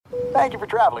Thank you for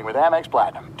traveling with Amex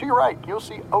Platinum. To your right, you'll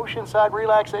see oceanside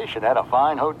relaxation at a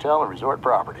fine hotel and resort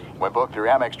property. When booked through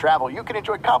Amex Travel, you can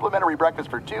enjoy complimentary breakfast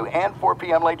for 2 and 4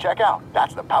 p.m. late checkout.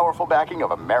 That's the powerful backing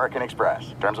of American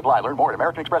Express. Terms apply. Learn more at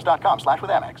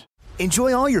americanexpress.com/withAmex.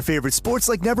 Enjoy all your favorite sports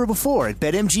like never before at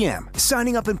BetMGM.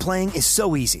 Signing up and playing is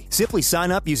so easy. Simply sign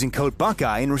up using code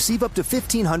Buckeye and receive up to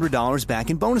 $1,500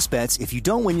 back in bonus bets if you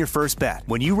don't win your first bet.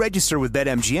 When you register with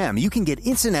BetMGM, you can get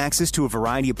instant access to a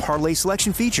variety of parlay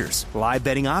selection features, live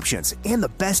betting options, and the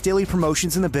best daily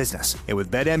promotions in the business. And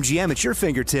with BetMGM at your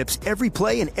fingertips, every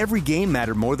play and every game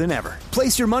matter more than ever.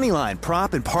 Place your moneyline,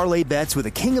 prop, and parlay bets with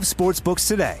the king of sportsbooks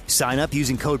today. Sign up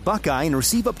using code Buckeye and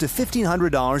receive up to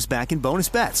 $1,500 back in bonus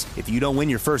bets if you don't win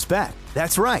your first bet.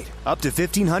 That's right, up to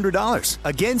 $1,500.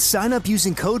 Again, sign up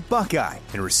using code Buckeye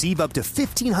and receive up to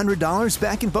 $1,500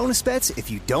 back in bonus bets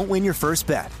if you don't win your first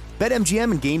bet.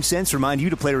 BetMGM and GameSense remind you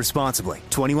to play responsibly.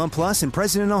 21 plus and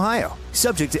present in Ohio.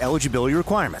 Subject to eligibility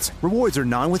requirements. Rewards are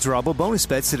non-withdrawable bonus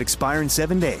bets that expire in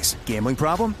 7 days. Gambling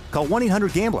problem? Call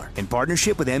 1-800-GAMBLER in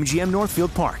partnership with MGM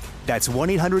Northfield Park. That's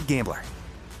 1-800-GAMBLER.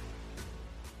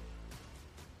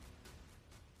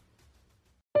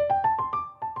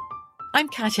 I'm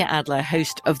Katya Adler,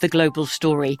 host of The Global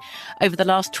Story. Over the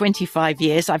last 25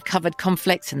 years, I've covered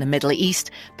conflicts in the Middle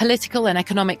East, political and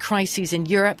economic crises in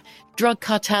Europe, drug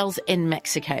cartels in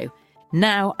Mexico.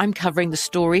 Now I'm covering the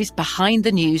stories behind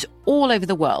the news all over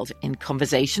the world in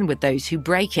conversation with those who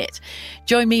break it.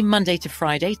 Join me Monday to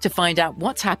Friday to find out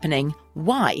what's happening,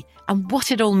 why, and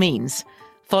what it all means.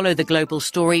 Follow The Global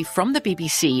Story from the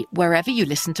BBC wherever you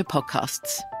listen to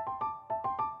podcasts.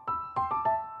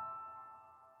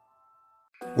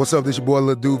 What's up, this your boy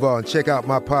Lil Duval, and check out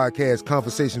my podcast,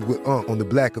 Conversations with Unc, on the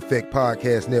Black Effect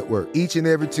Podcast Network. Each and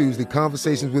every Tuesday,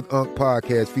 Conversations with Unc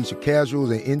podcast feature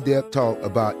casual and in-depth talk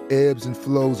about ebbs and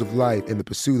flows of life and the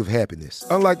pursuit of happiness.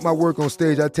 Unlike my work on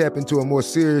stage, I tap into a more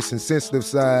serious and sensitive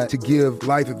side to give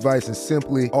life advice and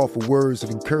simply offer words of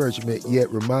encouragement, yet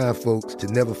remind folks to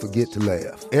never forget to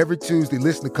laugh. Every Tuesday,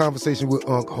 listen to Conversations with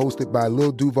Unc, hosted by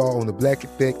Lil Duval on the Black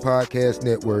Effect Podcast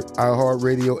Network,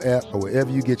 iHeartRadio app, or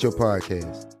wherever you get your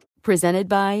podcasts. Presented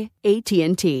by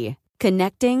AT&T.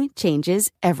 Connecting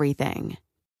changes everything.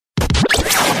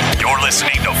 You're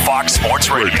listening to Fox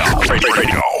Sports Radio.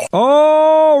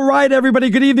 All right, everybody.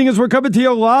 Good evening as we're coming to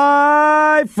you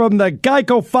live from the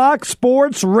Geico Fox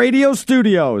Sports Radio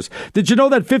studios. Did you know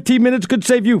that 15 minutes could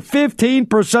save you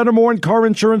 15% or more in car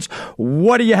insurance?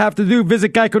 What do you have to do?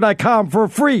 Visit geico.com for a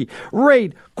free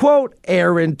rate quote.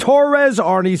 Aaron Torres,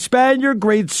 Arnie Spanier,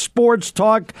 great sports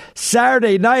talk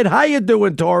Saturday night. How you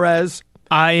doing, Torres?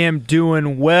 I am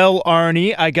doing well,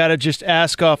 Arnie. I got to just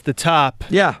ask off the top.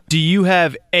 Yeah. Do you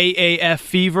have AAF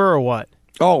fever or what?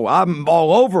 Oh, I'm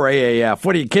all over AAF.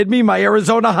 What, are you kidding me? My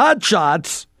Arizona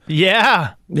Hotshots.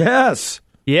 Yeah. Yes.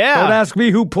 Yeah. Don't ask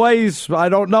me who plays. I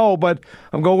don't know, but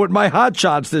I'm going with my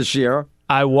Hotshots this year.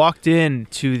 I walked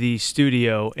into the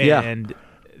studio and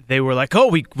they were like, oh,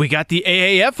 we got the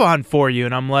AAF on for you.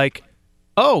 And I'm like,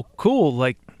 oh, cool.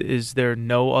 Like, is there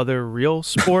no other real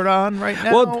sport on right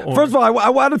now? Well, first of all, I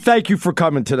want to thank you for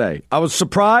coming today. I was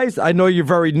surprised. I know you're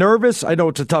very nervous. I know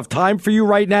it's a tough time for you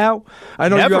right now. I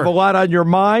know you have a lot on your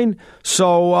mind.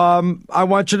 So I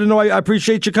want you to know I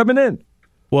appreciate you coming in.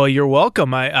 Well, you're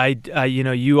welcome. I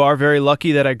you are very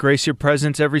lucky that I grace your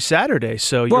presence every Saturday.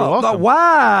 So you're welcome.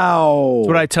 Wow. That's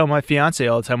what I tell my fiance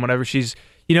all the time whenever she's,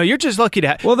 you're just lucky to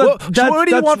have. Well, what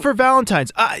do you want for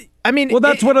Valentine's? I mean, well,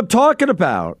 that's what I'm talking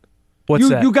about. What's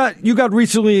that? You got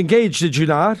recently engaged, did you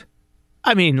not?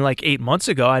 I mean, like 8 months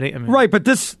ago. Right, but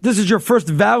this is your first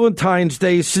Valentine's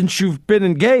Day since you've been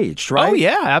engaged, right? Oh,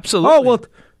 yeah, absolutely. Oh, well,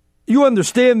 you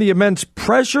understand the immense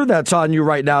pressure that's on you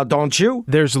right now, don't you?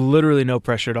 There's literally no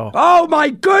pressure at all. Oh, my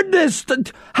goodness.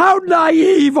 How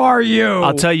naive are you?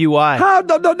 I'll tell you why.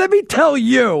 No, let me tell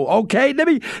you, okay? Let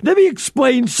me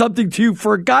explain something to you.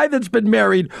 For a guy that's been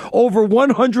married over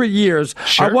 100 years,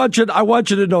 sure. I want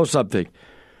you to know something.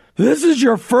 This is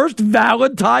your first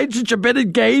Valentine since you've been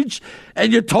engaged,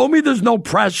 and you told me there's no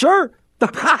pressure?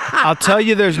 I'll tell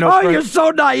you there's no pressure. Oh, you're so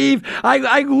naive.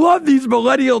 I love these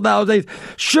millennials nowadays.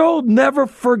 She'll never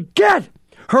forget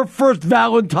her first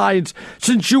Valentine's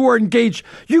since you were engaged.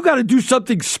 You got to do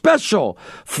something special.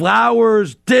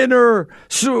 Flowers, dinner,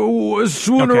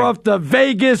 swoon her off to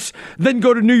Vegas, then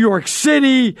go to New York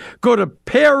City, go to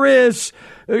Paris,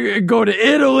 go to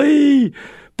Italy,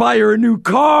 buy her a new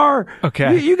car.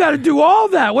 Okay. You got to do all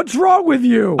that. What's wrong with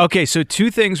you? Okay, so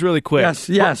two things really quick.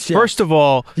 Yes. First of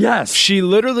all, yes. She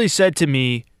literally said to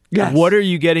me, what are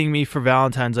you getting me for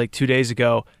Valentine's, like 2 days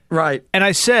ago? Right. And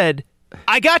I said,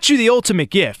 I got you the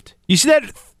ultimate gift. You see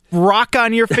that rock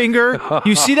on your finger?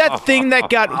 You see that thing that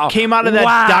came out of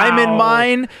that diamond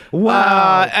mine?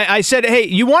 Wow. I said, hey,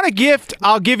 you want a gift?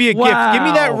 I'll give you a gift. Give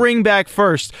me that ring back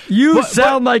first. You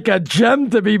sound like a gem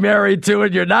to be married to,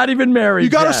 and you're not even married. You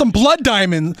got her yet. some blood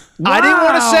diamond. Wow. I didn't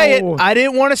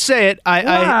want to say it.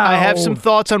 I have some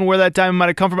thoughts on where that diamond might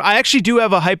have come from. I actually do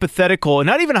have a hypothetical,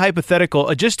 not even a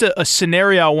hypothetical, just a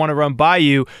scenario I want to run by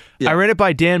you. Yeah. I ran it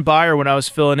by Dan Byer when I was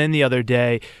filling in the other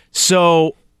day.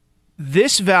 So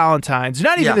this Valentine's,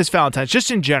 not even this Valentine's,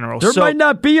 just in general. There might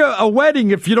not be a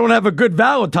wedding if you don't have a good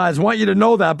Valentine's. I want you to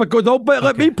know that. But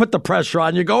let me put the pressure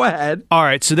on you. Go ahead. All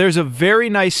right. So there's a very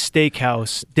nice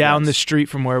steakhouse down the street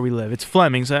from where we live. It's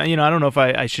Fleming's. I don't know if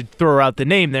I should throw out the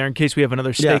name there in case we have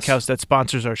another steakhouse that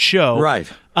sponsors our show. Right.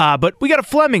 But we got a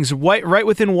Fleming's right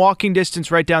within walking distance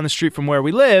right down the street from where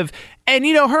we live. And,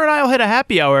 her and I will hit a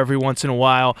happy hour every once in a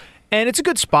while. And it's a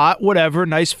good spot, whatever.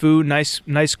 Nice food,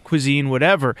 nice cuisine,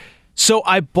 whatever. So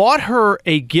I bought her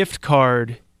a gift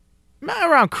card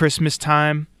around Christmas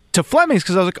time to Fleming's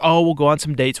because I was like, oh, we'll go on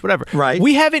some dates, whatever. Right.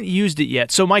 We haven't used it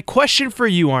yet. So my question for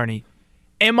you, Arnie,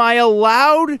 am I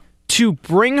allowed to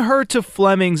bring her to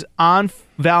Fleming's on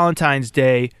Valentine's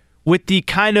Day with the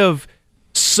kind of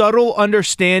subtle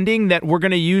understanding that we're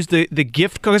going to use the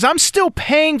gift card? Because I'm still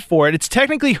paying for it. It's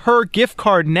technically her gift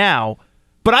card now,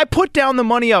 but I put down the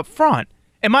money up front.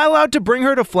 Am I allowed to bring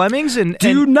her to Fleming's? Do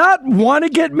you not want to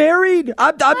get married?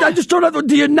 I just don't know.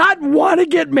 Do you not want to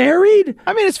get married?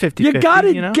 I mean, it's 50-50. You got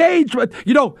engaged.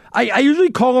 I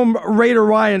usually call him Raider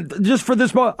Ryan just for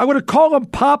this moment. I'm going to call him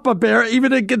Papa Bear,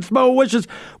 even against my wishes.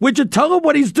 Would you tell him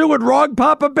what he's doing wrong,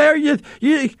 Papa Bear?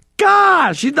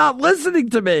 Gosh, he's not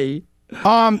listening to me.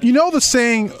 The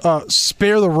saying,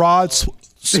 spare the rod,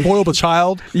 spoil the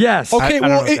child? Yes. Okay, I don't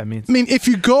know what that means. I mean, if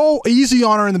you go easy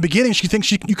on her in the beginning, she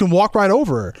thinks you can walk right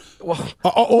over her.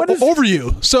 Over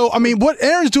you. So, I mean, what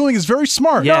Aaron's doing is very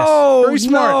smart. Yes. No, very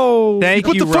smart. No. Thank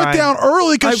you, Put the foot down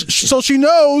early so she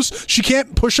knows she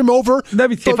can't push him over, throw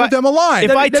them a line.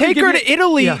 If I take her to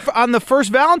Italy on the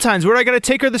first Valentine's, where I got to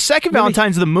take her the second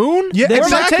Valentine's? The moon? Yeah, where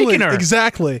exactly. am I taking her?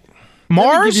 Exactly.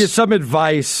 Mars? Let me give you some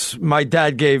advice my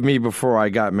dad gave me before I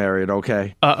got married,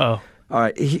 okay? Uh-oh. All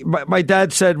right. My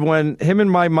dad said when him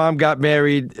and my mom got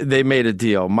married, they made a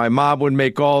deal. My mom would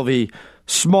make all the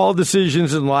small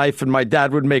decisions in life, and my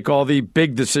dad would make all the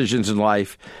big decisions in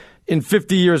life. In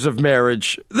 50 years of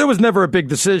marriage, there was never a big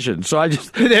decision. So I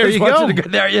just there you go.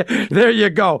 There you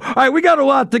go. All right, we got a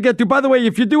lot to get to. By the way,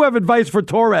 if you do have advice for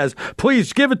Torres,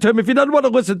 please give it to him. If he doesn't want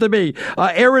to listen to me,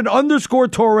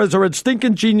 Aaron_Torres or at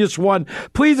Stinkin' Genius 1,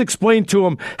 please explain to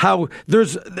him how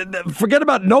forget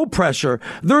about no pressure.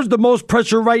 There's the most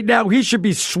pressure right now. He should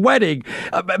be sweating.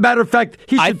 Matter of fact,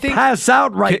 he should pass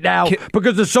out now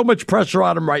because there's so much pressure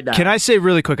on him right now. Can I say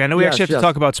really quick? I know we actually have to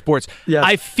talk about sports. Yes.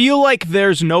 I feel like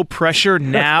there's no pressure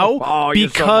now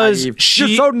because you're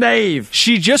so naive.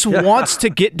 She just wants to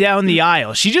get down the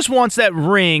aisle. She just wants that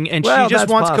ring, and she just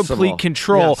wants complete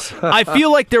control. Yes. I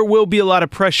feel like there will be a lot of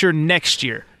pressure next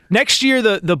year. Next year,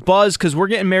 the buzz, because we're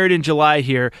getting married in July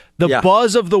here, the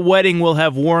buzz of the wedding will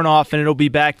have worn off, and it'll be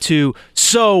back to,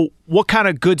 so what kind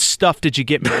of good stuff did you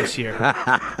get me this year?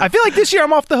 I feel like this year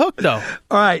I'm off the hook, though.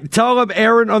 All right. Tell him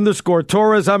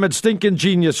Aaron_Torres. I'm at Stinkin'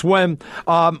 Genius When.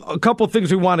 A couple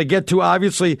things we want to get to.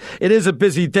 Obviously, it is a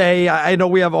busy day. I know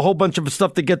we have a whole bunch of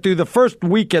stuff to get through. The first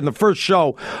weekend, the first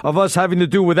show of us having to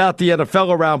do without the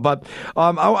NFL around. But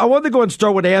I wanted to go and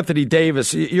start with Anthony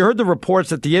Davis. You heard the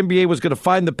reports that the NBA was going to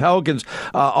fine the Pelicans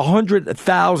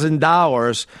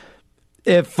 $100,000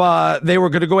 if they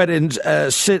were going to go ahead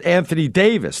and sit Anthony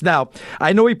Davis. Now,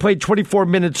 I know he played 24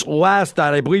 minutes last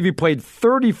night. I believe he played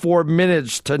 34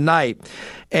 minutes tonight.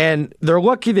 And they're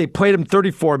lucky they played him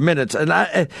 34 minutes. And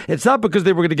it's not because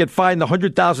they were going to get fined the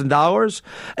 $100,000.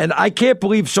 And I can't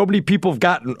believe so many people have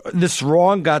gotten this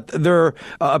wrong, got their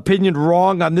opinion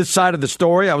wrong on this side of the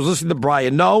story. I was listening to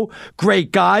Brian Noe,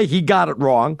 great guy. He got it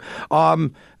wrong.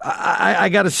 I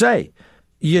got to say,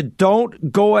 you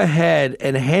don't go ahead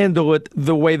and handle it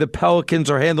the way the Pelicans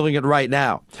are handling it right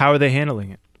now. How are they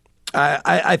handling it?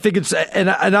 I think it's, and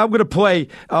I'm going to play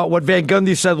what Van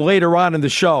Gundy said later on in the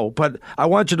show, but I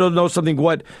want you to know something.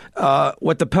 What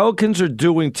the Pelicans are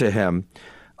doing to him,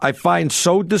 I find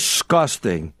so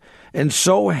disgusting and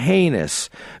so heinous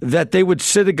that they would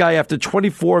sit a guy after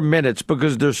 24 minutes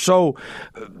because they're so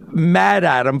mad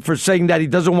at him for saying that he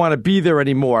doesn't want to be there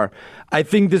anymore. I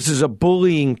think this is a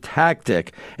bullying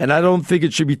tactic, and I don't think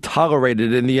it should be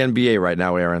tolerated in the NBA right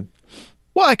now, Aaron.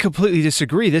 Well, I completely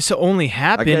disagree. This only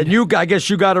happened. Again, I guess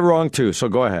you got it wrong, too, so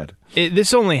go ahead.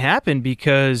 This only happened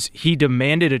because he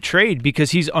demanded a trade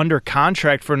because he's under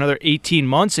contract for another 18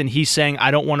 months, and he's saying,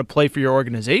 I don't want to play for your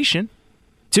organization.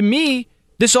 To me,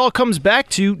 this all comes back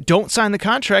to don't sign the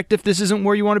contract if this isn't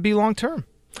where you want to be long term.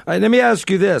 All right, let me ask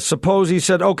you this. Suppose he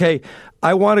said, okay,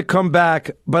 I want to come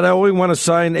back, but I only want to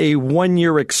sign a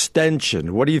 1-year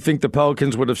extension. What do you think the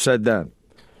Pelicans would have said then?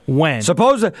 When?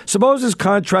 Suppose his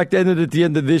contract ended at the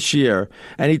end of this year,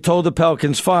 and he told the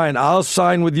Pelicans, fine, I'll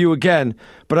sign with you again,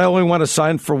 but I only want to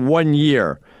sign for 1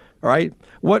 year. All right?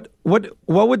 What would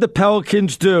the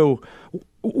Pelicans do?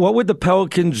 What would the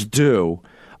Pelicans do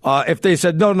if they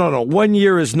said, no, 1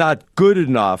 year is not good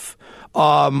enough?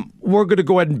 We're going to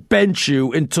go ahead and bench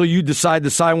you until you decide to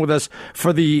sign with us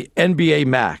for the NBA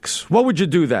Max. What would you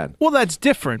do then? Well, that's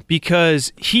different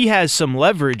because he has some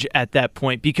leverage at that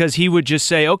point because he would just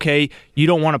say, okay, you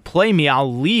don't want to play me,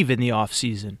 I'll leave in the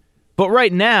offseason. But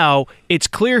right now, it's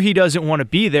clear he doesn't want to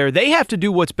be there. They have to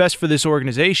do what's best for this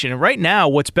organization. And right now,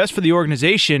 what's best for the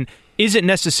organization isn't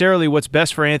necessarily what's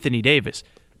best for Anthony Davis.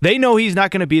 They know he's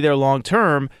not going to be there long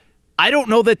term. I don't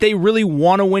know that they really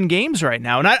want to win games right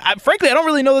now. And frankly, I don't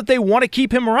really know that they want to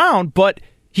keep him around, but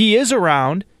he is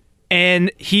around and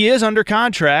he is under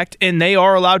contract and they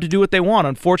are allowed to do what they want.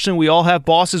 Unfortunately, we all have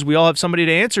bosses. We all have somebody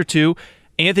to answer to.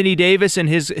 Anthony Davis and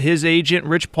his agent,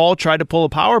 Rich Paul, tried to pull a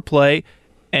power play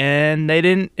and it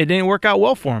didn't work out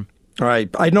well for him. All right.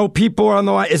 I know people are on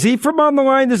the line. Is Ephraim on the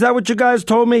line? Is that what you guys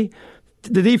told me?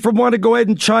 Did Ephraim want to go ahead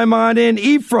and chime on in?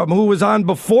 Ephraim, who was on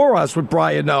before us with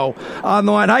Brian O, on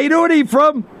the line. How you doing,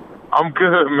 Ephraim? I'm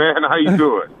good, man. How you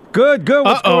doing? Good.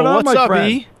 What's going on, my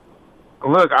friend? E?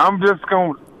 Look, I'm just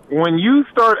going to... When you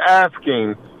start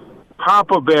asking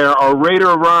Papa Bear or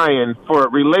Raider Ryan for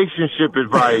relationship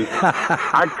advice,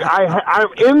 I'm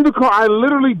in the car. I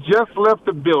literally just left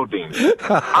the building.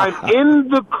 I'm in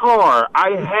the car.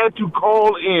 I had to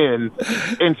call in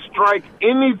and strike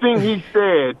anything he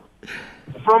said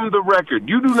from the record.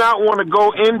 You do not want to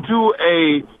go into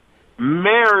a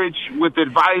marriage with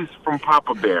advice from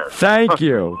Papa Bear. Thank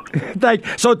you.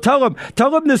 So tell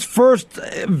him this first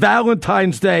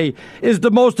Valentine's Day is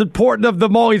the most important of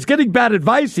them all. He's getting bad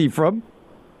advice, Ephraim.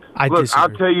 Look, I'll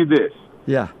tell you this.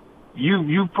 Yeah.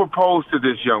 You proposed to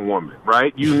this young woman,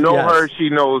 right? You know her, she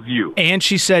knows you. And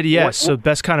she said yes, so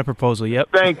best kind of proposal, yep.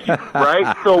 Thank you,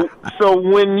 right? So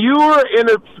when you're in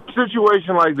a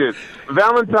situation like this,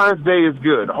 Valentine's Day is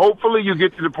good. Hopefully you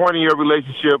get to the point in your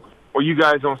relationship where you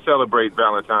guys don't celebrate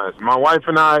Valentine's. My wife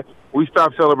and I, we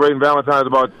stopped celebrating Valentine's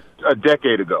about a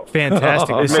decade ago.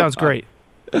 Fantastic. This sounds great.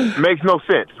 Makes no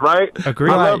sense, right?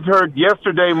 Agreed. I loved her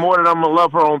yesterday more than I'm going to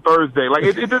love her on Thursday. Like,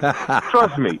 it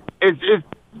trust me, it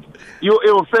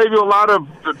will save you a lot of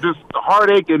just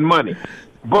heartache and money.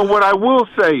 But what I will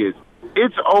say is,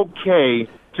 it's okay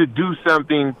to do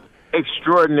something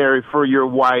extraordinary for your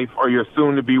wife or your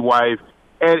soon-to-be wife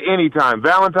at any time.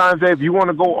 Valentine's Day, if you want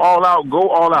to go all out, go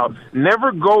all out.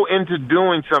 Never go into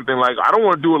doing something like, I don't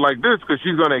want to do it like this because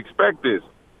she's going to expect this.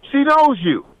 She knows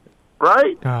you,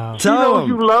 right? She knows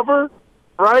you love her,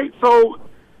 right? So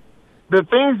the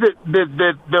things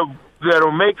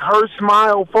that'll make her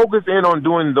smile, focus in on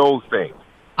doing those things.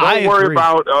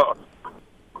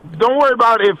 Don't worry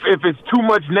about if it's too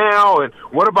much now and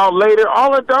what about later.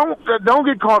 All that don't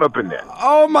get caught up in that.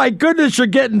 Oh my goodness, you're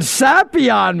getting sappy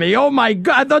on me. Oh my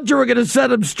God, I thought you were going to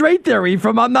set him straight there,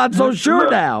 Ephraim. I'm not so sure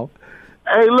now.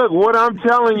 Hey, look, what I'm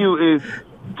telling you is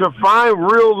to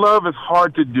find real love is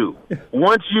hard to do.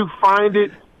 Once you find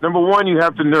it, number one, you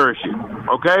have to nourish it.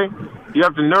 Okay, you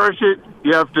have to nourish it.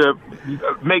 You have to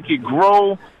make it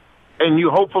grow. And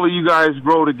hopefully you guys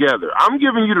grow together. I'm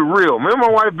giving you the real. Me and my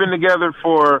wife been together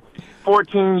for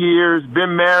 14 years,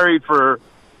 been married for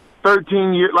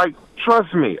 13 years. Like,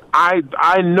 trust me, I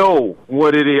know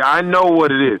what it is. I know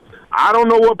what it is. I don't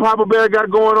know what Papa Bear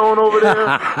got going on over there.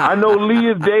 I know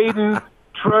Lee is dating.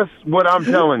 Trust what I'm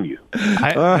telling you.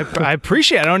 I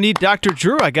appreciate it. I don't need Dr.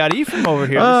 Drew. I got Ephraim over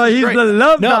here. Oh, he's the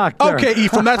love doctor. Okay,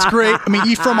 Ephraim, that's great. I mean,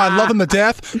 Ephraim, I love him to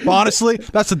death. But honestly,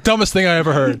 that's the dumbest thing I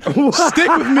ever heard. Stick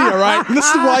with me, all right? And this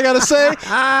is what I got to say.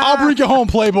 I'll bring you home,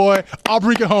 Playboy. I'll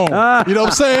bring you home. You know what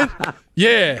I'm saying?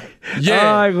 Yeah. Oh,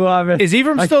 I love it. Is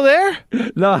Ephraim still there?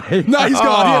 No, he's gone. He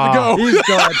had to go. He's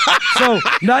gone. So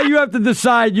now you have to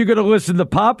decide you're going to listen to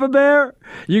Papa Bear?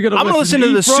 I'm going to listen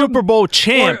to the Super Bowl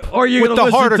champ or you're with the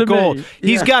heart of gold. Me.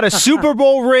 He's got a Super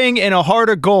Bowl ring and a heart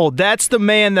of gold. That's the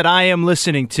man that I am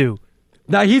listening to.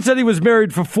 Now, he said he was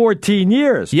married for 14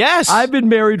 years. Yes. I've been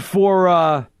married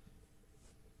for...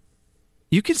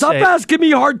 You can Stop asking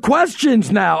me hard questions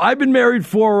now. I've been married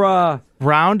for...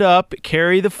 Round up,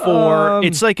 carry the 4.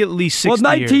 It's like at least 60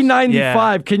 Well, years.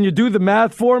 1995. Can you do the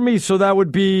math for me? So that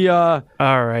would be all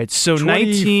right. So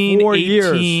 24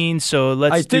 1918. years. So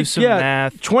let's do some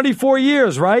math. 24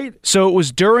 years, right? So it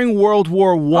was during World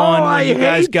War One when you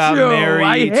guys got married.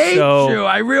 I hate you.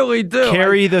 I really do.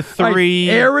 Carry the 3.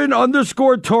 Aaron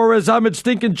 _Torres. I'm at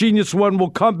Stinking Genius 1. We'll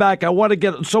come back. I want to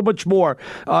get so much more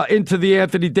into the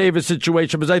Anthony Davis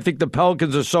situation because I think the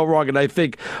Pelicans are so wrong, and I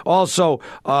think also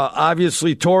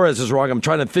obviously Torres is wrong. I'm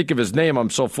trying to think of his name. I'm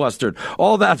so flustered.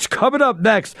 All that's coming up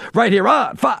next right here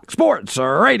on Fox Sports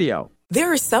Radio.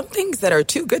 There are some things that are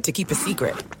too good to keep a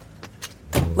secret.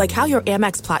 Like how your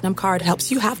Amex Platinum card helps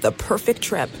you have the perfect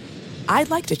trip. I'd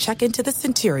like to check into the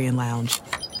Centurion Lounge.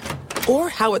 Or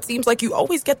how it seems like you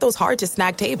always get those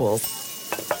hard-to-snag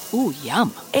tables. Ooh,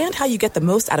 yum. And how you get the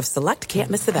most out of select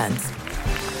can't-miss events.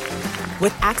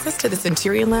 With access to the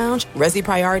Centurion Lounge, Resi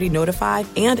Priority Notified,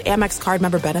 and Amex card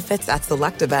member benefits at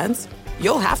select events,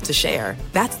 you'll have to share.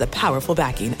 That's the powerful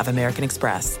backing of American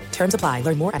Express. Terms apply.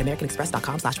 Learn more at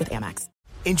americanexpress.com/withAmex.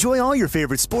 Enjoy all your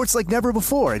favorite sports like never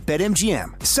before at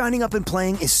BetMGM. Signing up and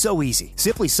playing is so easy.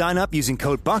 Simply sign up using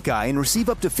code Buckeye and receive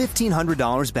up to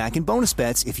 $1,500 back in bonus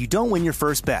bets if you don't win your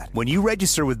first bet. When you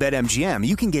register with BetMGM,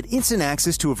 you can get instant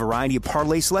access to a variety of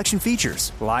parlay selection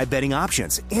features, live betting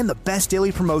options, and the best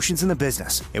daily promotions in the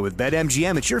business. And with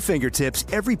BetMGM at your fingertips,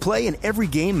 every play and every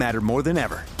game matter more than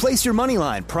ever. Place your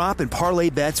moneyline, prop, and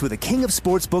parlay bets with the king of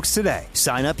sportsbooks today.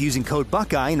 Sign up using code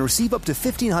Buckeye and receive up to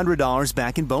 $1,500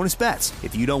 back in bonus bets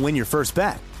if you don't win your first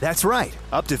bet. That's right,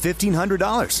 up to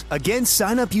 $1,500. Again,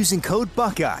 sign up using code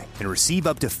Buckeye and receive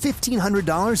up to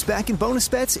 $1,500 back in bonus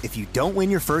bets if you don't win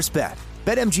your first bet.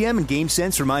 BetMGM and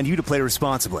GameSense remind you to play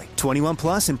responsibly. 21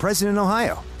 plus and present in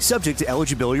Ohio. Subject to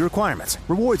eligibility requirements.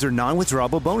 Rewards are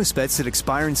non-withdrawable bonus bets that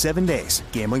expire in 7 days.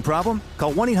 Gambling problem?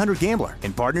 Call 1-800-GAMBLER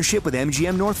in partnership with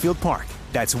MGM Northfield Park.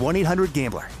 That's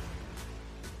 1-800-GAMBLER.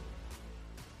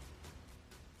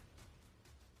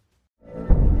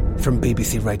 From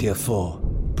BBC Radio 4,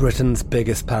 Britain's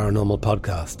biggest paranormal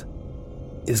podcast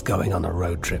is going on a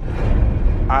road trip.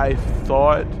 I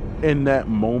thought in that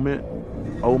moment,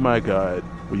 oh my God,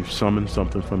 we've summoned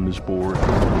something from this board.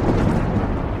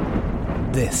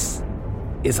 This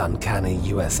is Uncanny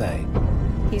USA.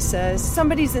 He says,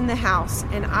 somebody's in the house,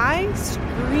 and I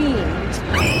screamed.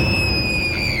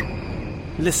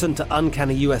 Listen to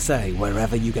Uncanny USA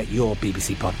wherever you get your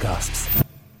BBC podcasts,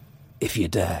 if you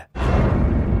dare.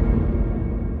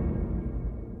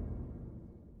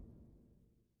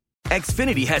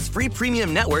 Xfinity has free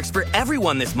premium networks for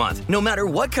everyone this month, no matter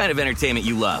what kind of entertainment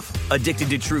you love. Addicted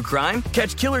to true crime?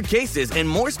 Catch killer cases and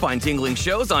more spine-tingling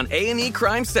shows on A&E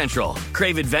Crime Central.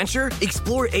 Crave adventure?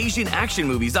 Explore Asian action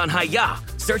movies on Hi-YAH.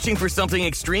 Searching for something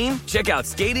extreme? Check out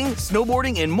skating,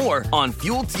 snowboarding, and more on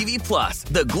Fuel TV Plus,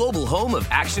 the global home of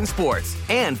action sports.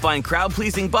 And find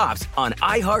crowd-pleasing bops on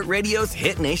iHeartRadio's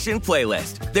Hit Nation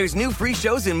playlist. There's new free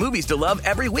shows and movies to love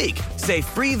every week. Say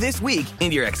free this week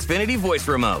in your Xfinity voice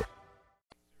remote.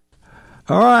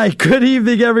 All right, good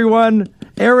evening, everyone.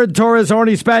 Aaron Torres,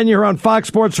 Arnie Spanier here on Fox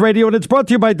Sports Radio, and it's brought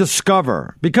to you by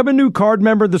Discover. Become a new card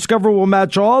member. Discover will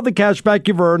match all the cash back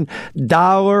you've earned,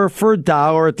 dollar for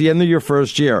dollar, at the end of your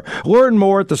first year. Learn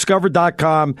more at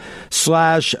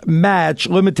discover.com/match.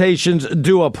 Limitations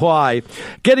do apply.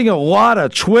 Getting a lot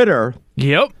of Twitter.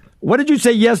 Yep. What did you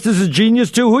say? Yes, this is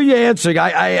genius to? Who are you answering?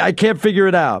 I can't figure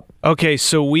it out. Okay,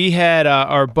 so we had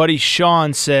our buddy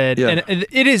Sean said, and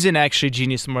it isn't actually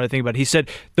genius the more I think about it. He said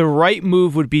the right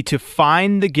move would be to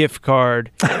find the gift card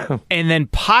and then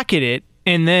pocket it,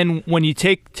 and then when you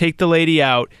take the lady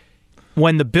out,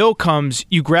 when the bill comes,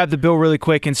 you grab the bill really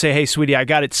quick and say, "Hey, sweetie, I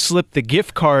got it. Slip the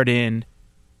gift card in."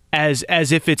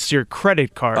 As if it's your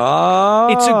credit card. Oh,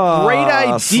 it's a great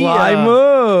idea. Sly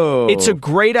move. It's a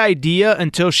great idea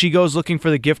until she goes looking for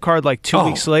the gift card like 2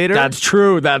 weeks later. That's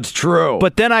true.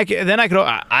 But then I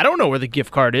don't know where the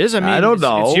gift card is. I mean, I don't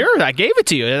know. It's yours. I gave it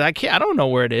to you. I don't know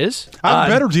where it is. I have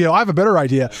a better deal. I have a better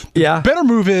idea. Yeah. Better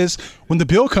move is when the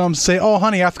bill comes, say, "Oh,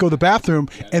 honey, I have to go to the bathroom,"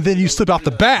 and then you slip out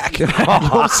the back. You know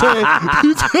what I'm saying?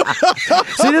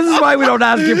 See, this is why we don't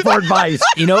ask you for advice.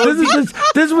 You know,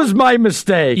 this was my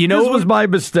mistake. This was my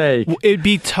mistake. It'd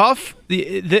be tough.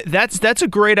 That's a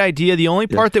great idea. The only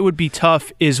part that would be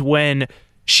tough is when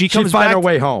she comes back. Her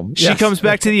way home. She comes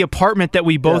back to the apartment that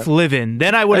we both live in.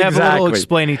 Then I would have a little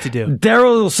explaining to do.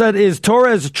 Daryl said, "Is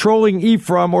Torres trolling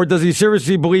Ephraim, or does he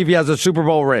seriously believe he has a Super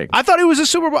Bowl ring?" I thought it was a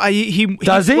Super Bowl. He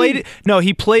played. No,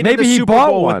 he played in the Super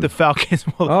Bowl with the Falcons.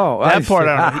 Well, that part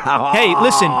I don't know. Hey,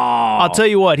 listen, I'll tell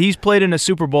you what. He's played in a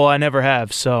Super Bowl. I never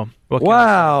have. So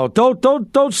wow,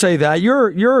 don't say that.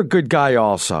 You're a good guy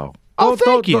also.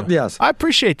 Thank you. Yes, I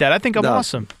appreciate that. I think I'm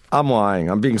awesome. I'm lying.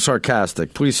 I'm being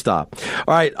sarcastic. Please stop.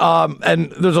 All right,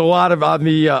 and there's a lot of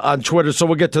on Twitter, so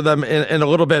we'll get to them in a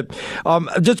little bit.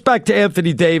 Just back to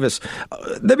Anthony Davis.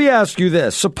 Let me ask you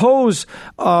this: suppose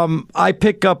I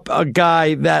pick up a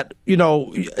guy that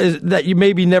that you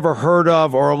maybe never heard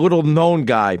of, or a little known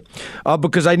guy,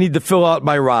 because I need to fill out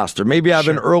my roster. Maybe I have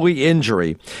an early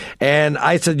injury, and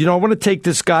I said, I want to take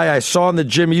this guy I saw in the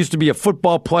gym. He used to be a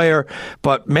football player,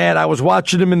 but man, I was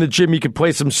watching him in the gym. He could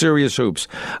play some serious hoops.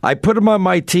 I put him on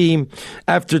my team.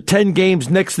 After 10 games,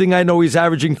 next thing I know, he's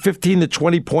averaging 15 to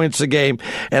 20 points a game.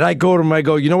 And I go to him, I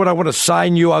go, you know what? I want to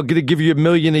sign you. I'm going to give you $1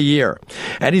 million a year.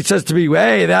 And he says to me,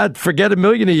 hey, forget $1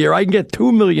 million a year. I can get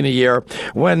 $2 million a year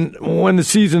when the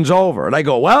season's over. And I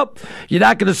go, well, you're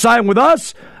not going to sign with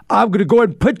us. I'm going to go ahead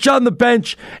and put you on the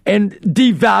bench and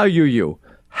devalue you.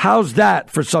 How's that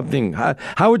for something?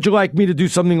 How would you like me to do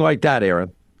something like that,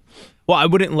 Aaron? Well, I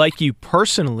wouldn't like you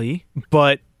personally,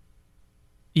 but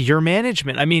your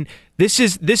management. I mean, this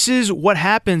is what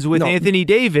happens with Anthony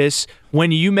Davis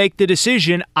when you make the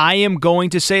decision, I am going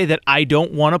to say that I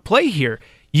don't want to play here.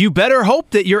 You better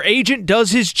hope that your agent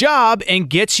does his job and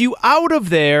gets you out of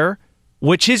there,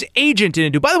 which his agent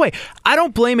didn't do. By the way, I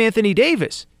don't blame Anthony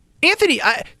Davis.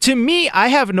 To me, I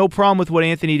have no problem with what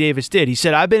Anthony Davis did. He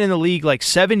said, I've been in the league like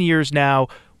 7 years now.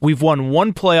 We've won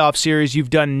one playoff series. You've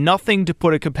done nothing to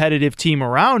put a competitive team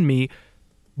around me.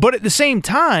 But at the same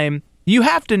time, you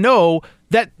have to know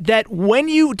that when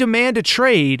you demand a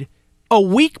trade a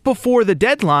week before the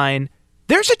deadline,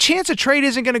 there's a chance a trade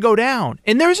isn't going to go down.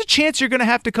 And there's a chance you're going to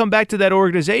have to come back to that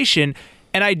organization.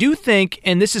 And I do think,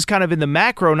 and this is kind of in the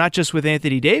macro, not just with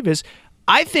Anthony Davis,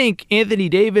 I think Anthony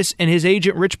Davis and his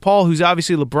agent Rich Paul, who's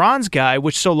obviously LeBron's guy,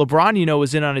 which so LeBron,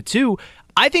 was in on it too,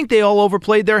 I think they all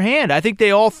overplayed their hand. I think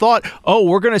they all thought,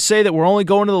 we're going to say that we're only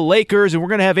going to the Lakers and we're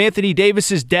going to have Anthony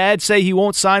Davis's dad say he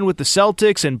won't sign with the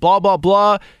Celtics and blah, blah,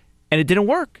 blah. And it didn't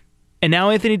work. And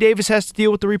now Anthony Davis has to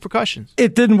deal with the repercussions.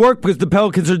 It didn't work because the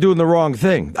Pelicans are doing the wrong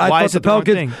thing. Why is it the wrong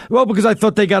thing? Well, because I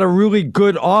thought they got a really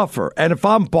good offer. And if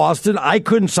I'm Boston, I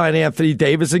couldn't sign Anthony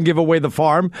Davis and give away the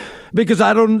farm because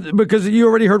you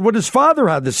already heard what his father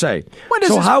had to say. When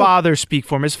does his father speak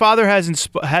for him? His father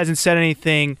hasn't said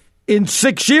anything in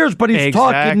 6 years, but he's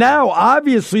talking now.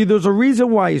 Obviously, there's a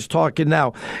reason why he's talking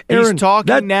now. Aaron, he's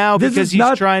talking now because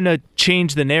he's trying to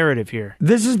change the narrative here.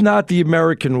 This is not the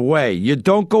American way. You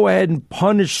don't go ahead and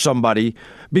punish somebody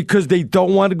because they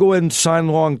don't want to go ahead and sign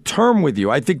long-term with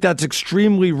you. I think that's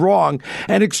extremely wrong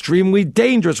and extremely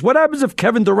dangerous. What happens if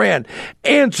Kevin Durant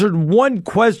answered one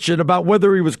question about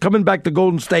whether he was coming back to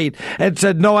Golden State and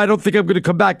said, no, I don't think I'm going to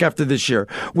come back after this year?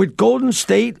 Would Golden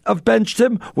State have benched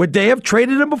him? Would they have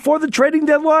traded him before the trading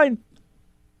deadline?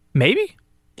 Maybe.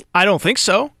 I don't think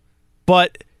so.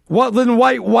 But then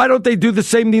why don't they do the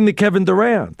same thing to Kevin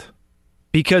Durant?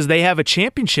 Because they have a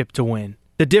championship to win.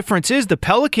 The difference is the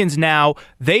Pelicans now,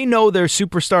 they know their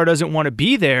superstar doesn't want to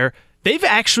be there. They've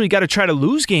actually got to try to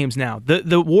lose games now.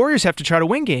 The Warriors have to try to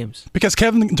win games. Because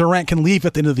Kevin Durant can leave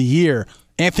at the end of the year.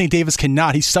 Anthony Davis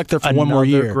cannot. He's stuck there for one more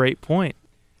year. Great point.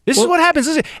 This is what happens.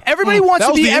 Listen, everybody wants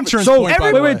to be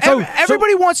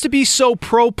everybody wants to be so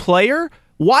pro player.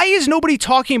 Why is nobody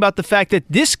talking about the fact that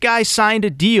this guy signed a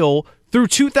deal through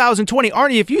 2020.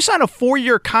 Arnie, if you sign a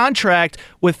 4-year contract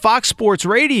with Fox Sports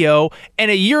Radio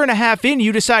and a year and a half in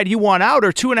you decide you want out,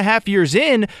 or 2.5 years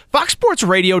in, Fox Sports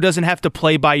Radio doesn't have to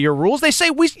play by your rules. They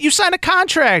say, you sign a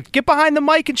contract, get behind the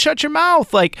mic and shut your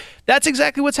mouth. Like, that's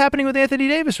exactly what's happening with Anthony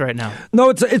Davis right now. No,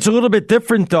 it's a little bit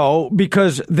different, though,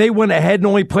 because they went ahead and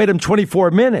only played him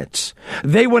 24 minutes.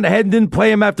 They went ahead and didn't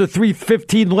play him after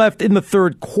 3:15 left in the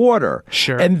third quarter.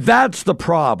 Sure. And that's the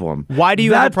problem. Why do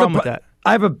you have a problem with that?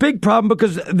 I have a big problem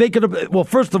because they could have. Well,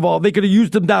 first of all, they could have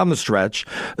used him down the stretch,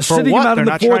 sitting him out in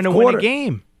the fourth quarter. They're not trying to win a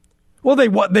game. Well,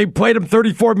 they played him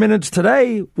 34 minutes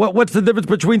today. What's the difference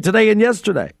between today and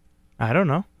yesterday? I don't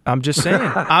know. I'm just saying.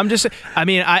 I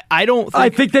mean, I don't. I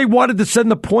think they wanted to send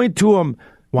the point to him.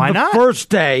 Why not? First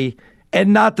day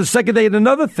and not the second day. And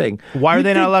another thing, why are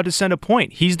they not allowed to send a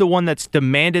point? He's the one that's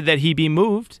demanded that he be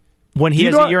moved. When he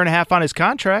has a year and a half on his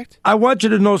contract. I want you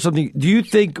to know something. Do you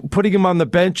think putting him on the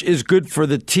bench is good for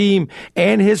the team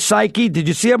and his psyche? Did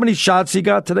you see how many shots he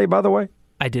got today, by the way?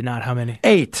 I did not. How many?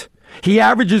 8. He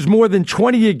averages more than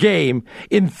 20 a game.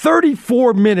 In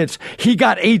 34 minutes, he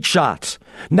got 8 shots.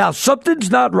 Now, something's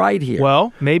not right here.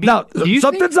 Well, maybe. Now,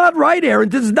 something's not right, Aaron.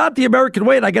 This is not the American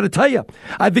way, and I got to tell you,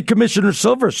 I think Commissioner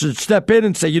Silver should step in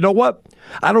and say, you know what?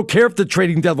 I don't care if the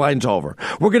trading deadline's over.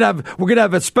 We're gonna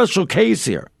have a special case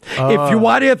here. If you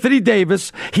want Anthony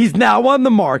Davis, he's now on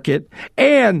the market,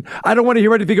 and I don't want to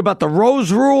hear anything about the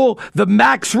Rose Rule, the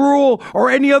Max Rule, or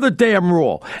any other damn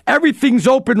rule. Everything's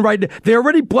open right now. They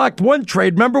already blocked one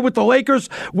trade. Remember with the Lakers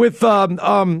with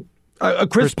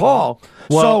Chris Paul.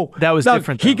 Well, so that was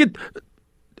different. He could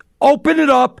open it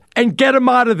up and get him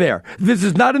out of there. This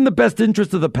is not in the best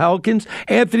interest of the Pelicans,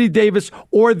 Anthony Davis,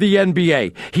 or the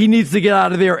NBA. He needs to get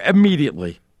out of there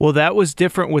immediately. Well, that was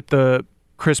different with the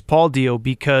Chris Paul deal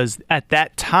because at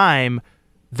that time,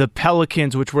 the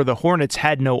Pelicans, which were the Hornets,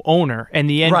 had no owner, and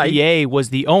the NBA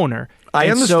was the owner. I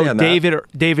understand that. So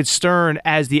David Stern,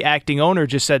 as the acting owner,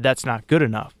 just said that's not good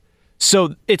enough.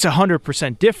 So it's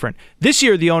 100% different. This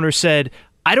year, the owner said,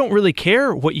 I don't really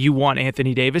care what you want,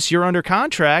 Anthony Davis. You're under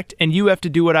contract, and you have to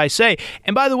do what I say.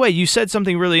 And by the way, you said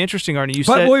something really interesting, Arnie. You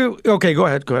said, okay, go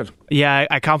ahead. Yeah,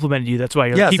 I complimented you. That's why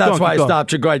you're yes, keep that's going, why keep I going.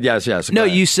 stopped you. Go ahead. Yes. No,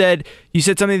 you said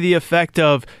something to the effect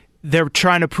of they're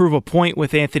trying to prove a point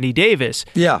with Anthony Davis.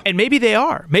 Yeah, and maybe they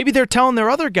are. Maybe they're telling their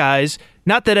other guys,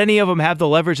 not that any of them have the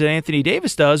leverage that Anthony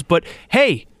Davis does, but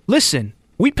hey, listen,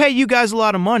 we pay you guys a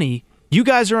lot of money. You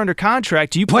guys are under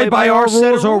contract. You play by our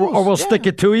rules, or we'll stick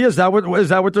it to you. Is that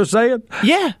what they're saying?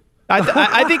 Yeah,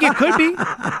 I think it could be.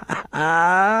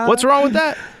 What's wrong with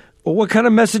that? Well, what kind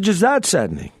of message is that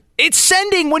sending? It's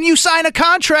sending when you sign a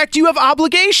contract, you have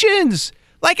obligations.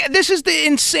 Like, this is the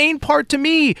insane part to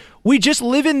me. We just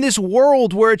live in this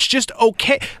world where it's just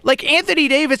okay. Like, Anthony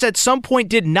Davis at some point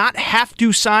did not have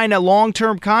to sign a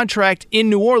long-term contract in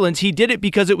New Orleans. He did it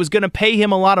because it was going to pay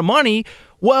him a lot of money.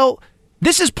 Well,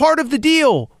 this is part of the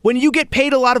deal. When you get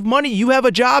paid a lot of money, you have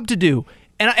a job to do.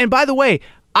 And by the way,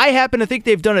 I happen to think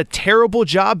they've done a terrible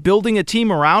job building a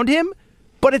team around him,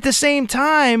 but at the same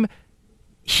time,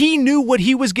 he knew what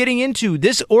he was getting into.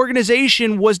 This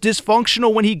organization was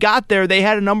dysfunctional when he got there. They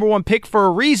had a number one pick for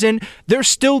a reason. They're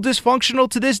still dysfunctional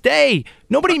to this day.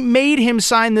 Nobody made him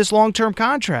sign this long-term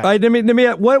contract.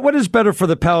 What is better for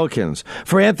the Pelicans?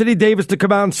 For Anthony Davis to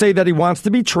come out and say that he wants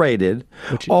to be traded,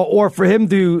 or for him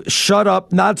to shut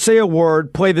up, not say a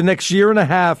word, play the next year and a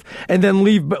half, and then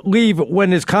leave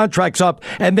when his contract's up,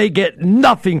 and they get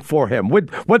nothing for him?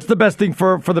 What's the best thing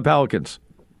for the Pelicans?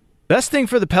 Best thing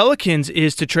for the Pelicans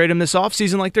is to trade him this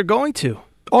offseason like they're going to.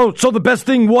 Oh, so the best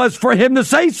thing was for him to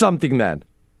say something then?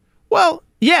 Well,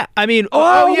 yeah. I mean,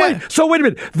 yeah. Wait. So wait a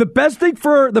minute. The best thing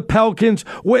for the Pelicans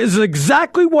was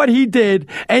exactly what he did,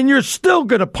 and you're still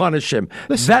going to punish him.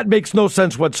 Listen, that makes no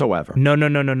sense whatsoever. No.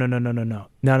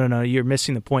 You're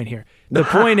missing the point here. The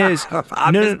point is,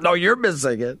 no, you're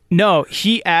missing it. No,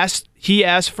 he asked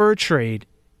for a trade,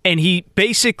 and he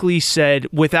basically said,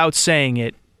 without saying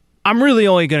it, I'm really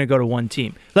only going to go to one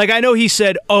team. Like, I know he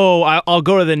said, I'll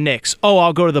go to the Knicks.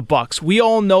 I'll go to the Bucks. We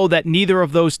all know that neither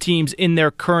of those teams in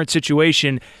their current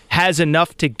situation has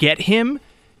enough to get him.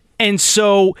 And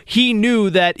so he knew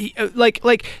that,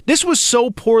 this was so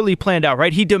poorly planned out,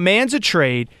 right? He demands a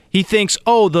trade. He thinks,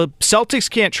 the Celtics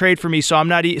can't trade for me,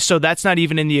 so that's not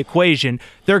even in the equation.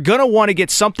 They're going to want to get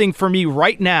something for me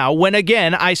right now when,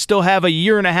 again, I still have a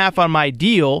year and a half on my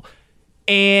deal.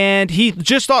 And he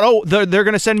just thought, they're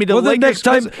going to send me to the Lakers.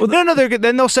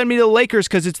 Then they'll send me to the Lakers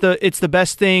because it's the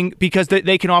best thing because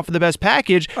they can offer the best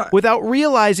package without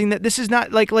realizing that this is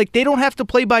not like they don't have to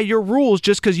play by your rules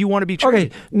just because you want to be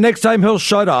traded. Okay, next time he'll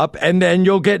shut up, and then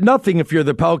you'll get nothing if you're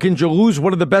the Pelicans. You'll lose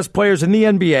one of the best players in the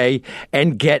NBA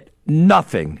and get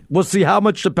nothing. We'll see how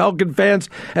much the Pelican fans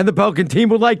and the Pelican team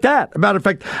would like that. As a matter of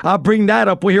fact, I'll bring that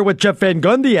up. We'll hear what Jeff Van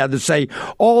Gundy had to say.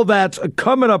 All that's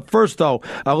coming up first, though.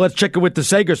 Let's check it with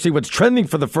DeSager, see what's trending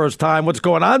for the first time. What's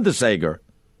going on, DeSager?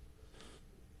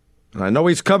 I know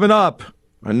he's coming up.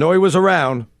 I know he was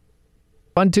around.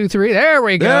 1, 2, 3. There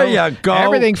we go. There you go.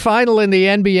 Everything final in the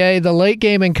NBA. The late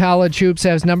game in college hoops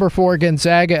has number 4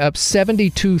 Gonzaga up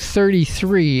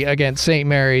 72-33 against St.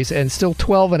 Mary's, and still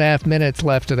 12.5 minutes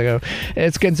left to go.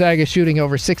 It's Gonzaga shooting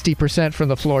over 60% from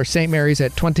the floor. St. Mary's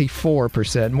at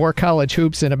 24%. More college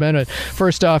hoops in a minute.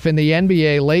 First off, in the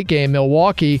NBA late game,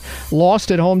 Milwaukee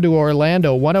lost at home to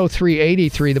Orlando,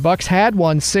 103-83. The Bucks had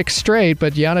won 6 straight,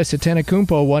 but Giannis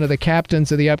Antetokounmpo, one of the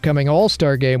captains of the upcoming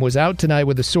All-Star game, was out tonight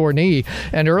with a sore knee.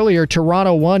 And earlier,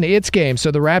 Toronto won its game,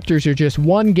 so the Raptors are just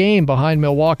one game behind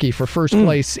Milwaukee for first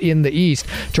place in the East.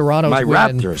 Toronto's My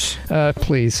win. Raptors.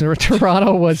 Please.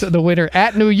 Toronto was the winner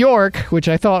at New York, which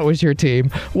I thought was your team,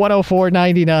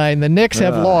 104-99. The Knicks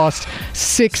have lost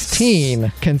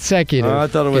 16 consecutive I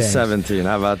thought it was games. 17.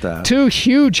 How about that? Two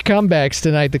huge comebacks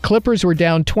tonight. The Clippers were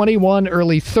down 21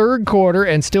 early third quarter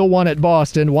and still won at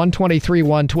Boston,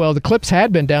 123-112. The Clips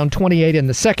had been down 28 in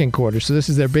the second quarter, so this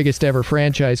is their biggest ever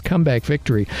franchise comeback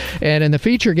victory. And in the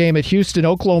feature game at Houston,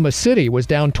 Oklahoma City was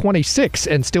down 26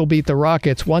 and still beat the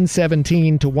Rockets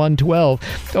 117-112.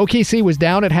 OKC was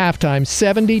down at halftime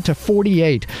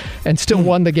 70-48 and still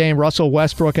won the game. Russell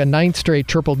Westbrook, a ninth straight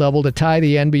triple-double to tie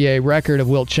the NBA record of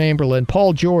Wilt Chamberlain.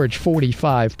 Paul George,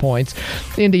 45 points.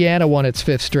 Indiana won its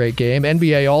fifth straight game.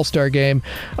 NBA All-Star game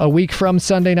a week from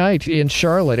Sunday night in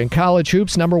Charlotte. In college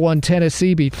hoops, number 1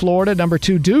 Tennessee beat Florida. Number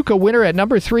 2 Duke, a winner at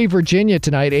number 3 Virginia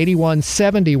tonight,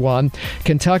 81-71.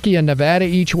 Kentucky and Nevada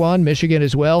each won. Michigan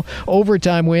as well.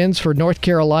 Overtime wins for North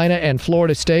Carolina and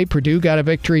Florida State. Purdue got a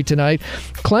victory tonight.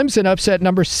 Clemson upset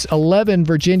number 11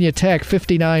 Virginia Tech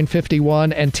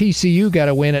 59-51, and TCU got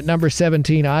a win at number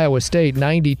 17 Iowa State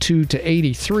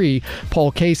 92-83.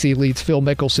 Paul Casey leads Phil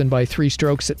Mickelson by 3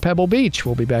 strokes at Pebble Beach.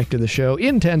 We'll be back to the show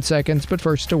in 10 seconds, but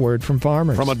first a word from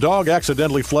Farmers. From a dog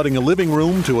accidentally flooding a living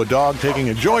room to a dog taking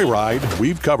a joyride,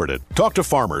 we've covered it. Talk to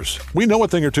Farmers. We know a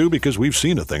thing or two because we've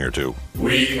seen a thing or two.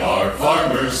 We are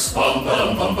Farmers. Bum,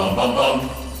 bum, bum, bum, bum, bum.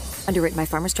 Underwritten by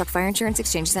Farmers Truck Fire Insurance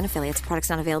Exchanges and Affiliates. Products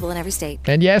not available in every state.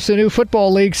 And yes, a new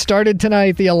football league started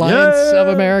tonight. The Alliance of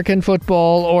American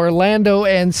Football, Orlando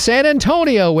and San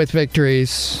Antonio with victories.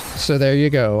 So there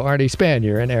you go. Artie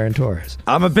Spanier and Aaron Torres.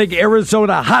 I'm a big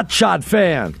Arizona hotshot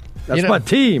fan. That's my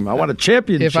team. I want a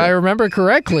championship. If I remember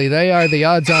correctly, they are the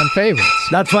odds-on favorites.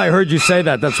 That's why I heard you say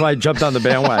that. That's why I jumped on the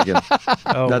bandwagon.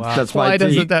 That's why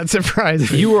doesn't that surprise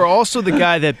me? You were also the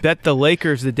guy that bet the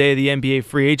Lakers the day of the NBA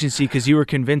free agency because you were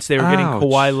convinced they were getting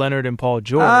Kawhi Leonard and Paul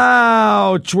George.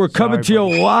 Ouch. We're coming to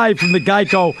you live from the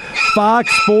Geico Fox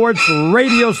Sports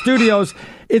Radio Studios.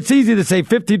 It's easy to save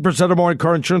 15% or more in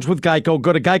car insurance with Geico.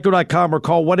 Go to geico.com or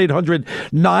call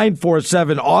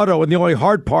 1-800-947-AUTO. And the only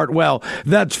hard part, well,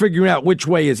 that's figuring out which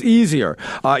way is easier.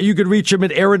 You can reach him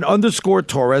at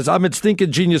Aaron_Torres. I'm at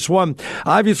Stinking Genius 1.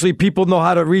 Obviously, people know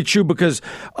how to reach you because,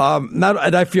 and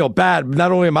I feel bad,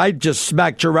 not only am I just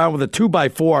smacked you around with a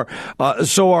 2x4,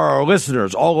 so are our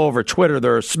listeners all over Twitter.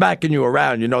 They're smacking you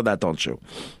around. You know that, don't you?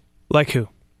 Like who?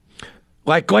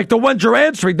 Like the ones you're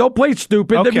answering. Don't play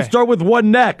stupid. Okay. Let me start with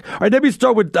one neck. All right, let me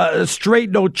start with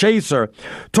straight no chaser.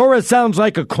 Torres sounds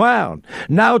like a clown.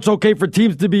 Now it's okay for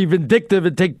teams to be vindictive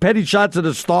and take petty shots at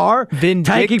a star.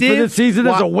 Vindictive? Tanking for this season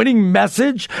is a winning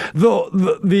message.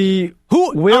 Arnie?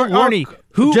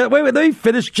 Who? Wait, let me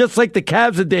finish. Just like the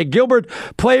Cavs and Dan Gilbert,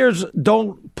 players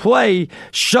don't play.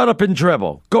 Shut up and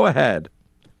dribble. Go ahead.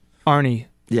 Arnie.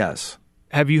 Yes.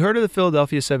 Have you heard of the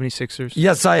Philadelphia 76ers?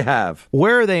 Yes, I have.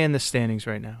 Where are they in the standings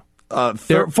right now?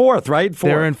 They're fourth, right?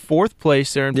 They're in fourth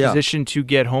place. They're in position to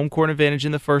get home court advantage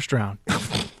in the first round.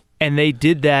 And they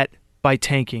did that by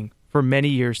tanking for many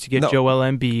years to get Joel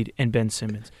Embiid and Ben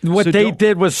Simmons. What they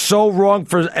did was so wrong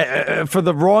for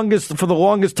the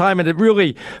longest time, and it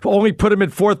really only put him in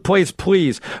fourth place.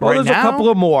 Please, there's a couple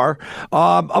of more.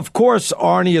 Of course,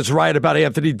 Arnie is right about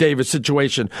Anthony Davis'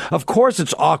 situation. Of course,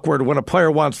 it's awkward when a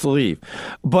player wants to leave,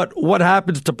 but what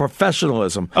happens to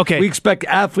professionalism? Okay, we expect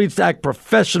athletes to act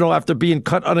professional after being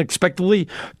cut unexpectedly.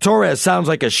 Torres sounds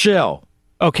like a shill.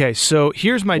 Okay, so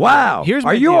here's my wow. Here's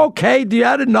my Are you deal. okay? Do you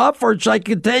have enough, or should I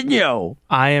continue?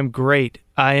 I am great.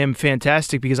 I am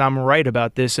fantastic because I'm right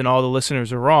about this, and all the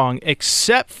listeners are wrong,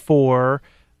 except for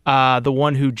the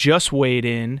one who just weighed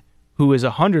in, who is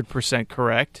 100%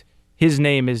 correct. His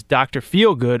name is Dr.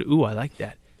 Feelgood. Ooh, I like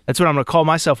that. That's what I'm going to call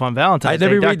myself on Valentine's Day.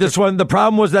 Let me read this one. The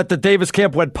problem was that the Davis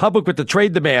camp went public with the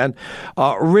trade demand.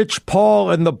 Rich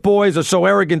Paul and the boys are so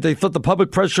arrogant they thought the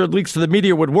public pressure leaks to the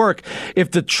media would work.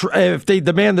 If they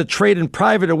demand the trade in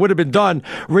private, it would have been done.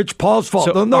 Rich Paul's fault.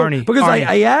 So, Arnie, because Arnie.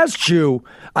 I asked you,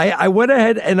 I went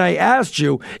ahead and I asked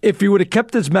you if he would have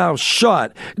kept his mouth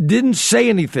shut, didn't say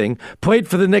anything, played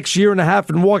for the next year and a half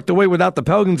and walked away without the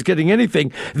Pelicans getting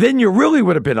anything, then you really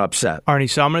would have been upset. Arnie,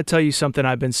 so I'm going to tell you something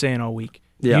I've been saying all week.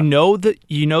 Yeah.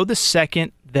 You know the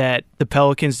second that the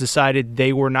Pelicans decided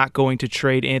they were not going to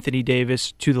trade Anthony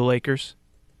Davis to the Lakers?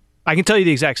 I can tell you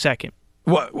the exact second.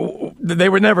 What? They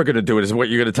were never going to do it, is what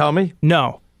you're going to tell me?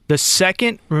 No. The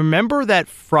second, remember that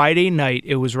Friday night,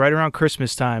 it was right around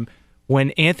Christmas time, when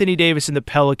Anthony Davis and the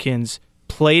Pelicans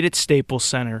played at Staples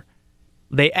Center.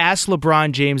 They asked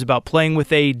LeBron James about playing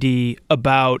with AD,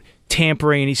 about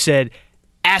tampering, and he said,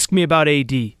 ask me about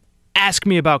AD. Ask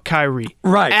me about Kyrie.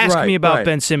 Right. Ask me about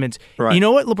Ben Simmons. Right. You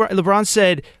know what LeBron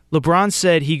said? LeBron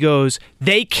said, he goes,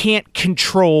 they can't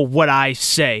control what I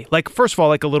say. Like, first of all,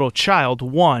 like a little child,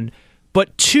 one.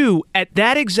 But two, at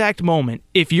that exact moment,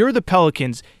 if you're the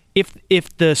Pelicans,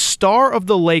 if the star of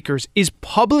the Lakers is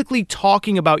publicly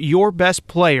talking about your best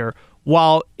player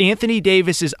while Anthony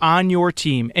Davis is on your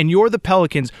team and you're the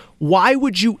Pelicans, why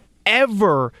would you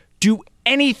ever do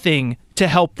anything to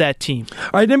help that team?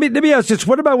 All right, let me ask this.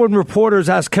 What about when reporters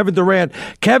ask Kevin Durant,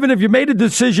 Kevin, have you made a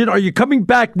decision? Are you coming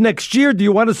back next year? Do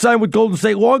you want to sign with Golden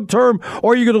State long term,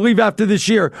 or are you going to leave after this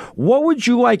year? What would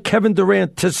you like Kevin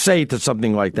Durant to say to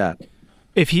something like that?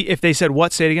 If they said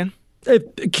what? Say it again.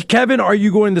 Kevin, are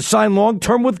you going to sign long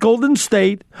term with Golden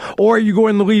State, or are you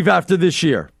going to leave after this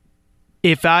year?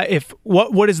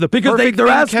 What is the because perfect they're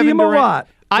thing, asking Kevin him Durant? a lot.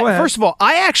 First of all,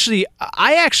 I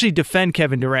actually defend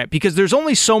Kevin Durant because there's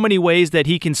only so many ways that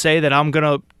he can say that I'm going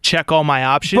to check all my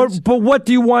options. But what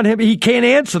do you want him? He can't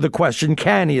answer the question,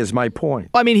 can he, is my point.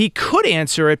 I mean, he could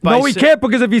answer it by he can't,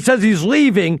 because if he says he's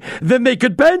leaving, then they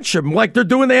could bench him like they're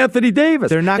doing to Anthony Davis.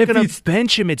 They're not going to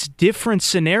bench him. It's different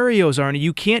scenarios, Arnie.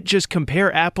 You can't just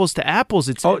compare apples to apples.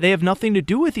 They have nothing to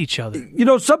do with each other. You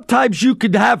know, sometimes you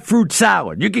could have fruit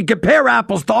salad. You can compare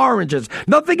apples to oranges.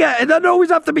 It doesn't always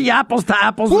have to be apples to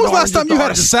apples. When was the last time you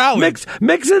had a salad?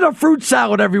 Mix in a fruit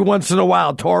salad every once in a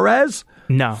while, Torres.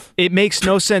 No, it makes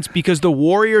no sense because the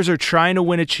Warriors are trying to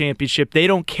win a championship. They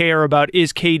don't care about,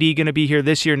 is KD going to be here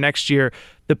this year, next year.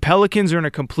 The Pelicans are in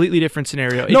a completely different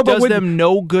scenario. It does them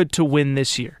no good to win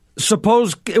this year.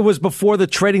 Suppose it was before the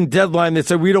trading deadline. They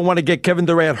said, we don't want to get Kevin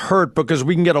Durant hurt because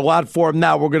we can get a lot for him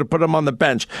now. We're going to put him on the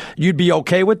bench. You'd be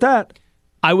okay with that?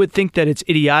 I would think that it's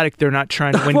idiotic they're not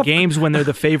trying to win games when they're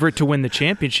the favorite to win the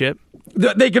championship.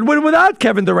 They could win without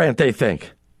Kevin Durant, they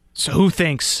think. So who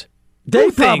thinks?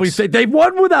 They probably say they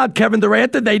won without Kevin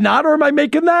Durant, did they not? Or am I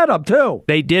making that up too?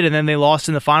 They did, and then they lost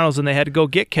in the finals, and they had to go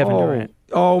get Kevin Durant.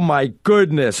 Oh my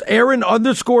goodness.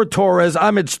 Aaron_Torres,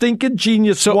 I'm at Stinking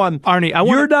Genius One. Arnie,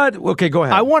 you're not okay, go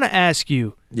ahead. I want to ask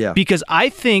you, because I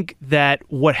think that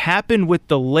what happened with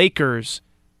the Lakers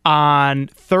on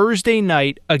Thursday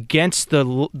night against the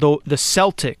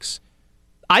Celtics,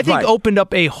 I think opened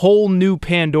up a whole new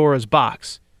Pandora's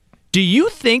box. Do you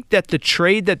think that the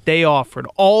trade that they offered,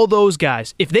 all those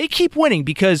guys, if they keep winning,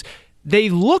 because they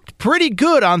looked pretty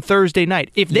good on Thursday night,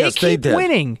 if they keep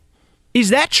winning, is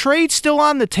that trade still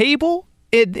on the table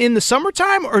in the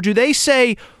summertime? Or do they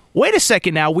say, wait a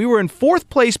second now, we were in fourth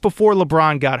place before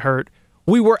LeBron got hurt.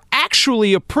 We were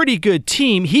actually a pretty good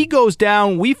team. He goes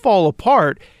down, we fall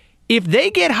apart. If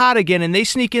they get hot again and they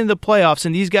sneak into the playoffs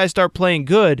and these guys start playing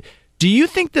good, do you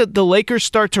think that the Lakers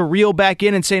start to reel back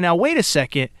in and say, now, wait a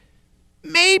second,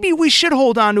 maybe we should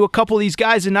hold on to a couple of these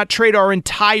guys and not trade our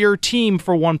entire team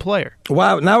for one player?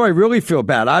 Wow, now I really feel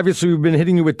bad. Obviously, we've been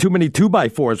hitting you with too many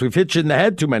 2x4s. We've hit you in the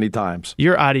head too many times.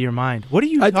 You're out of your mind. What are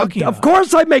you talking about? Of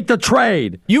course I make the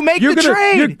trade. You make the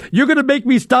trade. You're going to make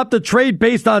me stop the trade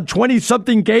based on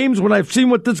 20-something games when I've seen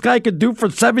what this guy could do for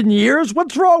 7 years?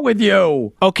 What's wrong with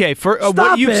you? Okay,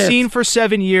 what you've seen for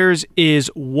 7 years is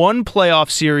one playoff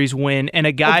series win and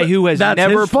a guy who has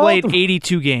never played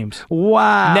 82 games.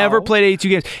 Wow. Never played 82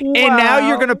 games. Wow. And now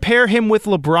you're going to pair him with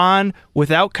LeBron,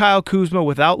 without Kyle Kuzma,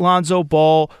 without Lonzo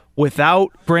Ball, without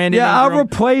Brandon Ingram. I'll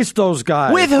replace those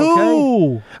guys. With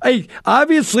who? Okay? Hey,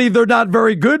 obviously they're not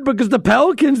very good because the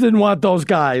Pelicans didn't want those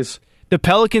guys. The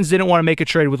Pelicans didn't want to make a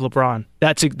trade with LeBron.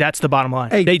 That's the bottom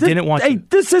line. They didn't want to. Hey,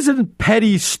 this isn't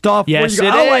petty stuff. Yes, where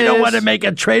you go, it is. I don't want to make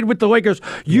a trade with the Lakers.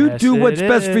 You do what's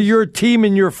best for your team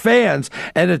and your fans.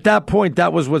 And at that point,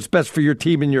 that was what's best for your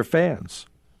team and your fans.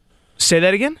 Say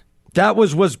that again? That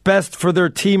was what's best for their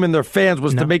team and their fans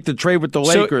was to make the trade with the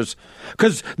Lakers.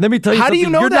 Because let me tell you something. How do you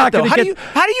know that, though? How do you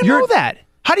know that?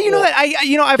 How do you know that?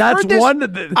 I've heard this.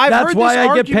 That's why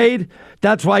I get paid.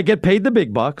 That's why I get paid the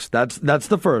big bucks. That's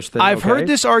the first thing. I've heard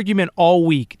this argument all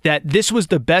week that this was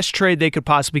the best trade they could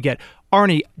possibly get.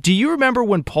 Arnie, do you remember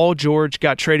when Paul George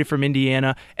got traded from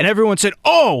Indiana and everyone said,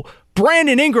 "Oh,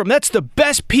 Brandon Ingram, that's the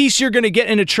best piece you're going to get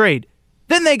in a trade."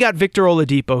 Then they got Victor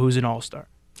Oladipo, who's an all-star.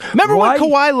 Remember when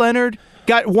Kawhi Leonard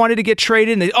wanted to get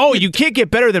traded? And you can't get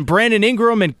better than Brandon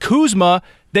Ingram and Kuzma.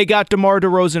 They got DeMar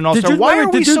DeRozan and all-star. Why are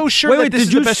we so sure that this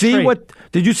is the best trade?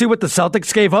 Did you see what the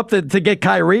Celtics gave up to get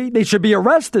Kyrie? They should be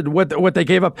arrested what they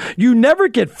gave up. You never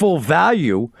get full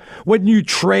value when you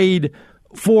trade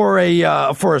for a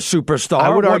superstar. I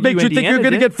would argue what makes you think you're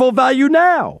going to get full value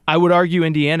now? I would argue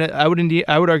Indiana. I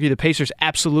would argue the Pacers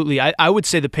absolutely. I would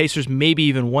say the Pacers maybe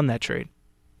even won that trade.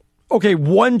 Okay,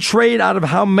 one trade out of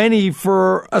how many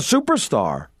for a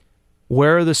superstar?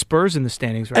 where are the Spurs in the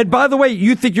standings right And by the way,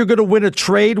 you think you're going to win a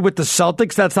trade with the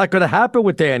Celtics? That's not going to happen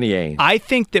with Danny Ainge. I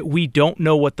think that we don't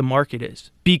know what the market is,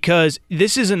 because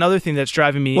this is another thing that's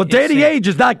driving me insane. Danny Ainge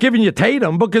is not giving you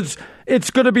Tatum because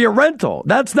it's going to be a rental.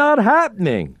 That's not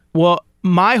happening. Well,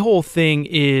 my whole thing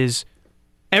is,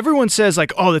 everyone says,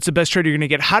 like, oh, that's the best trade you're going to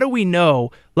get. How do we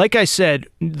know? Like I said,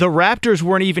 the Raptors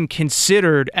weren't even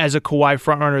considered as a Kawhi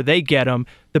frontrunner. They get him.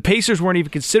 The Pacers weren't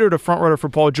even considered a frontrunner for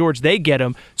Paul George. They get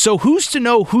him. So who's to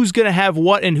know who's going to have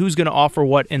what and who's going to offer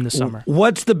what in the summer?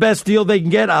 What's the best deal they can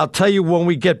get? I'll tell you when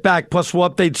we get back. Plus, we'll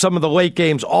update some of the late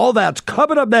games. All that's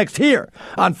coming up next here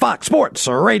on Fox Sports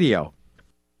Radio.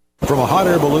 From a hot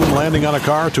air balloon landing on a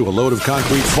car to a load of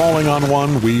concrete falling on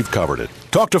one, we've covered it.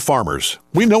 Talk to Farmers.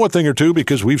 We know a thing or two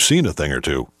because we've seen a thing or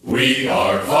two. We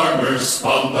are farmers.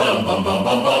 Bum, bum, bum, bum,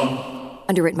 bum, bum.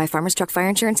 Underwritten by Farmers Truck Fire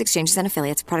Insurance Exchanges and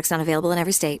Affiliates. Products not available in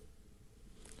every state.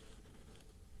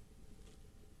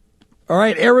 All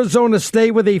right, Arizona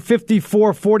State with a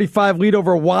 54-45 lead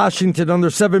over Washington. Under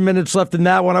 7 minutes left in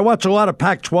that one. I watched a lot of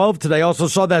Pac-12 today. Also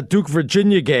saw that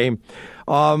Duke-Virginia game.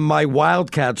 My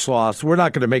Wildcats lost. We're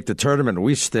not going to make the tournament.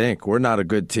 We stink. We're not a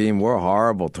good team. We're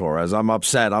horrible, Torres. I'm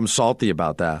upset. I'm salty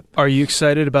about that. Are you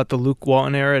excited about the Luke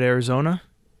Walton era at Arizona?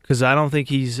 Because I don't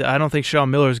think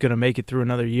Sean Miller is going to make it through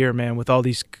another year, man, with all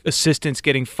these assistants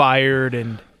getting fired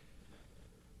and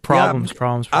problems.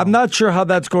 I'm not sure how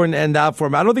that's going to end out for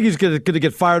him. I don't think he's going to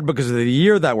get fired because of the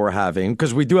year that we're having,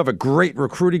 because we do have a great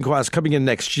recruiting class coming in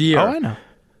next year. Oh, I know.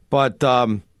 But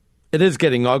it is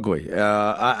getting ugly.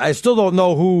 I still don't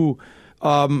know who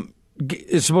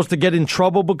is supposed to get in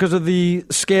trouble because of the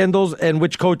scandals and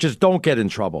which coaches don't get in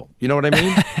trouble. You know what I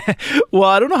mean? Well,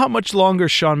 I don't know how much longer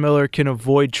Sean Miller can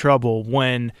avoid trouble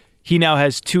when he now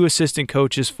has 2 assistant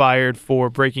coaches fired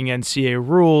for breaking NCAA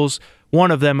rules.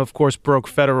 One of them, of course, broke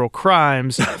federal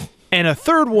crimes. And a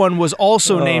third one was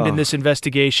also named in this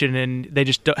investigation, and they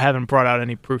just haven't brought out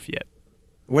any proof yet.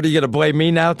 What, are you going to blame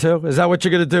me now, too? Is that what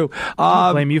you're going to do?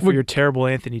 I blame you for your terrible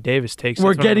Anthony Davis takes.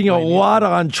 We're getting a lot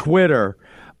on Twitter.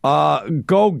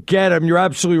 Go get him. You're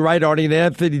absolutely right, Arnie. And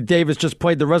Anthony Davis just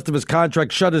played the rest of his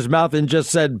contract, shut his mouth, and just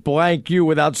said blank you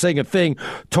without saying a thing.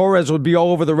 Torres would be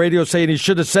all over the radio saying he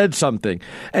should have said something.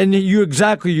 And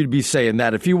you'd be saying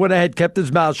that. If he went ahead, kept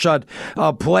his mouth shut,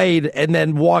 played, and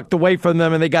then walked away from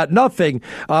them and they got nothing,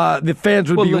 the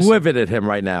fans would be livid at him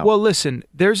right now. Well, listen,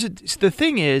 the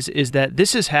thing is that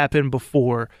this has happened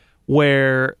before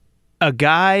where a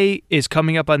guy is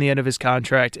coming up on the end of his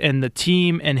contract and the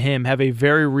team and him have a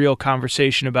very real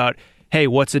conversation about, hey,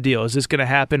 what's the deal? Is this going to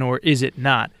happen or is it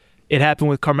not? It happened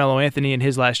with Carmelo Anthony in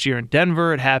his last year in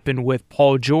Denver. It happened with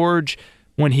Paul George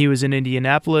when he was in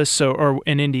Indianapolis, or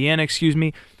in Indiana, excuse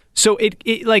me. So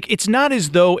it's not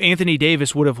as though Anthony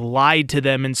Davis would have lied to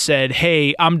them and said,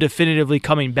 hey, I'm definitively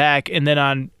coming back, and then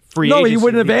on free agency. No, he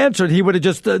wouldn't have answered. He would have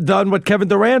just done what Kevin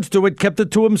Durant's doing, kept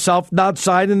it to himself, not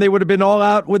signed, and they would have been all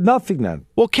out with nothing then.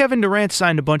 Well, Kevin Durant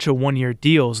signed a bunch of one-year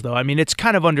deals, though. I mean, it's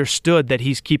kind of understood that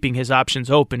he's keeping his options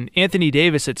open. Anthony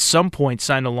Davis at some point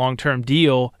signed a long-term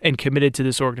deal and committed to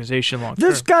this organization long-term.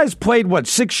 This guy's played,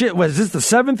 6 years? Was this the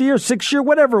 7th year, 6th year?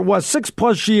 Whatever it was,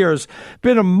 6+ years.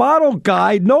 Been a model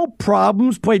guy, no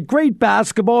problems, played great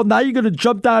basketball. Now you're going to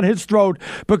jump down his throat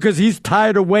because he's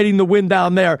tired of waiting to win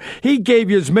down there. He gave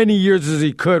you as many years as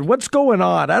he could. What's going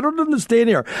on? I don't understand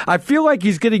here. I feel like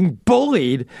he's getting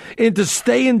bullied into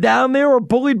staying down there, or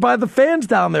bullied by the fans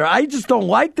down there. I just don't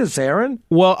like this, Aaron.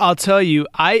 Well, I'll tell you,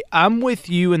 I'm with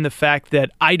you in the fact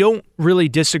that I don't really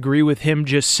disagree with him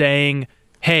just saying,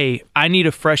 hey, I need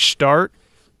a fresh start.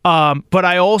 But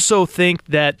I also think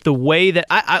that the way that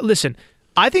listen,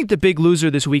 I think the big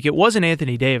loser this week, it wasn't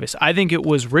Anthony Davis. I think it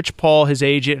was Rich Paul, his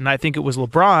agent, and I think it was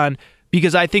LeBron,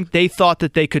 because I think they thought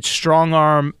that they could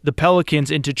strong-arm the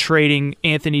Pelicans into trading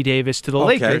Anthony Davis to the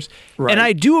Lakers. Right. And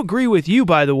I do agree with you,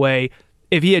 by the way.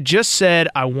 If he had just said,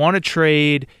 I want to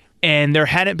trade, and there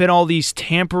hadn't been all these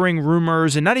tampering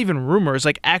rumors, and not even rumors,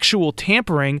 like actual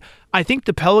tampering, I think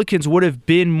the Pelicans would have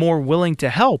been more willing to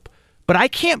help. But I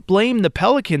can't blame the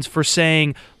Pelicans for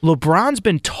saying, LeBron's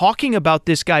been talking about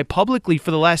this guy publicly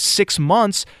for the last 6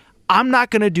 months. I'm not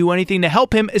going to do anything to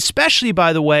help him, especially,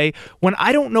 by the way, when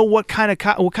I don't know what kind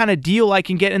of deal I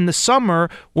can get in the summer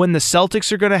when the Celtics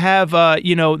are going to have,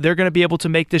 they're going to be able to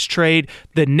make this trade.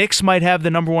 The Knicks might have the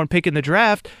number 1 pick in the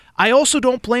draft. I also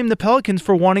don't blame the Pelicans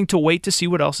for wanting to wait to see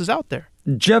what else is out there.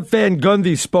 Jeff Van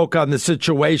Gundy spoke on the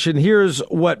situation. Here's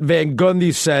what Van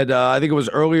Gundy said. I think it was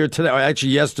earlier today, or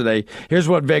actually yesterday. Here's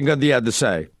what Van Gundy had to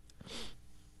say.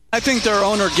 I think their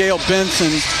owner, Gail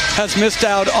Benson, has missed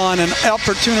out on an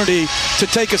opportunity to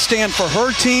take a stand for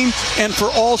her team and for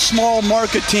all small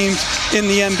market teams in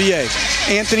the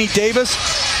NBA. Anthony Davis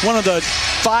one of the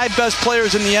 5 best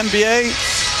players in the NBA,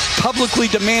 publicly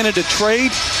demanded a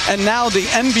trade, and now the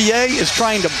NBA is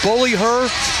trying to bully her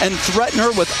and threaten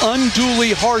her with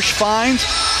unduly harsh fines.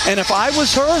 And if I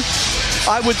was her,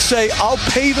 I would say I'll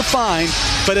pay the fine,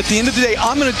 but at the end of the day,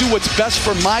 I'm going to do what's best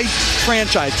for my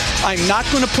franchise. I'm not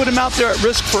going to put him out there at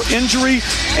risk for injury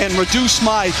and reduce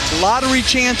my lottery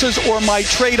chances or my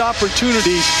trade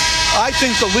opportunities. I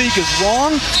think the league is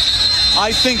wrong.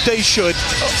 I think they should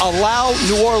allow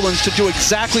New Orleans to do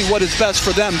exactly what is best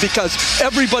for them, because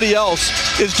everybody else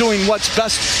is doing what's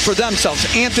best for themselves.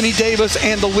 Anthony Davis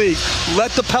and the league.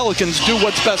 Let the Pelicans do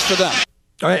what's best for them.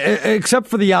 Except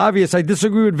for the obvious, I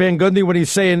disagree with Van Gundy when he's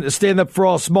saying stand up for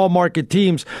all small market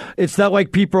teams. It's not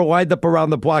like people are lined up around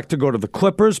the block to go to the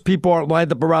Clippers. People aren't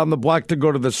lined up around the block to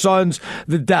go to the Suns,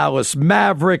 the Dallas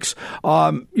Mavericks,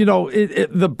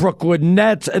 the Brooklyn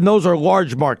Nets, and those are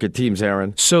large market teams,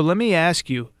 Aaron. So let me ask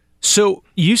you. So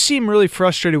you seem really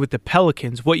frustrated with the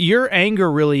Pelicans. What your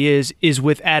anger really is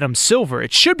with Adam Silver.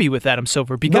 It should be with Adam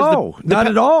Silver. Because not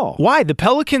at all. Why? The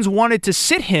Pelicans wanted to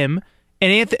sit him.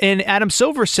 And Adam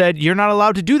Silver said, you're not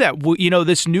allowed to do that.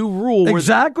 This new rule.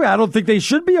 Exactly. I don't think they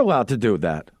should be allowed to do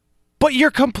that. But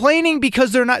you're complaining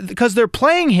because they're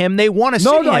playing him. They want to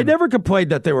sit him. No, I never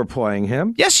complained that they were playing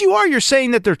him. Yes, you are. You're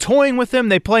saying that they're toying with him.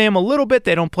 They play him a little bit.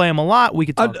 They don't play him a lot. We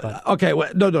could talk about it. Okay.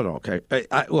 No. Okay.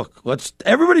 Look, let's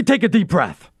everybody take a deep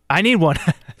breath. I need one.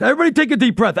 Everybody take a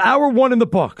deep breath. Hour 1 in the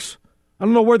books. I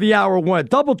don't know where the hour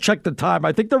went. Double check the time.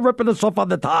 I think they're ripping us off on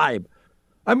the time.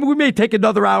 I mean, we may take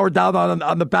another hour down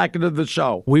on the back end of the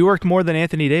show. We worked more than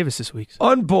Anthony Davis this week.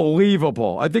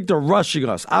 Unbelievable. I think they're rushing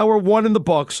us. Hour 1 in the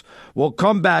books. We'll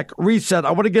come back, reset.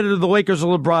 I want to get into the Lakers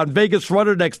and LeBron. Vegas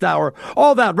Runner next hour.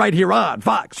 All that right here on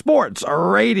Fox Sports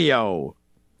Radio.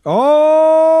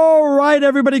 All right,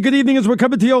 everybody. Good evening as we're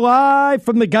coming to you live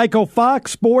from the Geico Fox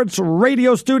Sports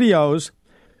Radio studios.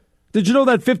 Did you know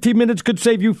that 15 minutes could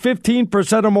save you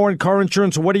 15% or more in car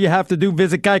insurance? What do you have to do?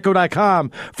 Visit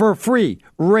Geico.com for a free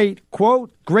rate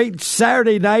quote. Great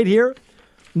Saturday night here.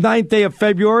 9th day of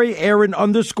February. Aaron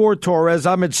 _Torres.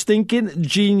 I'm at Stinkin'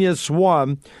 Genius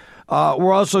 1.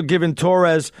 We're also giving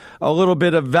Torres a little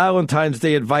bit of Valentine's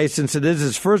Day advice since it is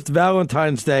his first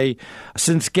Valentine's Day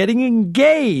since getting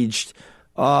engaged,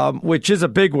 which is a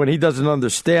big one. He doesn't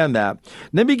understand that.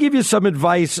 Let me give you some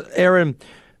advice, Aaron.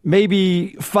 Maybe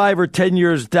 5 or 10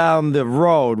 years down the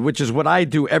road, which is what I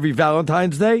do every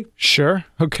Valentine's Day. Sure.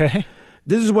 Okay.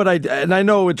 This is what and I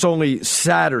know it's only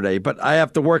Saturday, but I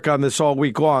have to work on this all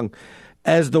week long.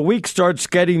 As the week starts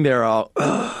getting there, I'll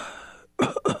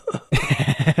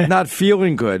not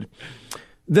feeling good.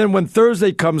 Then when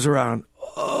Thursday comes around,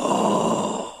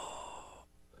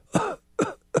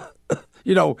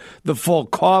 the full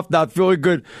cough, not feeling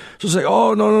good. So it's like,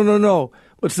 oh, no.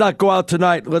 Let's not go out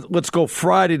tonight. Let's go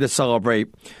Friday to celebrate.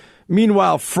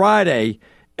 Meanwhile, Friday,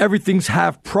 everything's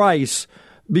half price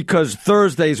because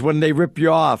Thursday's when they rip you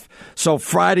off. So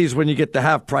Friday's when you get the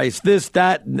half price, this,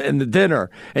 that, and the dinner,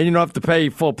 and you don't have to pay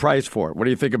full price for it. What do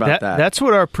you think about that? That's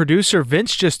what our producer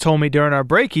Vince just told me during our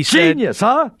break. He said, genius,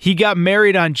 huh? He got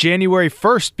married on January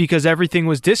 1st because everything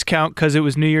was discount because it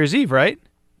was New Year's Eve, right?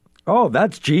 Oh,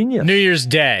 that's genius. New Year's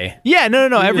Day. Yeah, no.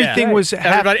 Everything was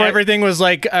everything was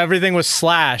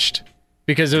slashed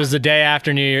because it was the day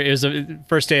after New Year. It was the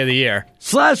first day of the year.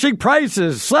 Slashing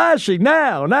prices, slashing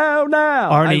now. Arnie,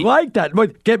 I like that.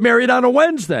 But get married on a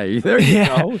Wednesday. There you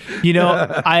go.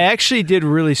 I actually did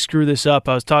really screw this up.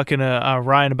 I was talking to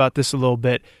Ryan about this a little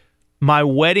bit. My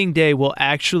wedding day will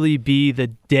actually be the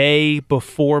day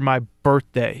before my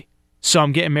birthday. So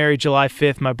I'm getting married July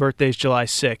 5th. My birthday's July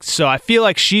 6th. So I feel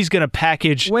like she's going to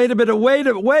package. Wait a minute. When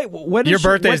your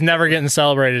birthday's never getting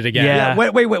celebrated again. Yeah.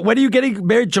 Wait. When are you getting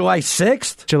married? July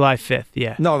 6th? July 5th,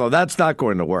 yeah. No, that's not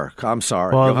going to work. I'm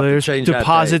sorry. Well, there's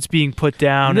deposits being put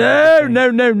down.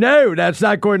 No. That's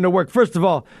not going to work. First of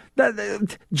all,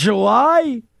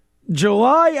 July,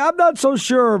 I'm not so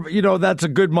sure, that's a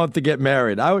good month to get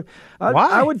married. Why?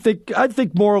 I'd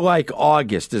think more like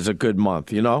August is a good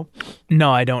month, No,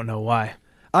 I don't know why.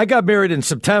 I got married in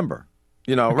September,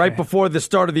 right before the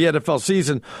start of the NFL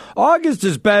season. August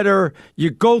is better. You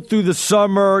go through the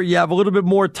summer. You have a little bit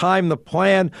more time to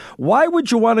plan. Why would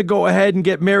you want to go ahead and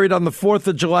get married on the 4th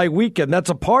of July weekend? That's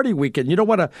a party weekend. You don't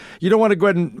want to go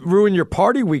ahead and ruin your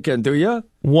party weekend, do you?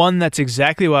 One, that's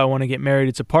exactly why I want to get married.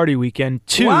 It's a party weekend.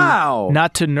 Two, wow.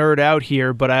 Not to nerd out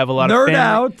here, but I have a lot of family.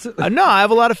 Nerd out? No, I have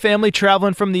a lot of family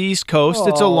traveling from the East Coast.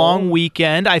 It's a long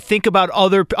weekend. I think about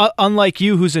other, unlike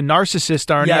you, who's a narcissist,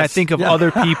 Arnie, Yes. I think of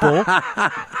other people.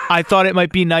 I thought it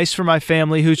might be nice for my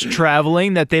family who's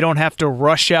traveling that they don't have to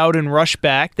rush out and rush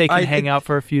back. They can hang out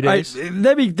for a few days.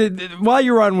 While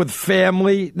you're on with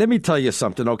family, let me tell you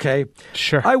something, okay?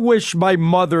 Sure. I wish my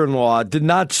mother-in-law did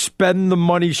not spend the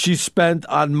money she spent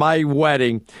on my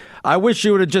wedding. I wish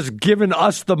she would have just given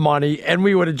us the money and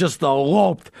we would have just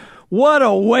eloped. What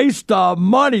a waste of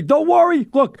money. Don't worry.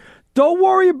 Look, don't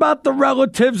worry about the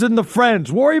relatives and the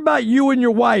friends. Worry about you and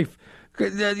your wife.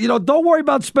 Don't worry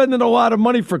about spending a lot of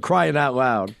money, for crying out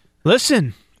loud.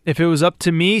 Listen, if it was up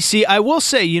to me, see, I will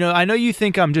say, I know you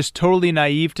think I'm just totally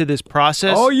naive to this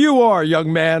process. Oh, you are,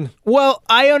 young man. Well,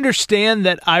 I understand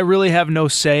that I really have no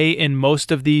say in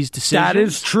most of these decisions. That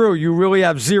is true. You really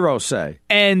have zero say.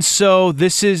 And so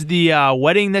this is the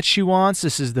wedding that she wants.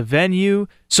 This is the venue.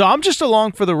 So I'm just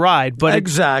along for the ride. But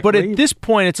exactly. But at this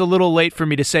point, it's a little late for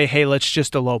me to say, hey, let's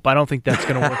just elope. I don't think that's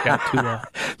going to work out too well.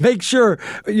 Make sure,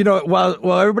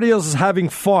 while everybody else is having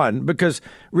fun, because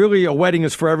really a wedding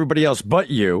is for everybody else but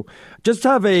you, just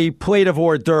have a plate of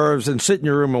hors d'oeuvres and sit in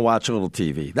your room and watch a little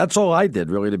TV. That's all I did,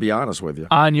 really, to be honest with you.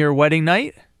 On your wedding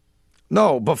night?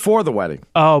 No, before the wedding.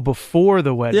 Oh, before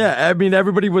the wedding. Yeah, I mean,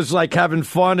 everybody was like having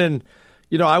fun, and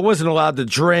I wasn't allowed to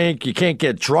drink. You can't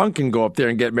get drunk and go up there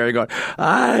and get married going,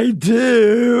 I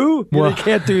do. You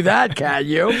can't do that, can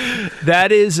you?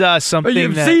 That is something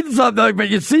You've seen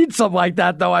something like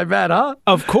that, though, I bet, huh?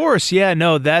 Of course, yeah.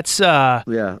 No, that's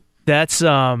yeah. That's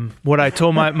what I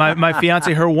told my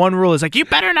fiance. Her one rule is like, you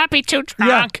better not be too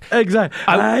drunk. Yeah, exactly.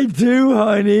 I do,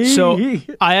 honey. So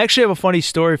I actually have a funny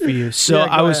story for you. So Yeah,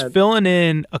 I was ahead. filling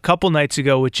in a couple nights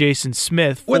ago with Jason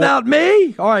Smith. Without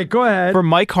me? All right, go ahead. For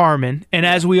Mike Harmon. And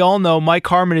as we all know, Mike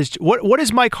Harmon is... What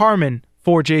is Mike Harmon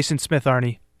for Jason Smith,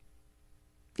 Arnie?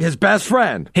 His best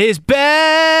friend. His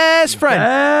best friend.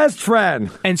 Best friend.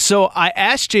 And so I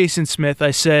asked Jason Smith,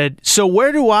 I said, so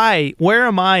where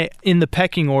am I in the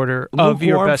pecking order of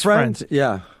your best friends?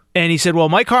 Yeah. And he said, well,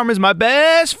 Mike Harmon's my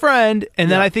best friend. And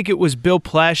then I think it was Bill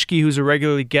Plaschke, who's a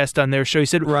regular guest on their show. He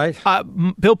said, right.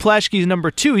 Bill Plaschke's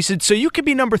number 2. He said, so you could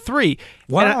be number 3.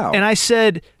 Wow. And I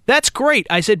said, that's great.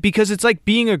 I said, because it's like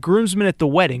being a groomsman at the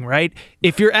wedding, right?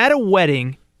 If you're at a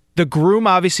wedding, the groom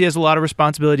obviously has a lot of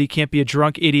responsibility. He can't be a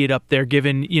drunk idiot up there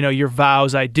giving, your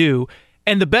vows, I do.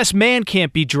 And the best man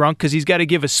can't be drunk because he's got to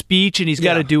give a speech and he's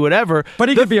got to do whatever. But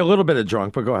he could be a little bit of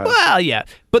drunk, but go ahead. Well, yeah.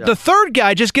 But the third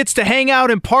guy just gets to hang out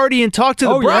and party and talk to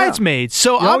the bridesmaids.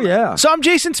 So I'm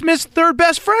Jason Smith's third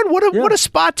best friend. What a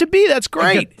spot to be. That's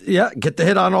great. Get to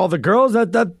hit on all the girls.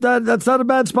 That's not a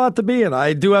bad spot to be in.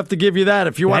 I do have to give you that.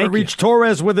 If you want to reach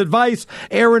Torres with advice,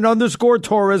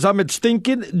 Aaron_Torres. I'm at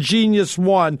Stinking Genius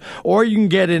 1. Or you can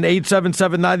get in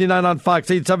 877-99 on Fox,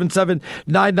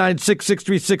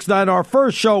 877-996-6369. Our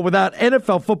first show without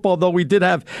NFL football, though we did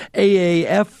have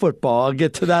AAF football. I'll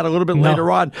get to that a little bit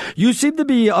later on. You seem to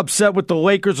be upset with the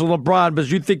Lakers and LeBron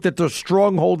because you think that they're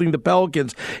strong-holding the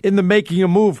Pelicans in the making a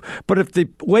move. But if the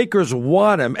Lakers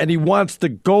want him and he wants to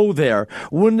go there,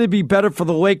 wouldn't it be better for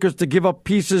the Lakers to give up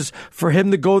pieces for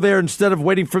him to go there instead of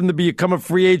waiting for him to become a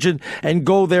free agent and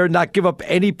go there and not give up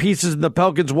any pieces and the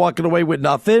Pelicans walking away with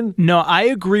nothing? No, I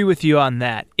agree with you on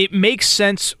that. It makes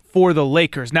sense for the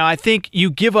Lakers. Now, I think you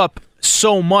give up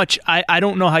so much. I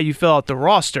don't know how you fill out the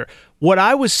roster. What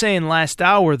I was saying last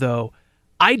hour, though,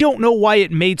 I don't know why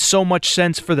it made so much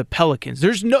sense for the Pelicans.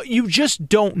 You just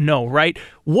don't know, right?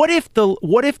 What if the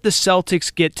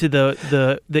Celtics get to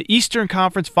the Eastern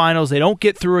Conference Finals, they don't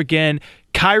get through again,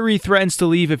 Kyrie threatens to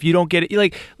leave if you don't get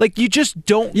it. Like you just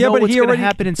don't know what's going to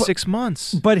happen in 6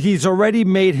 months. But he's already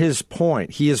made his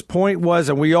point. His point was,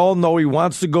 and we all know he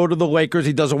wants to go to the Lakers.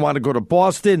 He doesn't want to go to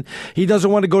Boston. He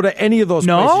doesn't want to go to any of those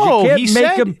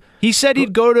places. He said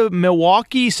he'd go to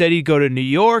Milwaukee. He said he'd go to New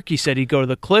York. He said he'd go to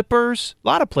the Clippers. A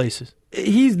lot of places.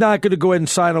 He's not going to go ahead and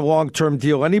sign a long-term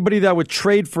deal. Anybody that would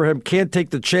trade for him can't take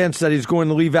the chance that he's going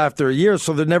to leave after a year,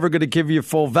 so they're never going to give you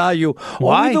full value.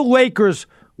 Why? Only the Lakers...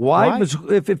 Why? If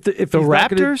the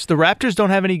Raptors don't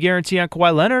have any guarantee on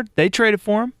Kawhi Leonard, they traded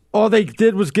for him. All they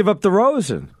did was give up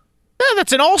DeRozan. Yeah,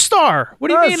 that's an all-star. What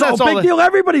do you mean? That's a big deal.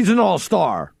 Everybody's an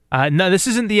all-star. No, this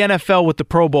isn't the NFL with the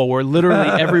Pro Bowl where literally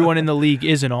everyone in the league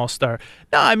is an all-star.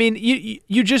 No, I mean,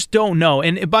 you just don't know.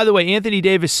 And by the way, Anthony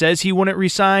Davis says he wouldn't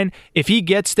resign. If he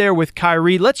gets there with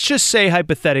Kyrie, let's just say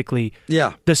hypothetically,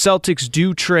 the Celtics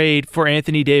do trade for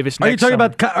Anthony Davis next summer.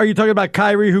 Are you talking about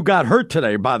Kyrie, who got hurt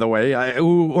today, by the way,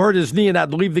 who hurt his knee and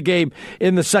had to leave the game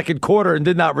in the second quarter and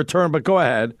did not return, but go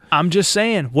ahead. I'm just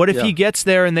saying, what if he gets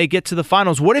there and they get to the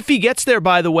finals? What if he gets there,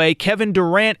 by the way, Kevin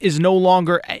Durant is no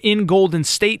longer in Golden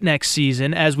State next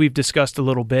season, as we've discussed a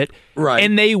little bit,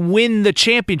 and they win the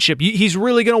championship? He's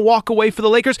really going to walk away for the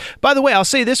Lakers? By the way, I'll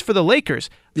say this for the Lakers.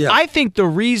 I think the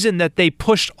reason that they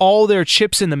pushed all their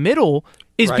chips in the middle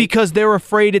is because they're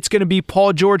afraid it's going to be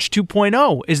Paul George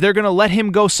 2.0. Is they're going to let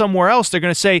him go somewhere else? They're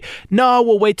going to say, no,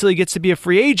 we'll wait till he gets to be a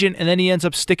free agent, and then he ends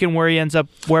up sticking wherever he ends up.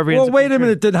 Well, wait a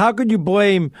minute. Then how could you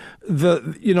blame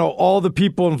all the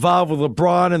people involved with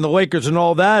LeBron and the Lakers and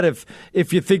all that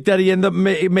if you think that he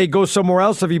may go somewhere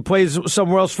else if he plays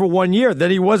somewhere else for 1 year?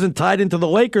 Then he wasn't tied into the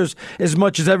Lakers as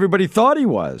much as everybody thought he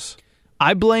was.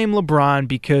 I blame LeBron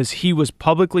because he was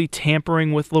publicly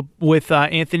tampering with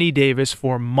Anthony Davis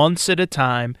for months at a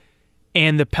time,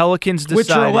 and the Pelicans decided... Which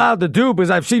you're allowed to do,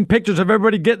 because I've seen pictures of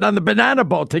everybody getting on the banana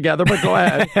boat together, but go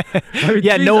ahead.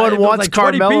 No one wants like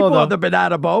Carmelo, 20 people though. on the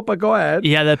banana boat, but go ahead.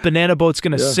 Yeah, that banana boat's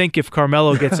going to sink if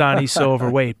Carmelo gets on. He's so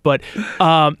overweight. But,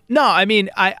 no, I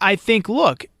mean, I think,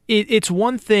 look, it's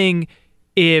one thing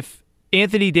if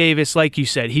Anthony Davis, like you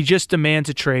said, he just demands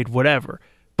a trade, whatever.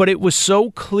 But it was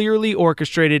so clearly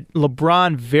orchestrated.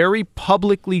 LeBron very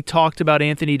publicly talked about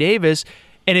Anthony Davis.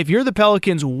 And if you're the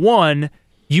Pelicans, one,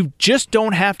 you just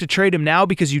don't have to trade him now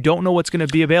because you don't know what's going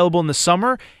to be available in the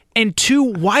summer. And two,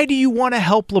 why do you want to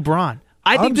help LeBron?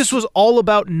 I think this was all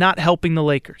about not helping the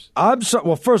Lakers.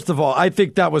 Well, first of all, I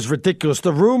think that was ridiculous.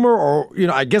 The rumor,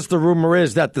 I guess the rumor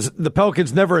is that the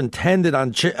Pelicans never intended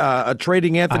on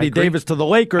trading Anthony Davis to the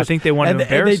Lakers. I think they wanted to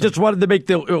embarrass and they just wanted to make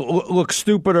them look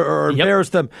stupid or embarrass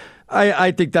them. I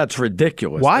think that's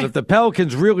ridiculous. Why? And if the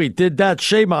Pelicans really did that,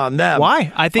 shame on them.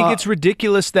 Why? I think it's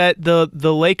ridiculous that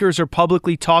the Lakers are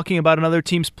publicly talking about another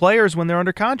team's players when they're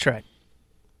under contract.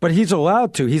 But he's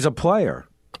allowed to. He's a player.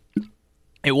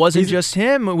 It wasn't just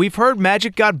him. We've heard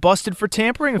Magic got busted for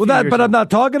tampering. But I'm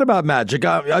not talking about Magic.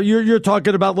 You're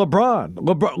talking about LeBron.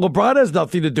 LeBron has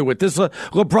nothing to do with this.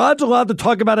 LeBron's allowed to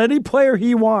talk about any player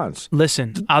he wants.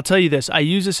 Listen, I'll tell you this. I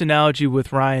use this analogy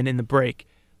with Ryan in the break.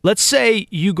 Let's say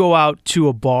you go out to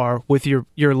a bar with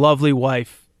your lovely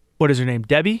wife. What is her name?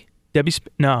 Debbie?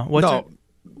 No.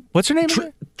 What's her name?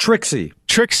 Trixie.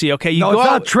 Trixie. Okay, it's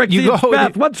not Trixie. It's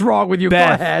Beth. What's wrong with you?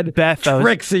 Beth, go ahead. Beth.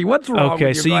 Trixie. What's wrong with you?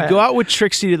 Okay, so you go out with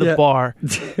Trixie to the bar.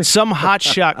 Some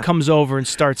hotshot comes over and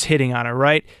starts hitting on her,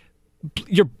 right?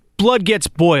 Your blood gets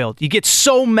boiled. You get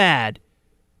so mad.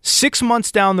 6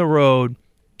 months down the road,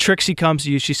 Trixie comes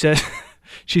to you. She says,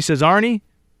 Arnie,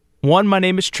 one, my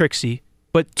name is Trixie,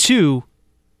 but two,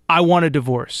 I want a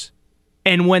divorce.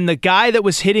 And when the guy that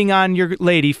was hitting on your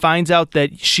lady finds out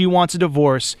that she wants a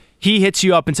divorce, he hits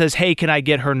you up and says, hey, can I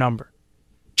get her number?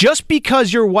 Just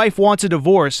because your wife wants a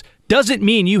divorce doesn't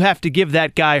mean you have to give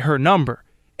that guy her number.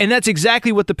 And that's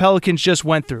exactly what the Pelicans just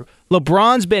went through.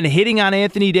 LeBron's been hitting on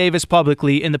Anthony Davis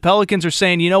publicly, and the Pelicans are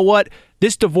saying, you know what?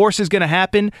 This divorce is going to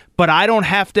happen, but I don't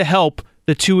have to help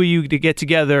the two of you to get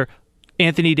together,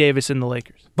 Anthony Davis and the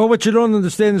Lakers. But what you don't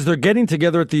understand is they're getting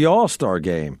together at the All-Star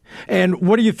game. And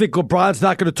what do you think, LeBron's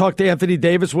not going to talk to Anthony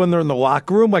Davis when they're in the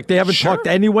locker room? Like they haven't talked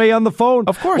anyway on the phone?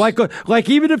 Of course. Like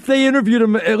even if they interviewed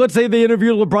him, let's say they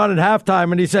interviewed LeBron at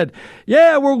halftime and he said,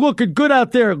 yeah, we're looking good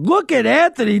out there. Look at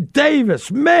Anthony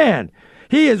Davis, man.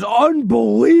 He is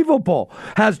unbelievable.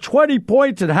 Has 20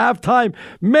 points at halftime.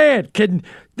 Man,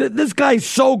 this guy's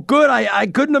so good. I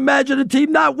couldn't imagine a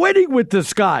team not winning with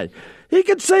this guy. He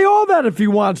can say all that if he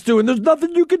wants to, and there's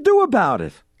nothing you can do about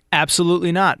it.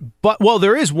 Absolutely not. But,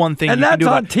 there is one thing and you can do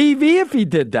about it. And that's on TV if he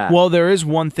did that. Well, there is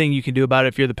one thing you can do about it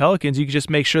if you're the Pelicans. You can just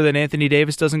make sure that Anthony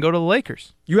Davis doesn't go to the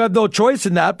Lakers. You have no choice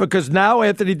in that because now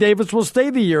Anthony Davis will stay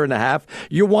the year and a half.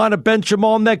 You want to bench him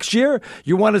all next year?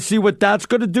 You want to see what that's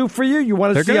going to do for you? You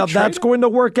want to see how that's going to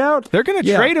work out? They're going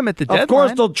to trade him at the deadline. Of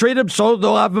course, they'll trade him, so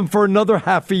they'll have him for another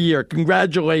half a year.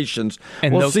 Congratulations.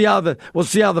 And we'll see how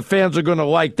the fans are going to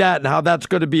like that and how that's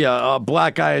going to be a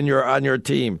black eye on your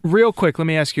team. Real quick, let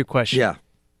me ask you a question. Yeah.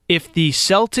 If the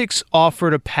Celtics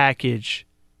offered a package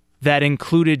that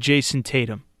included Jason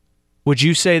Tatum, would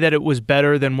you say that it was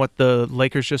better than what the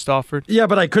Lakers just offered? Yeah,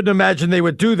 but I couldn't imagine they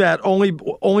would do that only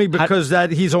because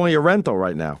he's only a rental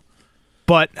right now.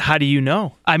 But how do you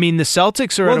know? I mean, the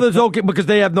Celtics are because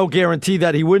they have no guarantee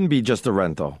that he wouldn't be just a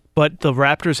rental. But the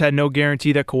Raptors had no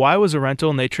guarantee that Kawhi was a rental,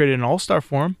 and they traded an all-star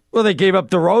for him. Well, they gave up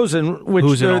DeRozan, which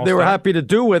Who's an they were all-star. happy to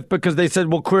do with because they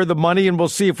said, we'll clear the money and we'll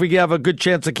see if we have a good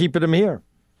chance of keeping him here.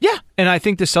 Yeah, and I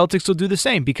think the Celtics will do the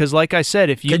same because, like I said,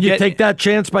 if you Can you take that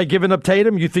chance by giving up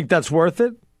Tatum? You think that's worth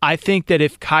it? I think that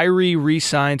if Kyrie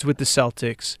re-signs with the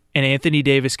Celtics and Anthony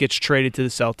Davis gets traded to the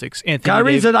Celtics,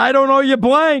 Kyrie said, I don't know you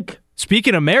blank.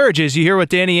 Speaking of marriages, you hear what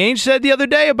Danny Ainge said the other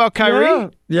day about Kyrie? Yeah.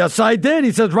 Yes, I did.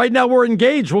 He says, right now we're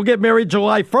engaged. We'll get married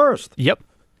July 1st. Yep.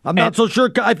 I'm not so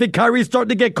sure. I think Kyrie's starting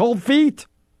to get cold feet.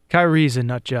 Kyrie's a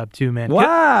nut job too, man.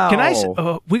 Wow. Can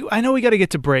I? I know we got to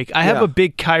get to break. I have a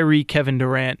big Kyrie Kevin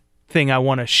Durant thing I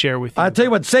want to share with you. I'll tell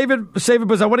you what, save it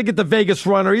because I want to get the Vegas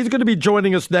Runner. He's going to be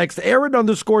joining us next.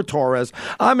 Aaron_Torres.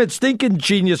 I'm at Stinking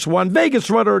Genius One. Vegas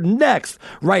Runner next,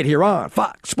 right here on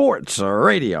Fox Sports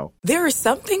Radio. There are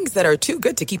some things that are too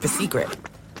good to keep a secret.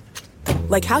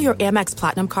 Like how your Amex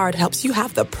Platinum card helps you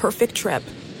have the perfect trip.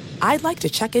 I'd like to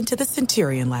check into the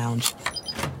Centurion Lounge.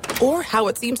 Or how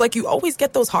it seems like you always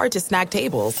get those hard-to-snag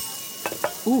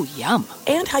tables. Ooh, yum.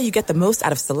 And how you get the most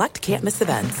out of select can't-miss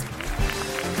events.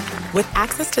 With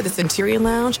access to the Centurion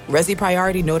Lounge, Resi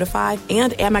Priority Notified,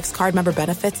 and Amex card member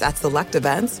benefits at select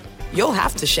events, you'll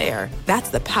have to share. That's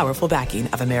the powerful backing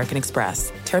of American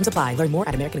Express. Terms apply. Learn more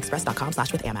at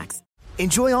americanexpress.com/withAmex.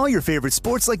 Enjoy all your favorite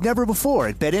sports like never before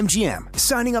at BetMGM.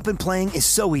 Signing up and playing is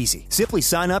so easy. Simply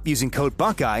sign up using code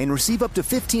Buckeye and receive up to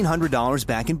 $1,500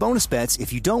 back in bonus bets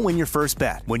if you don't win your first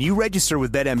bet. When you register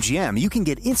with BetMGM, you can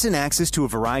get instant access to a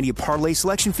variety of parlay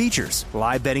selection features,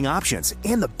 live betting options,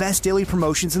 and the best daily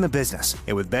promotions in the business.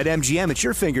 And with BetMGM at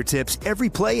your fingertips, every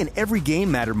play and every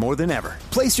game matter more than ever.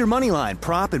 Place your moneyline,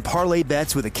 prop, and parlay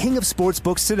bets with the king of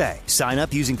sportsbooks today. Sign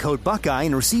up using code Buckeye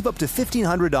and receive up to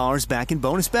 $1,500 back in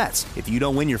bonus bets if you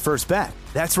don't win your first bet.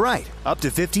 That's right, up to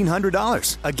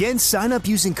 $1,500. Again, sign up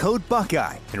using code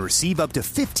Buckeye and receive up to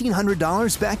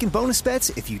 $1,500 back in bonus bets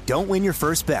if you don't win your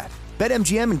first bet.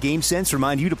 BetMGM and GameSense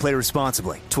remind you to play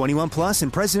responsibly. 21 plus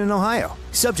and present in Ohio.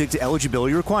 Subject to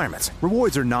eligibility requirements.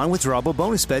 Rewards are non-withdrawable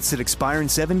bonus bets that expire in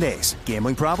 7 days.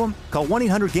 Gambling problem? Call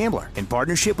 1-800-GAMBLER in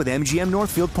partnership with MGM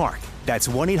Northfield Park. That's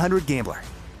 1-800-GAMBLER.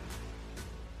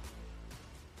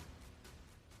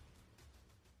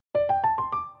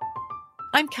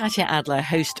 I'm Katya Adler,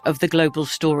 host of The Global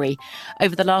Story.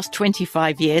 Over the last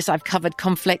 25 years, I've covered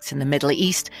conflicts in the Middle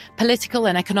East, political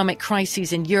and economic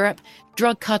crises in Europe,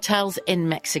 drug cartels in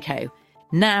Mexico.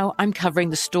 Now I'm covering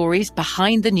the stories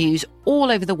behind the news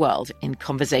all over the world in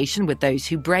conversation with those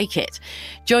who break it.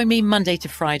 Join me Monday to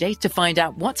Friday to find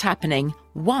out what's happening,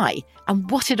 why, and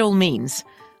what it all means.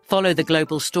 Follow The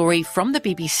Global Story from the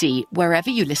BBC wherever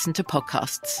you listen to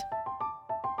podcasts.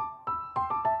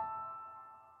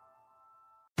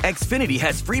 Xfinity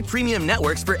has free premium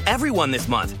networks for everyone this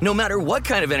month, no matter what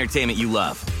kind of entertainment you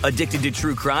love. Addicted to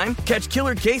true crime? Catch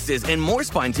killer cases and more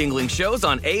spine-tingling shows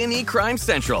on A&E Crime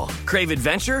Central. Crave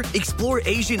adventure? Explore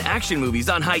Asian action movies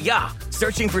on Hi-YAH.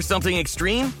 Searching for something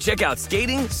extreme? Check out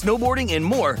skating, snowboarding, and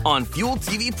more on Fuel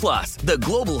TV Plus, the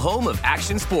global home of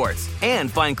action sports.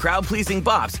 And find crowd-pleasing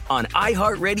bops on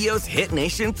iHeartRadio's Hit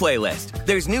Nation playlist.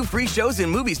 There's new free shows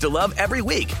and movies to love every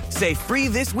week. Say free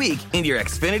this week in your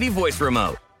Xfinity voice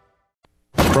remote.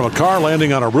 From a car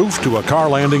landing on a roof to a car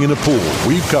landing in a pool,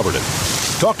 we've covered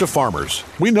it. Talk to farmers.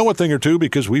 We know a thing or two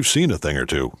because we've seen a thing or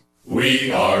two.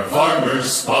 We are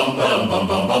farmers. Bum, bum, bum,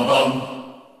 bum, bum,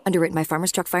 bum. Underwritten by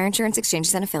Farmers Truck Fire Insurance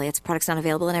Exchanges and Affiliates. Products not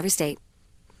available in every state.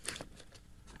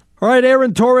 All right,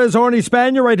 Aaron Torres, Arnie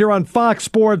Spanier, right here on Fox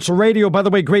Sports Radio. By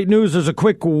the way, great news. There's a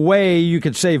quick way you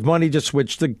can save money. Just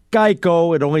switch to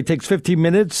Geico. It only takes 15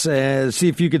 minutes. See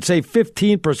if you can save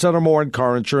 15% or more in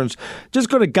car insurance. Just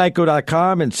go to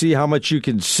geico.com and see how much you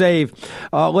can save.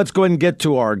 Let's go ahead and get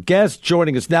to our guest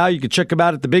joining us now. You can check him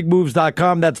out at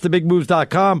thebigmoves.com. That's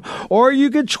thebigmoves.com. Or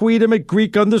you can tweet him at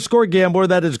Greek_Gambler.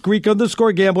 That is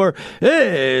Greek_Gambler.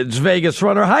 It's Vegas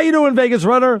Runner. How you doing, Vegas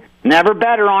Runner? Never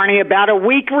better, Arnie. About a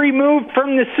week removed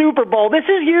from the Super Bowl. This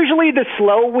is usually the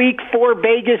slow week for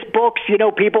Vegas books. You know,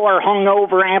 people are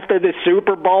hungover after the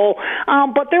Super Bowl.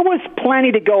 But there was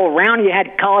plenty to go around. You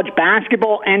had college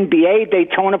basketball, NBA,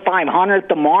 Daytona 500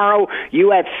 tomorrow,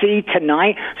 UFC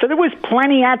tonight. So there was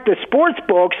plenty at the sports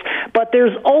books. But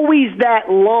there's always that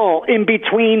lull in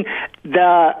between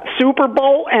the Super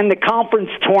Bowl and the conference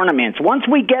tournaments. Once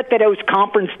we get to those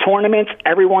conference tournaments,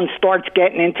 everyone starts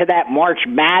getting into that March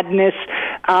Madness Madness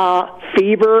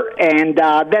fever, and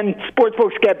then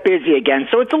sportsbooks get busy again.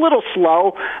 So it's a little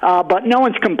slow, but no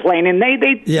one's complaining. They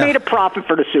made a profit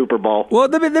for the Super Bowl. Well,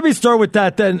 let me start with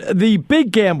that then. The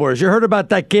big gamblers, you heard about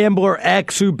that gambler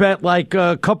X who bet like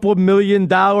a couple of $1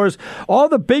 million. All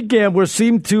the big gamblers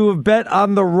seem to have bet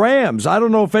on the Rams. I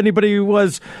don't know if anybody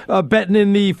was betting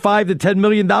in the $5 to $10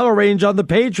 million range on the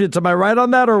Patriots. Am I right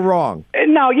on that or wrong?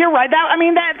 No, you're right.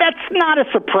 That's not a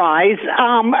surprise.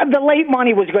 The late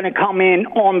money was going to come in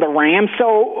on the Rams,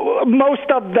 so most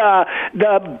of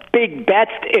the big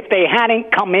bets, if they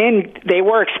hadn't come in, they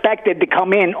were expected to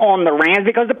come in on the Rams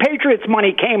because the Patriots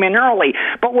money came in early.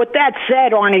 But with that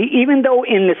said, Arnie, even though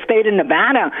in the state of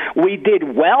Nevada we did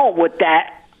well with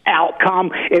that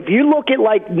outcome, if you look at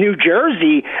like New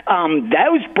Jersey,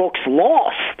 those books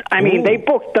lost. I mean, they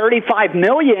booked $35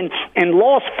 million and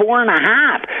lost $4.5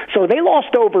 million, so they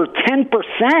lost over 10%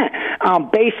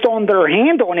 based on their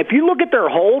handle. And if you look at their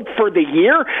hold for the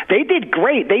year, they did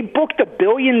great. They booked $1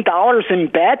 billion in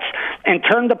bets and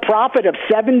turned a profit of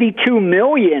 $72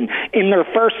 million in their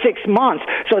first 6 months.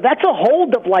 So that's a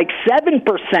hold of like 7%.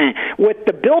 With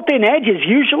the built-in edge is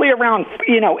usually around,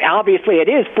 obviously it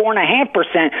is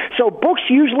 4.5%. So books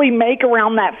usually make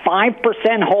around that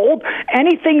 5% hold.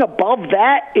 Anything above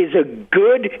that is a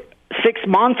good 6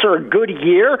 months or a good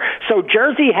year. So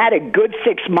Jersey had a good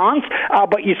 6 months,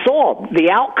 but you saw the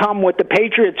outcome with the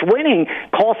Patriots winning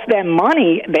cost them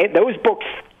money. Those books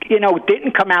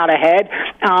didn't come out ahead,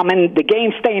 and the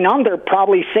game staying under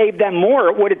probably saved them more.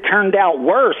 It would have turned out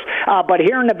worse. But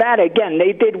here in Nevada, again,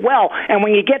 they did well. And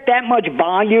when you get that much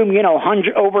volume,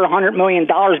 over $100 million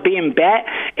being bet,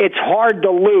 it's hard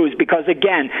to lose because,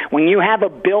 again, when you have a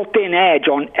built-in edge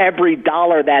on every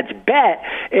dollar that's bet,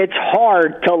 it's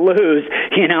hard to lose,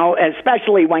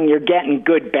 especially when you're getting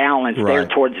good balance there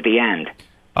towards the end.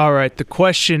 All right, the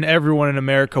question everyone in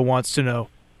America wants to know.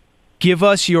 Give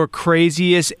us your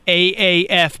craziest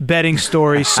AAF betting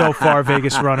story so far,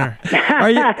 Vegas Runner. Are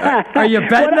you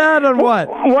betting that on what?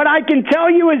 What I can tell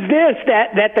you is this,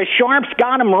 that the Sharps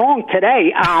got them wrong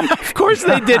today. Of course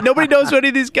they did. Nobody knows who any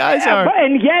of these guys are.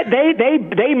 And yet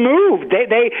they moved.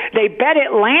 They bet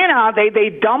Atlanta.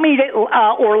 They dummied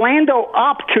Orlando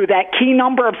up to that key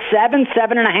number of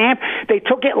 7.5. They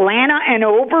took Atlanta and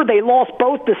over. They lost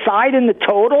both the side and the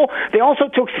total. They also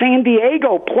took San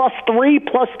Diego +3,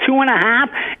 +2.5.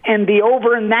 And the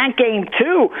over in that game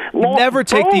too. Never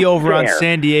take the over on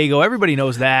San Diego. Everybody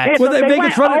knows that. Yeah, so they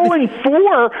went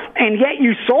 0-4, and yet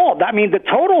you saw. I mean, the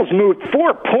totals moved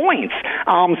 4 points.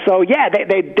 So yeah,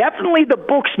 they definitely the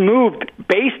books moved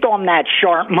based on that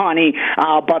sharp money.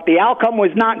 But the outcome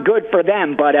was not good for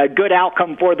them. But a good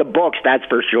outcome for the books, that's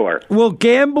for sure. Will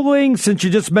gambling, since you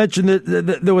just mentioned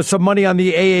that there was some money on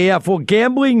the AAF, will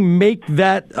gambling make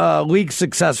that league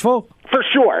successful? For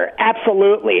sure,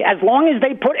 absolutely. As long as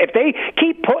if they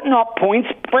keep putting up point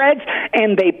spreads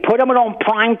and they put them on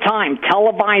prime time,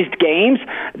 televised games,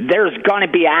 there's going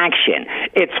to be action.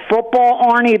 It's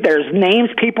football, Arnie. There's names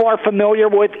people are familiar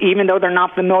with, even though they're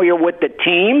not familiar with the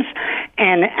teams.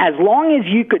 And as long as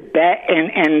you could bet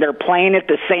and they're playing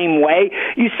it the same way,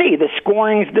 you see the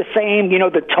scoring's the same.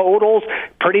 The totals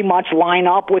pretty much line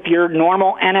up with your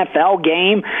normal NFL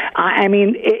game. I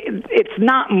mean, it's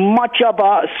not much of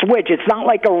a switch. It's not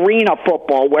like arena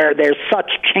football where there's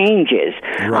such changes.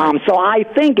 Right. So I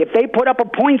think if they put up a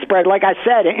point spread, like I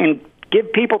said, and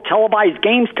give people televised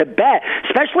games to bet,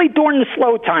 especially during the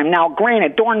slow time. Now,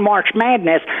 granted, during March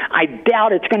Madness, I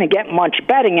doubt it's going to get much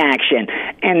betting action.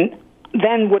 And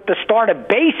then with the start of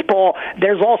baseball,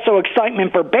 there's also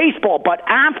excitement for baseball. But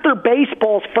after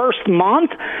baseball's first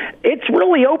month, it's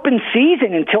really open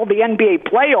season until the NBA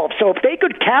playoffs. So if they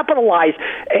could capitalize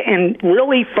and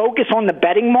really focus on the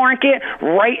betting market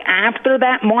right after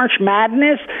that March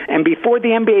Madness and before the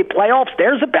NBA playoffs,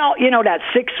 there's about, that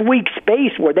 6-week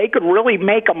space where they could really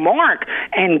make a mark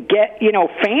and get,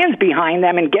 fans behind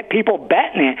them and get people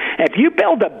betting it. If you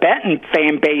build a betting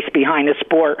fan base behind a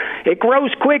sport, it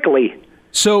grows quickly.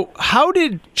 So how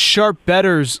did sharp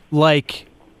bettors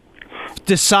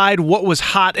decide what was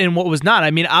hot and what was not?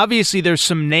 I mean, obviously there's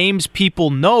some names people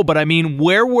know, but I mean,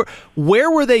 where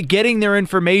were they getting their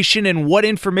information and what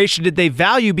information did they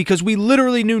value? Because we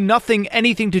literally knew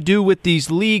anything to do with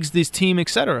these leagues, this team,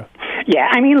 etc. Yeah,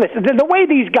 I mean, listen, the way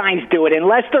these guys do it,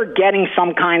 unless they're getting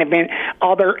some kind of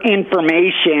other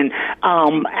information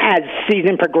as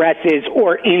season progresses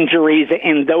or injuries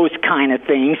and those kind of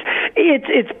things,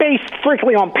 it's based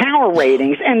strictly on power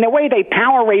ratings. And the way they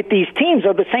power rate these teams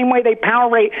are the same way they power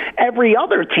rate every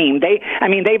other team.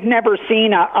 They've never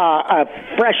seen a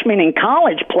freshman in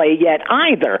college play yet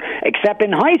either, except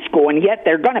in high school, and yet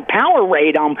they're going to power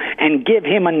rate him and give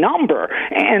him a number.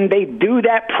 And they do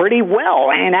that pretty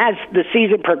well. And as the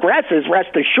season progresses,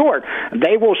 rest assured,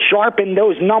 they will sharpen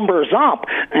those numbers up,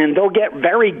 and they'll get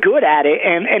very good at it.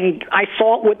 And I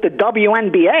saw it with the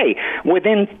WNBA.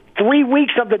 Within 3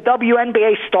 weeks of the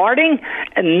WNBA starting,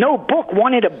 and no book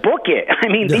wanted to book it. I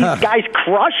mean, these guys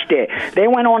crushed it. They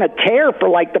went on a tear for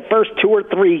like the first 2 or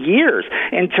 3 years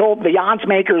until the odds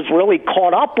makers really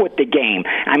caught up with the game.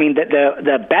 I mean,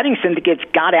 the betting syndicates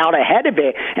got out ahead of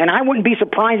it, and I wouldn't be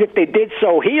surprised if they did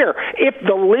so here if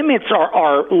the limits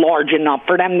are large enough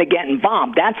for them to get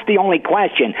involved. That's the only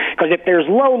question, because if there's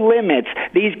low limits,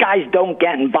 these guys don't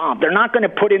get involved. They're not going to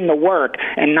put in the work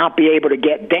and not be able to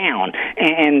get down,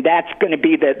 and that's going to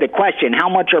be the question. How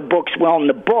much are books willing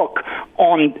to book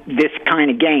on this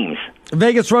kind of games?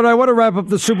 Vegas Runner, I want to wrap up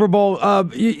the Super Bowl.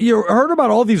 You heard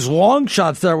about all these long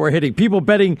shots that were hitting. People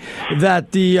betting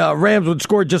that the Rams would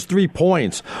score just 3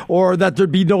 points, or that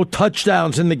there'd be no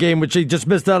touchdowns in the game, which they just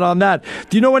missed out on that.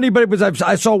 Do you know anybody? Because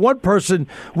I saw one person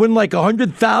win like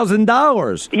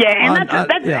 $100,000. Yeah, and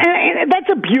that's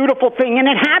a beautiful thing, and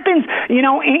it happens,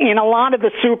 in a lot of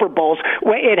the Super Bowls.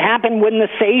 It happened when the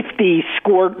safety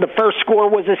scored. The first score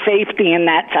was a safety in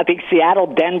that, I think,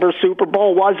 Seattle-Denver Super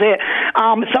Bowl, was it?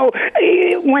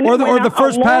 Or the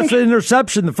first pass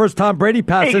interception, the first Tom Brady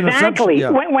pass interception. Exactly.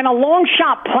 Yeah. When a long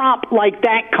shot prop like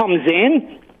that comes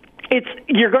in,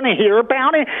 you're going to hear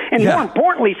about it, and more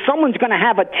importantly, someone's going to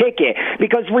have a ticket.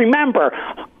 Because remember,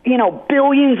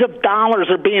 billions of dollars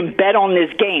are being bet on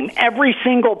this game. Every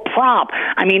single prop.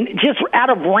 I mean, just out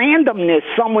of randomness,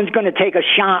 someone's going to take a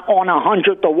shot on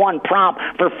 100-to-1 prop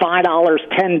for $5,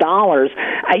 $10.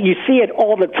 You see it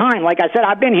all the time. Like I said,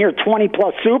 I've been here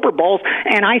 20-plus Super Bowls,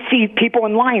 and I see people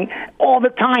in line all the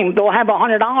time. They'll have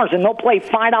 $100, and they'll play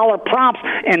 $5 props,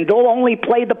 and they'll only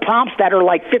play the props that are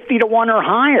like 50-to-1 or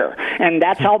higher. And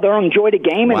that's how they'll enjoy the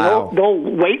game, and they'll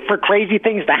wait for crazy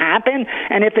things to happen.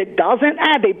 And if it doesn't,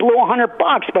 they blew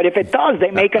 $100. But if it does,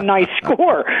 they make a nice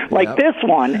score like this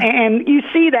one. And you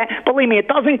see that. Believe me, it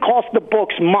doesn't cost the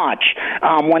books much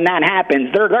when that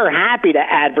happens. They're happy to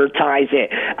advertise it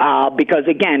because,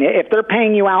 again, if they're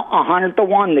paying you out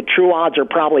 100-to-1, the true odds are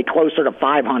probably closer to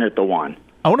 500-to-1.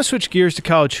 I want to switch gears to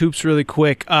college hoops really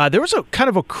quick. There was a kind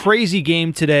of a crazy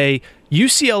game today.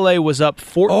 UCLA was up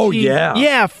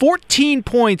 14. 14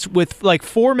 points with like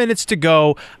 4 minutes to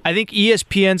go. I think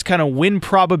ESPN's kind of win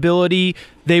probability,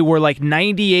 they were like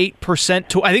 98%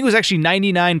 to, I think it was actually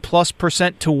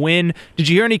 99+% to win. Did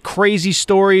you hear any crazy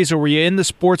stories, or were you in the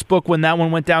sports book when that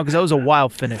one went down? Because that was a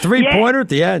wild finish. 3-pointer at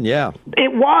the end, yeah.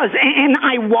 It was, and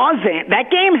I wasn't. That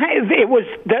game, it was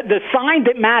the side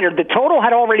that mattered. The total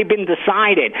had already been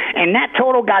decided, and that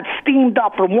total got steamed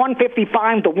up from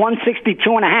 155 to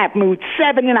 162.5, moved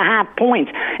 7.5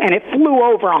 points, and it flew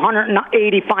over.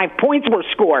 185 points were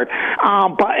scored.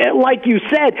 But like you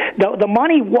said, the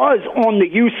money was on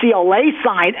the UCLA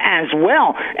side as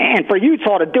well, and for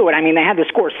Utah to do it, I mean, they had to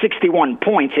score 61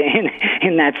 points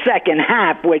in that second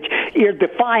half, which you're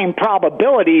defying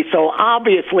probability, so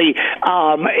obviously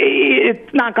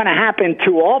it's not going to happen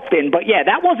too often. But yeah,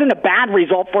 that wasn't a bad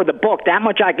result for the book, that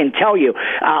much I can tell you,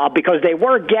 because they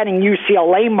were getting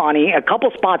UCLA money. A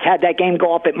couple spots had that game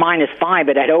go off at -5.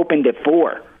 It had opened at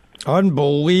 4.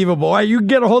 Unbelievable. All right, you can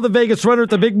get a hold of Vegas Runner at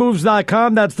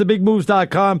thebigmoves.com. That's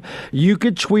thebigmoves.com. You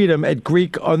could tweet him at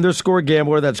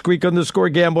Greek_Gambler. That's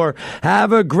Greek_Gambler.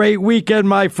 Have a great weekend,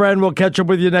 my friend. We'll catch up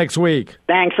with you next week.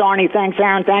 Thanks, Arnie. Thanks,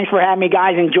 Aaron. Thanks for having me,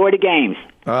 guys. Enjoy the games.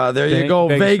 There you go.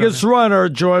 Vegas Runner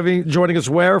joining us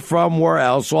where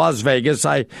else? Las Vegas.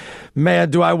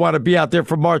 Do I want to be out there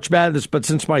for March Madness, but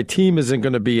since my team isn't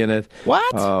going to be in it.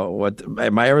 What?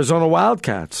 My Arizona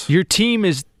Wildcats. Your team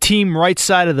is team right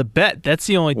side of the bet. That's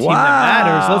the only team that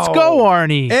matters. Let's go,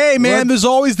 Arnie. Hey, man, there's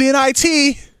always the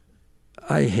NIT.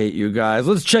 I hate you guys.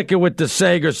 Let's check in with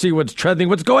DeSager, see what's trending.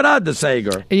 What's going on,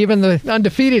 DeSager? Even the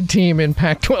undefeated team in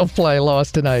Pac-12 play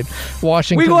lost tonight.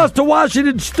 Washington. We lost to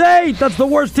Washington State. That's the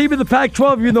worst team in the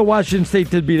Pac-12, even though Washington State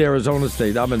did beat Arizona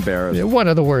State. I'm embarrassed. Yeah, one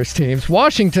of the worst teams.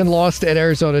 Washington lost at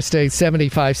Arizona State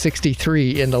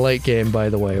 75-63 in the late game, by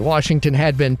the way. Washington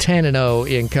had been 10-0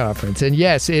 in conference. And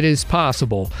yes, it is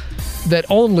possible that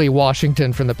only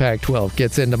Washington from the Pac-12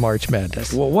 gets into March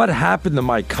Madness. Well, what happened to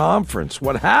my conference?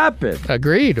 What happened?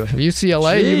 Agreed.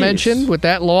 UCLA, you mentioned, with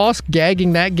that loss,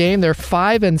 gagging that game. They're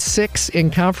 5-6 in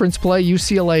conference play.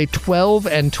 UCLA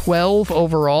 12-12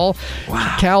 overall.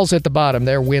 Wow. Cal's at the bottom.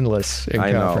 They're winless in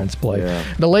conference play. Yeah.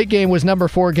 The late game was number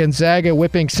 4 Gonzaga,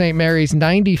 whipping St. Mary's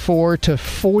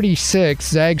 94-46.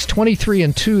 Zags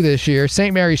 23-2 this year.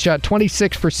 St. Mary's shot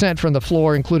 26% from the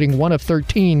floor, including 1 of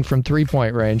 13 from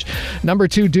three-point range. Number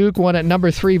 2 Duke won at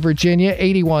number 3 Virginia,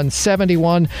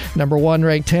 81-71. Number 1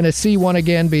 ranked Tennessee won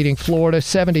again, beating Florida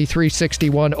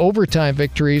 73-61. Overtime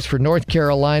victories for North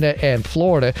Carolina and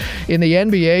Florida. In the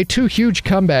NBA, 2 huge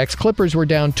comebacks. Clippers were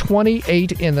down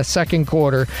 28 in the second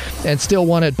quarter and still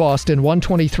won at Boston,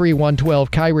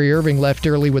 123-112. Kyrie Irving left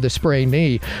early with a sprained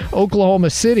knee. Oklahoma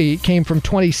City came from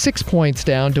 26 points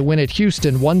down to win at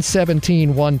Houston,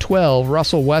 117-112.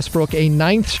 Russell Westbrook, a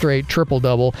 9th straight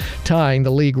triple-double, tying the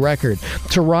league record.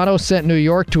 Toronto sent New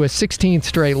York to a 16th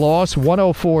straight loss,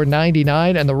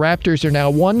 104-99, and the Raptors are now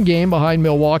 1 game behind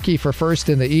Milwaukee for first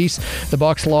in the East. The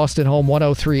Bucks lost at home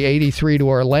 103-83 to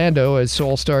Orlando as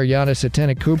All-Star Giannis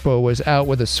Antetokounmpo was out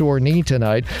with a sore knee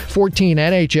tonight. 14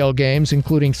 NHL games,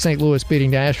 including St. Louis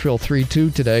beating Nashville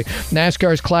 3-2 today.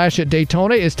 NASCAR's Clash at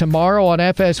Daytona is tomorrow on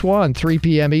FS1, 3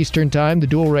 p.m. Eastern Time. The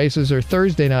dual races are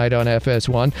Thursday night on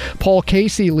FS1. Paul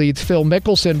Casey leads Phil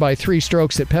Mickelson by 3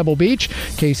 strokes at Pebble Beach.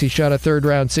 Casey shot a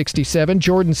third-round 67.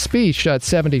 Jordan Spieth shot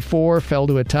 74, fell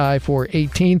to a tie for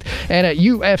 18th. And at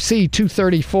UFC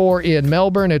 234 in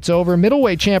Melbourne, it's over.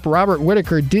 Middleweight champ Robert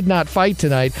Whittaker did not fight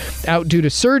tonight, out due to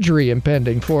surgery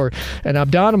impending for an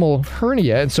abdominal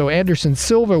hernia. And so Anderson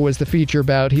Silva was the feature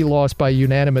bout. He lost by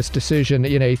unanimous decision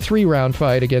in a 3-round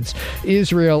fight against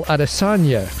Israel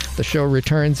Adesanya. The show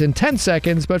returns in 10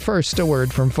 seconds, but first, a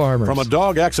word from farmers. From a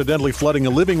dog accidentally flooding a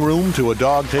living room to a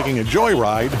dog taking a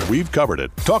joyride, we've covered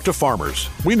it. Talk to farmers.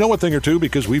 We know a thing or two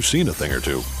because we've seen a thing or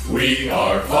two. We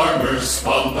are farmers.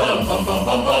 Bum, bum, bum, bum,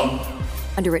 bum, bum.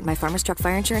 Underwritten by Farmers Truck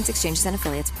Fire Insurance Exchanges and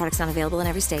Affiliates. Products not available in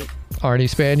every state.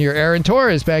 Arnie Spanier, Aaron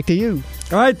Torres, back to you.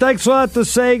 All right, thanks a lot to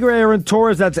Sager, Aaron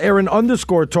Torres. That's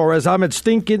Aaron_Torres. I'm at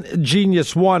Stinkin'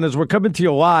 Genius 1 as we're coming to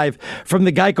you live from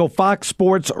the Geico Fox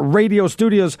Sports Radio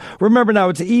Studios. Remember now,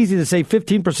 it's easy to save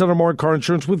 15% or more in car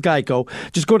insurance with Geico.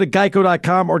 Just go to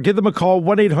geico.com or give them a call,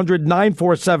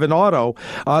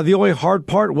 1-800-947-AUTO. The only hard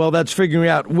part, well, that's figuring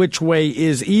out which way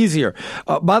is easier.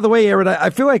 By the way, Aaron, I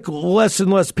feel like less and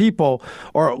less people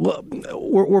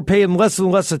we're paying less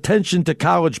and less attention to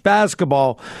college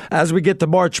basketball as we get to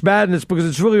March Madness because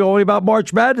it's really only about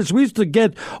March Madness. We used to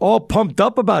get all pumped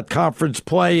up about conference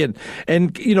play and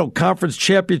conference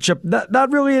championship.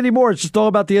 Not really anymore. It's just all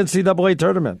about the NCAA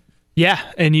tournament. Yeah,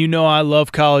 and I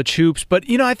love college hoops. But,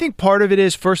 I think part of it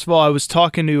is, first of all, I was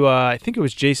talking to, I think it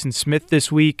was Jason Smith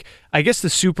this week. I guess the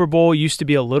Super Bowl used to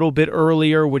be a little bit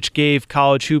earlier, which gave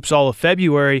college hoops all of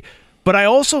February. But I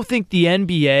also think the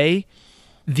NBA,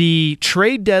 the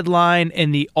trade deadline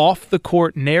and the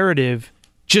off-the-court narrative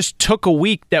just took a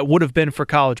week that would have been for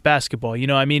college basketball.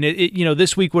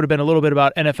 This week would have been a little bit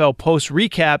about NFL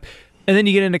post-recap, and then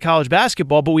you get into college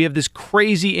basketball, but we have this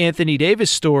crazy Anthony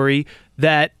Davis story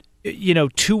that,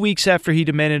 2 weeks after he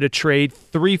demanded a trade,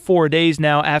 3-4 days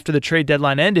now after the trade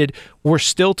deadline ended, we're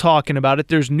still talking about it.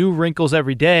 There's new wrinkles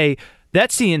every day.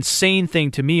 That's the insane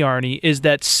thing to me, Arnie, is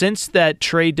that since that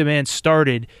trade demand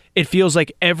started, it feels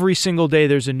like every single day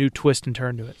there's a new twist and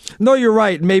turn to it. No, you're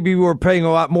right. Maybe we're paying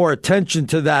a lot more attention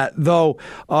to that, though.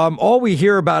 All we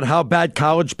hear about how bad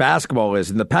college basketball is,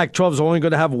 and the Pac-12 is only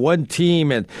going to have one team,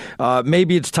 and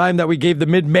maybe it's time that we gave the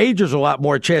mid-majors a lot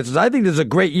more chances. I think this is a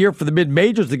great year for the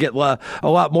mid-majors to get a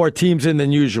lot more teams in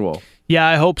than usual. Yeah,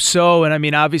 I hope so.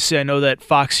 And obviously I know that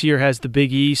Fox here has the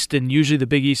Big East, and usually the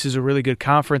Big East is a really good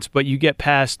conference, but you get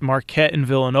past Marquette and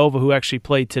Villanova, who actually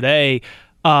played today.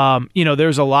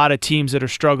 There's a lot of teams that are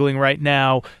struggling right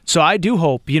now. So I do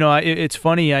hope, it's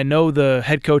funny. I know the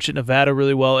head coach at Nevada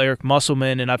really well, Eric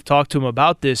Musselman, and I've talked to him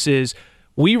about this, is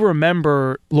we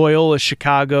remember Loyola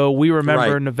Chicago. We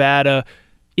remember Nevada.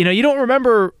 You don't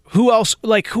remember who else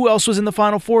was in the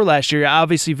Final Four last year.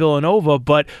 Obviously Villanova,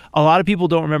 but a lot of people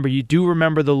don't remember. You do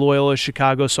remember the Loyola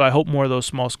Chicago, so I hope more of those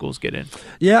small schools get in.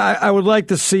 Yeah, I would like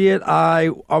to see it.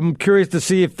 I'm curious to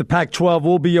see if the Pac-12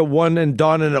 will be a one and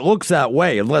done, and it looks that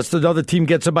way, unless another team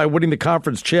gets it by winning the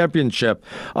conference championship.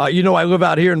 I live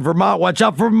out here in Vermont. Watch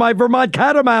out for my Vermont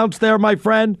Catamounts there, my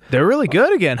friend. They're really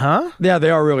good again, huh? Yeah,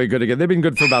 they are really good again. They've been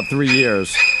good for about 3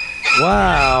 years.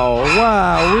 Wow,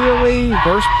 really?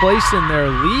 First place in their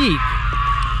league.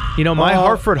 You know, my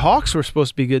Hartford Hawks were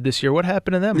supposed to be good this year. What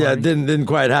happened to them? Yeah, it didn't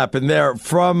quite happen there.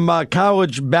 From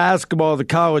college basketball to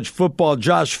college football,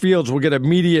 Josh Fields will get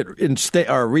immediate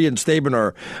reinstatement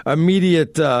or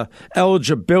immediate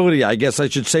eligibility, I guess I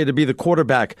should say, to be the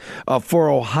quarterback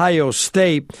for Ohio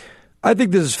State. I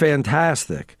think this is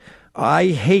fantastic. I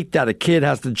hate that a kid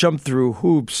has to jump through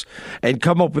hoops and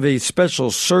come up with a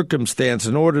special circumstance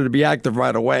in order to be active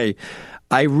right away.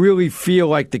 I really feel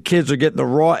like the kids are getting the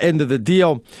raw end of the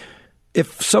deal.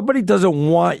 If somebody doesn't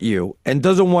want you and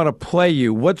doesn't want to play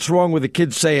you, what's wrong with the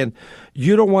kid saying,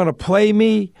 you don't want to play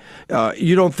me?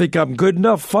 You don't think I'm good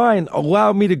enough? Fine.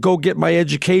 Allow me to go get my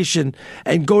education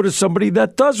and go to somebody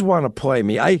that does want to play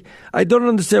me. I don't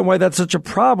understand why that's such a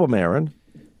problem, Aaron.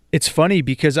 It's funny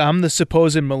because I'm the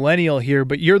supposed millennial here,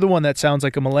 but you're the one that sounds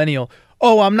like a millennial.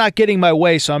 Oh, I'm not getting my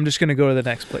way, so I'm just going to go to the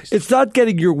next place. It's not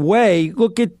getting your way.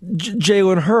 Look at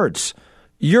Jalen Hurts.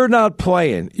 You're not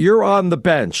playing. You're on the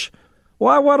bench.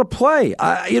 Well, I want to play.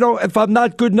 If I'm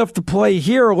not good enough to play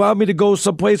here, allow me to go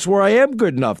someplace where I am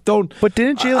good enough. But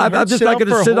didn't Jalen Hurts I'm just not going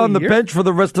to sit on the bench for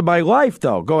the rest of my life,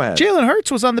 though. Go ahead. Jalen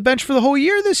Hurts was on the bench for the whole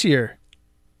year this year.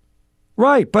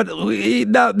 Right, but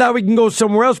now we can go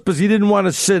somewhere else because he didn't want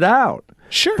to sit out.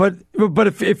 Sure. But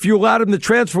if you allowed him to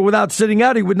transfer without sitting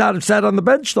out, he would not have sat on the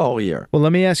bench the whole year. Well,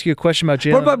 let me ask you a question about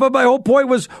Jalen. But my whole point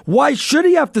was, why should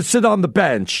he have to sit on the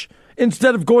bench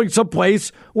instead of going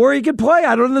someplace where he can play?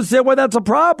 I don't understand why that's a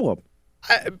problem.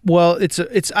 I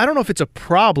don't know if it's a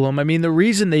problem. I mean, the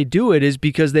reason they do it is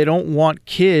because they don't want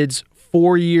kids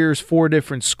 4 years, 4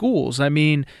 different schools. I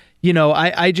mean,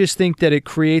 I just think that it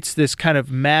creates this kind of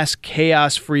mass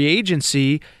chaos free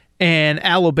agency, and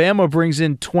Alabama brings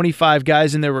in 25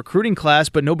 guys in their recruiting class,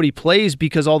 but nobody plays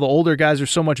because all the older guys are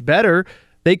so much better.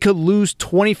 They could lose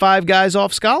 25 guys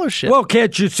off scholarship. Well,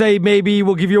 can't you say maybe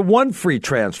we'll give you one free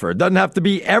transfer? It doesn't have to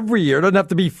be every year. It doesn't have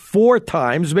to be 4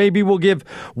 times. Maybe we'll give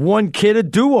one kid a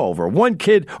do-over.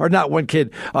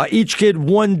 Each kid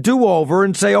one do-over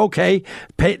and say, okay,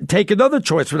 take another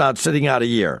choice without sitting out a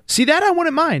year. See, that I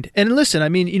wouldn't mind. And listen, I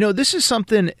mean, this is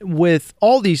something with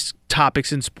all these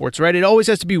topics in sports, right? It always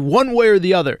has to be one way or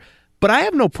the other. But I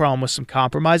have no problem with some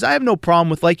compromise. I have no problem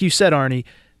with, like you said, Arnie,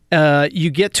 you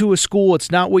get to a school,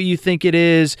 it's not what you think it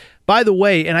is. By the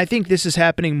way, and I think this is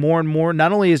happening more and more,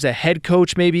 not only is a head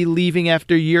coach maybe leaving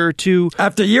after a year or two.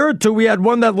 After a year or two, we had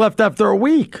one that left after a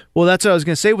week. Well, that's what I was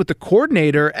going to say with the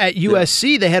coordinator at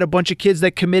USC. Yeah. They had a bunch of kids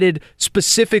that committed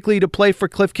specifically to play for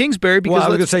Cliff Kingsbury. Because I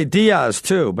was going to say Diaz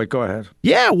too, but go ahead.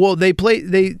 Yeah, well,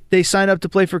 they signed up to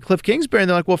play for Cliff Kingsbury, and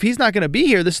they're like, well, if he's not going to be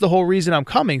here, this is the whole reason I'm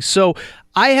coming. So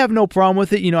I have no problem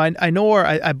with it.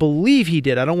 I believe he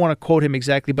did. I don't want to quote him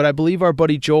exactly, but I believe our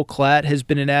buddy Joel Klatt has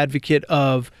been an advocate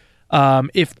of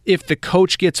if the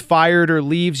coach gets fired or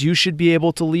leaves, you should be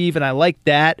able to leave, and I like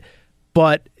that.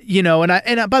 But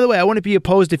and by the way, I wouldn't be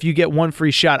opposed if you get one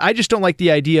free shot. I just don't like the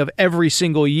idea of every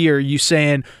single year you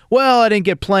saying, well, I didn't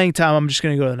get playing time, I'm just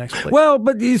going to go to the next place. Well,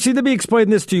 but you see, let me explain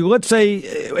this to you. Let's say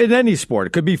in any sport, it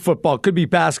could be football, it could be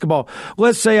basketball.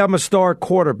 Let's say I'm a star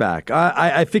quarterback.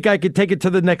 I think I could take it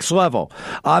to the next level.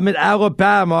 I'm in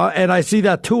Alabama, and I see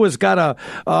that Tua's got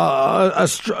a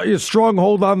strong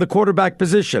hold on the quarterback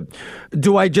position.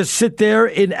 Do I just sit there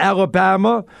in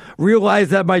Alabama, realize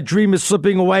that my dream is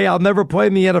slipping away, I'll never play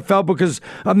in the NFL because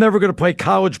I'm never going to play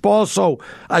college ball, so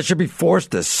I should be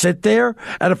forced to sit there?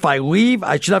 And if I leave,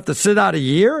 I should have to sit out a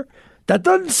year? That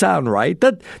doesn't sound right.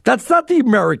 That's not the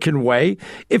American way.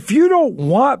 If you don't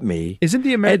want me... Isn't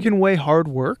the American way hard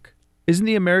work? Isn't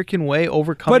the American way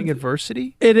overcoming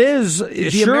adversity? It is.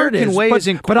 The American way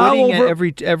isn't quitting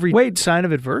at every sign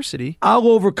of adversity. I'll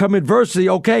overcome adversity.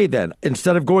 Okay, then.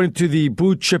 Instead of going to the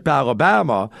blue chip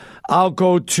Alabama, I'll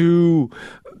go to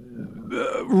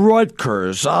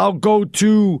Rutgers. I'll go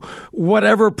to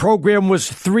whatever program was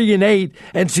 3-8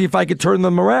 and see if I could turn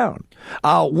them around.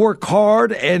 I'll work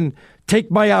hard and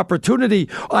take my opportunity.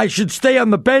 I should stay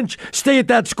on the bench, stay at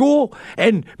that school,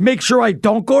 and make sure I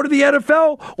don't go to the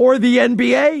NFL or the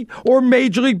NBA or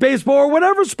Major League Baseball or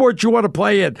whatever sport you want to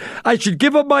play in. I should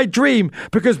give up my dream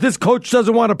because this coach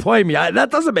doesn't want to play me.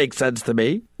 That doesn't make sense to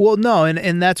me. Well, no,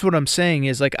 and that's what I'm saying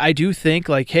is, like, I do think,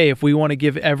 like, hey, if we want to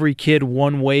give every kid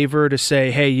one waiver to say,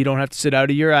 hey, you don't have to sit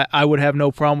out a year, I would have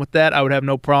no problem with that. I would have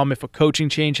no problem if a coaching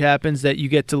change happens that you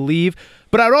get to leave.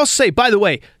 But I would also say, by the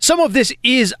way, some of this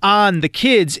is on the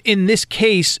kids. In this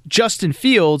case, Justin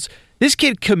Fields, This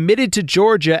kid committed to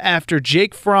Georgia after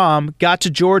Jake Fromm got to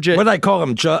Georgia. What did I call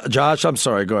him? Josh? I'm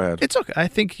sorry. Go ahead. It's okay. I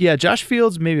think, Josh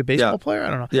Fields, maybe a baseball player.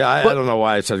 I don't know. Yeah, I don't know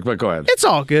why I said it, but go ahead. It's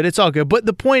all good. It's all good. But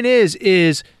the point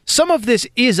is some of this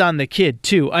is on the kid,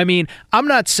 too. I mean, I'm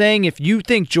not saying if you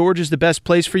think Georgia's the best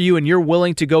place for you and you're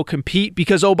willing to go compete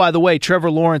because, oh, by the way,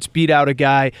 Trevor Lawrence beat out a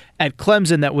guy at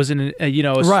Clemson that was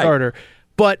a starter.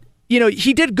 But,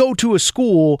 he did go to a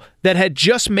school that had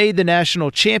just made the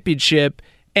national championship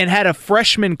and had a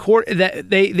freshman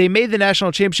they made the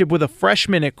national championship with a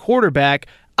freshman at quarterback.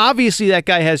 Obviously, that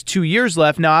guy has 2 years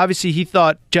left. Now, obviously, he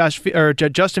thought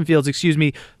Justin Fields,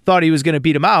 thought he was going to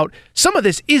beat him out. Some of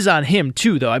this is on him,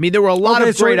 too, though. I mean, there were a lot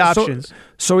of great options.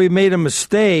 So he made a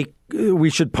mistake. We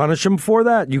should punish him for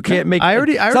that? You can't make...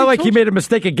 It's not like he made a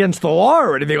mistake against the law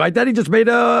or anything like that. He just made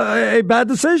a bad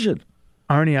decision.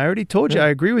 Arnie, I already told you. I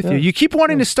agree with you. You keep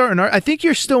wanting to start I think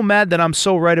you're still mad that I'm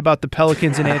so right about the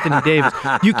Pelicans and Anthony Davis.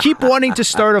 You keep wanting to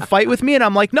start a fight with me, and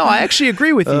I'm like, no, I actually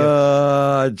agree with you.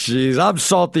 Jeez, I'm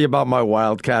salty about my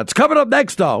Wildcats. Coming up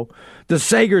next, though, the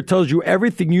Sager tells you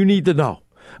everything you need to know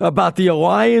about the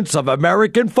Alliance of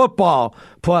American Football.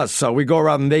 Plus, we go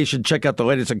around the nation, check out the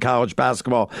latest in college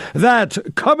basketball. That's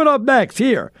coming up next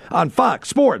here on Fox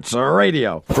Sports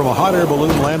Radio. From a hot air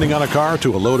balloon landing on a car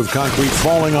to a load of concrete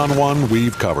falling on one,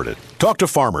 we've covered it. Talk to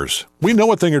farmers. We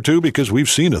know a thing or two because we've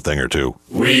seen a thing or two.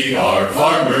 We are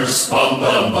farmers. Bum,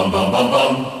 bum, bum, bum, bum,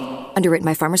 bum. Underwritten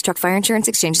by Farmers Truck Fire Insurance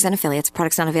Exchanges and Affiliates.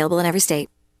 Products not available in every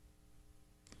state.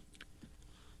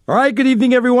 All right, good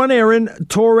evening, everyone. Aaron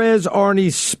Torres, Arnie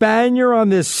Spanier on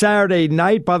this Saturday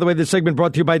night. By the way, this segment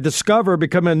brought to you by Discover.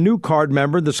 Become a new card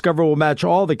member. Discover will match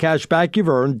all the cash back you've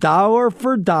earned, dollar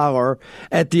for dollar,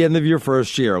 at the end of your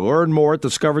first year. Learn more at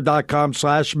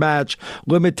discover.com/match.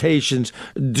 Limitations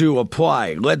do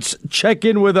apply. Let's check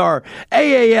in with our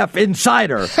AAF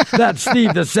insider. That's Steve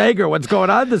DeSager. What's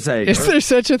going on, DeSager? Is there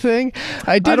such a thing?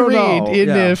 I did read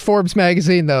in Forbes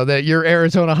magazine, though, that your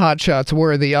Arizona Hotshots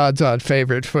were the odds-on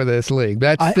favorite for this league.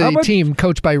 That's the team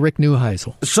coached by Rick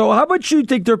Neuheisel. So how much you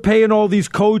think they're paying all these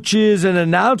coaches and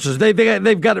announcers?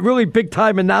 They've got really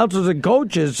big-time announcers and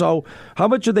coaches, so how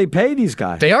much do they pay these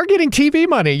guys? They are getting TV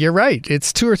money. You're right.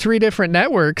 It's 2 or 3 different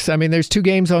networks. I mean, there's 2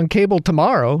 games on cable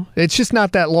tomorrow. It's just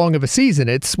not that long of a season.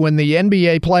 It's when the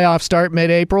NBA playoffs start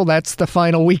mid-April. That's the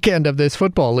final weekend of this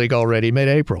football league already,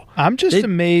 mid-April. I'm just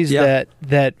amazed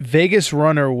that Vegas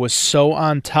Runner was so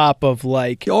on top of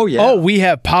we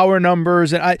have power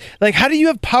numbers. And how do you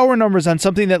have power numbers on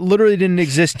something that literally didn't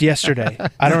exist yesterday?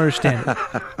 I don't understand it.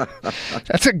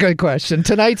 That's a good question.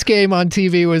 Tonight's game on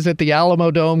TV was at the Alamo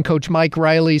Dome. Coach Mike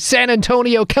Riley's San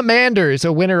Antonio Commanders,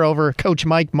 a winner over Coach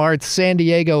Mike Mart's San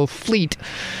Diego Fleet.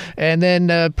 And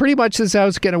then pretty much this is how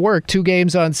it's going to work. 2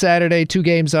 games on Saturday, 2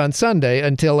 games on Sunday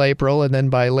until April. And then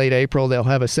by late April, they'll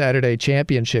have a Saturday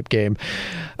championship game.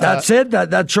 That's it?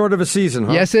 That's short of a season,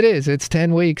 huh? Yes, it is. It's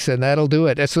 10 weeks, and that'll do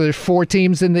it. So there's 4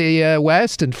 teams in the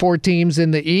West and 4 teams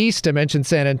in the East. I mentioned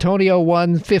San Antonio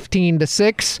won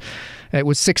 15-6. It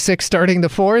was 6-6 starting the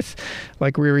 4th,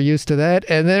 like we were used to that.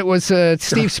 And then it was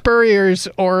Steve Spurrier's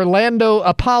Orlando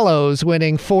Apollos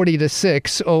winning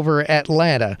 40-6 over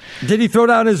Atlanta. Did he throw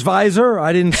down his visor?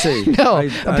 I didn't see. No.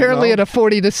 Apparently at a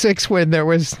 40-6 win, there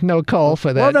was no call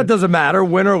for that. Well, that doesn't matter.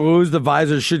 Win or lose, the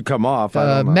visor should come off.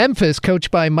 Memphis,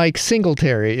 coached by Mike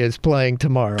Singletary, is playing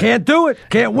tomorrow. Can't do it.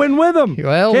 Can't win with him.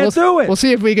 Well, Can't do it. We'll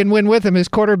see if we can win with him. His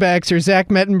quarterbacks are Zach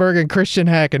Mettenberg and Christian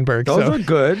Hackenberg. Those are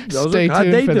good. Stay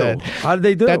tuned for that. How did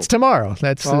they do? That's tomorrow.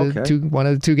 That's one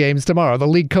of the 2 games tomorrow. The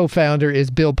league co-founder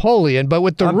is Bill Polian. But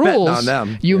with the rules,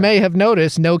 you may have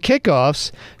noticed no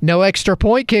kickoffs, no extra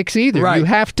point kicks either. Right. You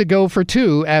have to go for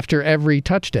 2 after every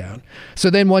touchdown. So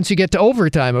then once you get to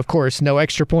overtime, of course, no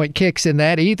extra point kicks in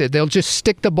that either. They'll just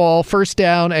stick the ball first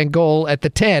down and goal at the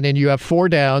 10, and you have 4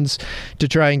 downs to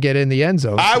try and get in the end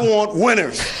zone. I want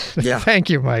winners. Yeah.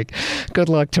 Thank you, Mike. Good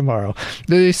luck tomorrow.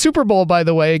 The Super Bowl, by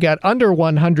the way, got under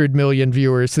 100 million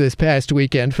viewers this past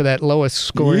weekend for that lowest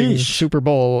scoring Super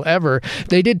Bowl ever.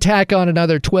 They did tack on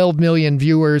another 12 million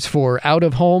viewers for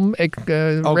out-of-home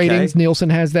ratings. Nielsen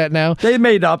has that now. They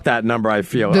made up that number, I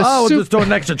feel. We'll just do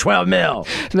an extra 12 mil.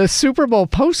 The Super Bowl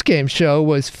postgame show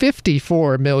was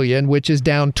 54 million, which is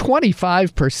down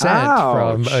 25%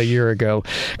 from a year ago.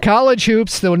 College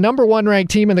hoops, the number 1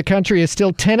 ranked team in the country is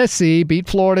still Tennessee, beat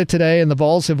Florida today, and the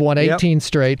Vols have won 18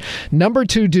 straight. Number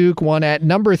 2 Duke won at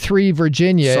number 3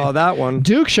 Virginia. Saw that one.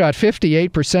 Duke shot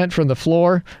 58% from the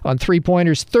floor on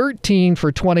three-pointers, 13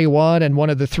 for 21, and one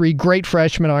of the three great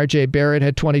freshmen, R.J. Barrett,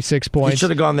 had 26 points. He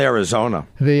should have gone to Arizona.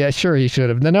 Sure, he should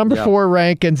have. The number 4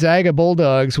 ranked Gonzaga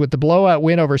Bulldogs with the blowout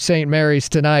win over St. Mary's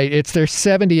tonight. It's their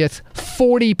 70th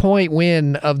 40-point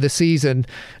win of the season.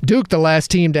 Duke, the last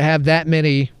team to have that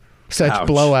many such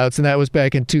blowouts, and that was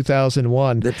back in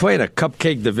 2001. They played a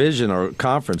cupcake division or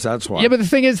conference, that's why. Yeah, but the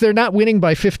thing is, they're not winning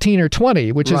by 15 or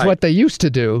 20, which is what they used to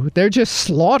do. They're just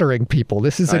slaughtering people.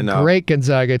 This is a great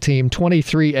Gonzaga team,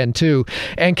 23-2.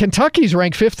 And Kentucky's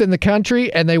ranked 5th in the country,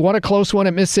 and they won a close one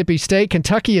at Mississippi State.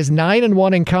 Kentucky is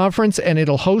 9-1 in conference, and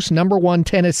it'll host number 1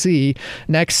 Tennessee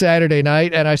next Saturday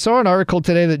night. And I saw an article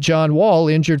today that John Wall,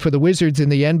 injured for the Wizards in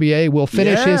the NBA, will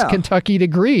finish his Kentucky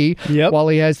degree while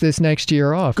he has this next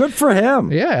year off. Good for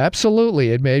him. Yeah,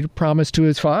 absolutely. It made a promise to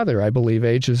his father, I believe,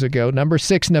 ages ago. Number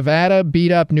 6, Nevada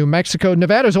beat up New Mexico.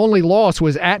 Nevada's only loss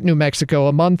was at New Mexico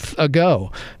a month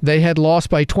ago. They had lost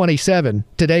by 27.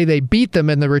 Today they beat them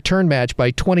in the return match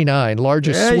by 29.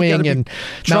 Largest swing in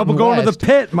trouble Mountain going West. to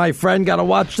the pit, my friend. Got to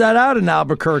watch that out in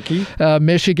Albuquerque.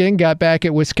 Michigan got back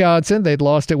at Wisconsin. They'd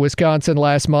lost at Wisconsin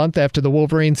last month after the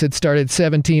Wolverines had started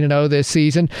 17-0 this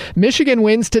season. Michigan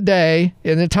wins today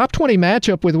in the top 20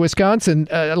 matchup with Wisconsin.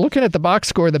 Looking at the box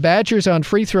score, the Badgers on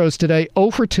free throws today,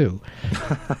 0 for 2.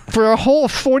 For a whole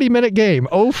 40-minute game,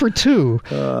 0 for 2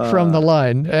 from the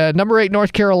line. Number 8,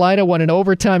 North Carolina won in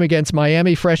overtime against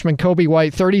Miami. Freshman Kobe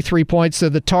White, 33 points. So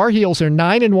the Tar Heels are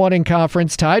 9-1 in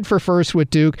conference, tied for first with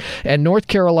Duke, and North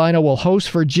Carolina will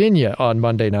host Virginia on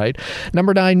Monday night.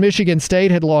 Number 9, Michigan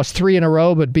State had lost 3 in a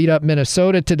row, but beat up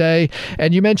Minnesota today.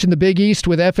 And you mentioned the Big East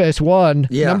with FS1.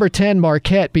 Yeah. Number 10,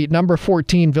 Marquette beat number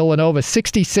 14, Villanova,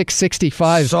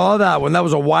 66-65. Saw that one. That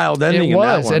was a wild ending. It was.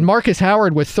 In that one. And Marcus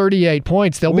Howard with 38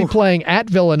 points. They'll be playing at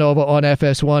Villanova on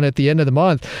FS1 at the end of the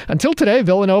month. Until today,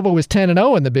 Villanova was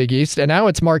 10-0 in the Big East, and now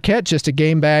it's Marquette just a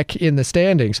game back in the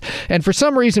standings. And for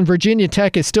some reason, Virginia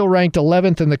Tech is still ranked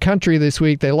 11th in the country this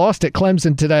week. They lost at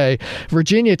Clemson today.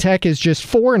 Virginia Tech is just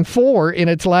 4-4 in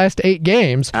its last 8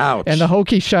 games. Ouch. And the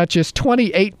Hokies shot just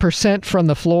 28% from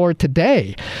the floor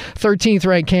today. 13th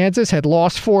ranked Kansas had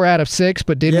lost 4 out of 6,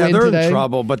 but did win today. Yeah, they're in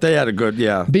trouble, but they had a good,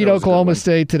 Beat Oklahoma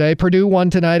State today. Purdue won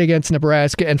tonight against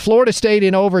Nebraska. And Florida State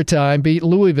in overtime beat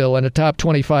Louisville in a top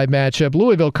 25 matchup.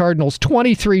 Louisville Cardinals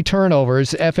 23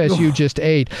 turnovers. FSU just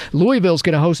 8. Louisville's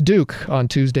going to host Duke on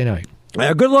Tuesday night.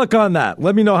 Yeah, good luck on that.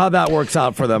 Let me know how that works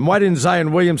out for them. Why didn't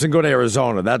Zion Williamson go to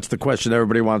Arizona? That's the question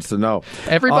everybody wants to know.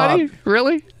 Everybody?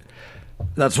 Really?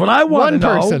 That's what I want to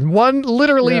know.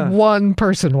 One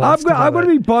person wants to know. I'm going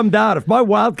to be bummed out. If my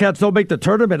Wildcats don't make the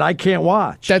tournament, I can't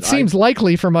watch. That seems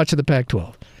likely for much of the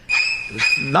Pac-12.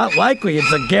 It's not likely.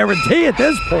 It's a guarantee at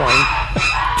this point.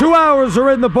 2 hours are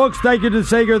in the books. Thank you to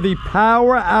Sager. The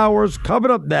Power Hours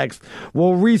coming up next.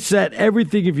 We'll reset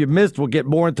everything if you missed. We'll get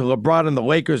more into LeBron and the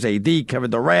Lakers, AD, Kevin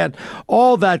Durant,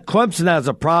 all that. Clemson has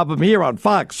a problem here on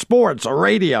Fox Sports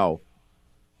Radio.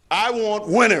 I want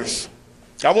winners.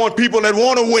 I want people that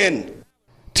want to win.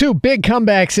 2 big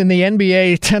comebacks in the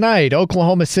NBA tonight.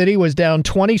 Oklahoma City was down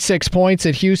 26 points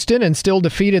at Houston and still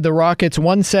defeated the Rockets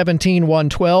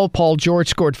 117-112. Paul George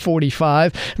scored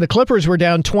 45. The Clippers were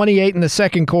down 28 in the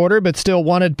second quarter, but still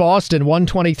won at Boston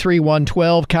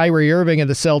 123-112. Kyrie Irving and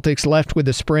the Celtics left with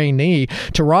a sprained knee.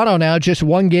 Toronto now just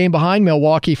 1 game behind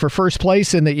Milwaukee for first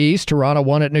place in the East. Toronto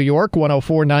won at New York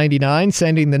 104-99,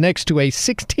 sending the Knicks to a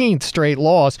 16th straight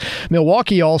loss.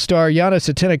 Milwaukee All-Star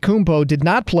Giannis Antetokounmpo did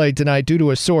not play tonight due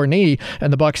to a sore knee,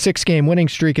 and the Bucks' 6-game winning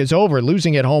streak is over,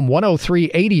 losing at home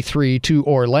 103-83 to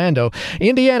Orlando.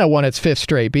 Indiana won its 5th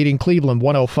straight, beating Cleveland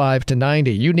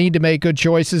 105-90. You need to make good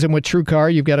choices, and with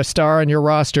TrueCar, you've got a star on your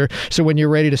roster. So when you're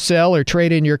ready to sell or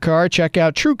trade in your car, check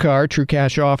out TrueCar. True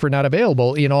cash offer not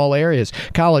available in all areas.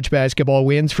 College basketball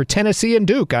wins for Tennessee and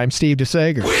Duke. I'm Steve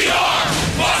DeSager. We are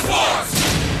Fox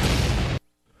Sports.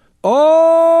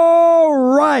 All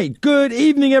right. Good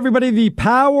evening, everybody. The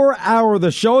Power Hour of the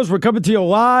shows. We're coming to you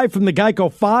live from the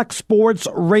Geico Fox Sports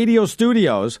Radio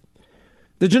studios.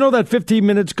 Did you know that 15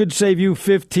 minutes could save you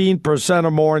 15%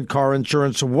 or more in car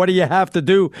insurance? What do you have to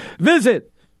do?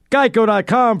 Visit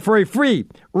geico.com for a free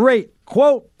rate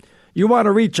quote. You want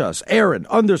to reach us,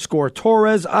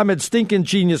 Aaron_Torres. I'm at Stinking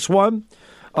Genius 1.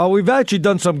 We've actually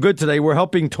done some good today. We're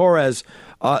helping Torres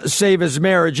save his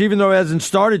marriage, even though it hasn't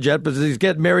started yet, because he's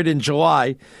getting married in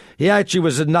July. He actually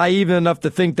was naive enough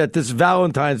to think that this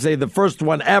Valentine's Day, the first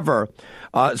one ever,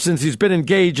 since he's been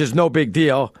engaged, is no big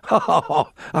deal. I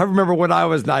remember when I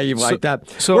was naive like that.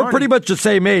 So we're pretty much the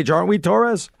same age, aren't we,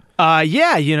 Torres?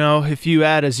 Yeah, if you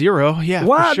add a 0, yeah.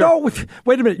 Wow, for sure. No,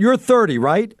 wait a minute. You're 30,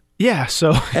 right? Yeah,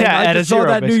 so and add a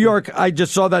 0. I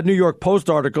just saw that New York Post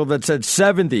article that said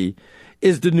 70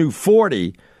 is the new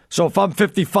 40. So if I'm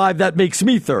 55, that makes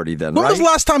me 30 then, When right? was the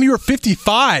last time you were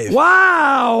 55?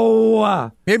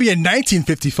 Wow. Maybe in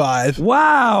 1955.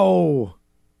 Wow.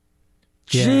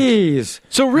 Yeah. Jeez.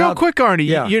 So real quick, Arnie,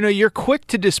 yeah. you're quick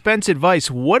to dispense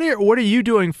advice. What are you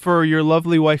doing for your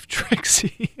lovely wife,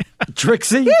 Trixie?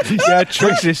 Trixie? Yeah,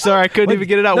 Trixie. Sorry, I couldn't even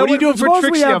get it out. Now, What are you doing for suppose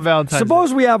Trixie on Valentine's Day?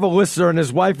 Suppose we have a listener and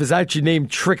his wife is actually named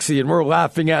Trixie and we're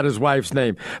laughing at his wife's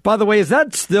name. By the way, is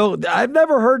that still... I've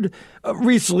never heard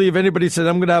recently of anybody said,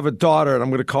 I'm going to have a daughter and I'm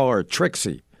going to call her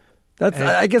Trixie.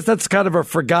 I guess that's kind of a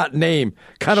forgotten name.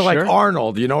 Kind of like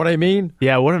Arnold, you know what I mean?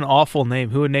 Yeah, what an awful name.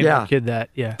 Who would name their kid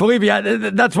that? Yeah. Believe me,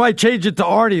 that's why I changed it to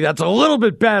Arnie. That's a little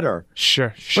bit better.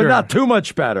 Sure. But not too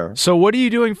much better. So what are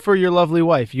you doing for your lovely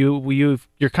wife? You're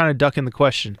kind of ducking the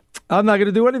question. I'm not going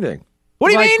to do anything. What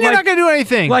do you mean you're not going to do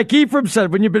anything? Like Ephraim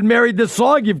said, when you've been married this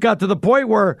long, you've got to the point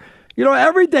where,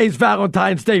 every day's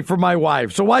Valentine's Day for my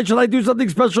wife. So why should I do something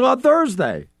special on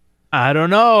Thursday? I don't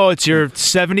know. It's your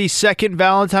 72nd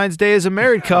Valentine's Day as a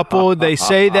married couple. They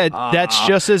say that's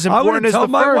just as important as the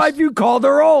I'm going to tell my first. wife you called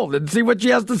her old and see what she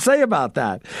has to say about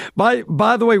that.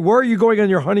 By the way, where are you going on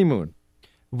your honeymoon?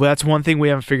 Well, that's one thing we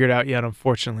haven't figured out yet,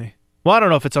 unfortunately. Well, I don't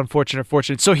know if it's unfortunate or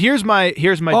fortunate. So here's my deal,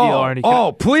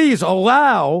 Arnie. Please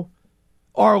allow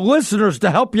our listeners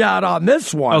to help you out on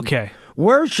this one. Okay.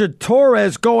 Where should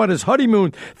Torres go on his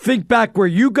honeymoon? Think back where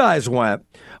you guys went.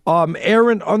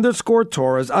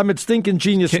 Aaron_Torres. I'm at Stinking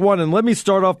Genius 1. And let me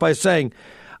start off by saying,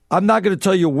 I'm not going to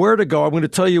tell you where to go. I'm going to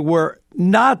tell you where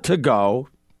not to go.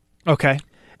 Okay.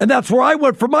 And that's where I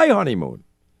went for my honeymoon.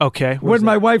 Okay. When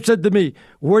my wife said to me,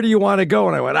 where do you want to go?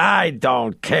 And I went, I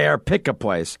don't care. Pick a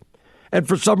place. And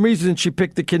for some reason, she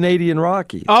picked the Canadian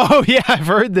Rockies. Oh, yeah. I've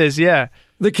heard this. Yeah.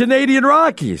 The Canadian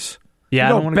Rockies. Yeah. I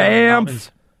don't want to go to the Banff,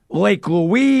 mountains. Lake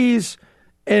Louise.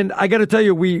 And I got to tell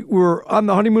you, we were on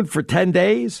the honeymoon for 10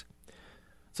 days.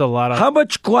 It's a lot of... How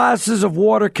much glasses of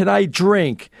water can I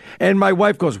drink? And my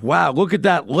wife goes, wow, look at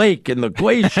that lake and the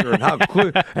glacier and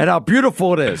how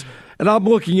beautiful it is. And I'm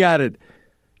looking at it.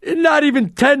 Not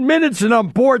even 10 minutes and I'm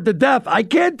bored to death. I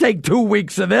can't take 2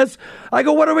 weeks of this. I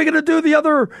go, what are we going to do the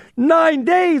other 9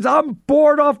 days? I'm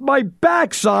bored off my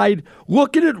backside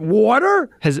looking at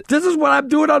water. This is what I'm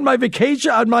doing on my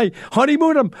vacation, on my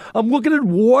honeymoon. I'm looking at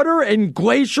water and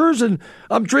glaciers and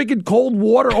I'm drinking cold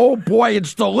water. Oh, boy,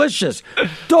 it's delicious.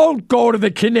 Don't go to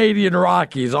the Canadian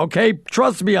Rockies, okay?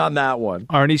 Trust me on that one.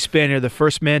 Arnie Spanier, the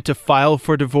first man to file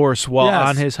for divorce while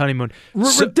on his honeymoon.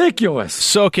 Ridiculous.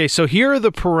 So here are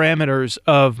the parameters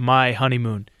of my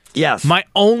honeymoon. Yes. My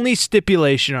only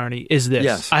stipulation, Arnie, is this.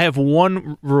 Yes. I have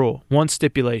one rule, one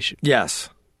stipulation. Yes.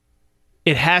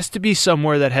 It has to be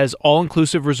somewhere that has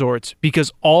all-inclusive resorts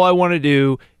because all I want to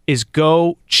do is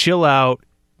go chill out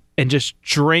and just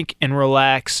drink and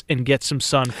relax and get some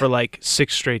sun for like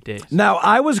 6 straight days. Now,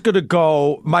 I was going to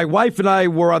go. My wife and I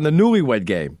were on the Newlywed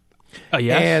Game. Oh,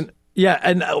 yes? And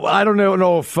I don't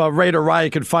know if Raider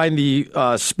Ryan can find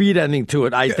the speed ending to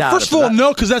it. I doubt First of all,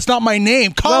 no, because that's not my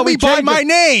name. Call me by my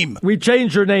name. We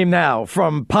changed your name now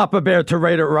from Papa Bear to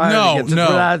Raider Ryan. No.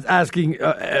 We're asking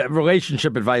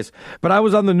relationship advice. But I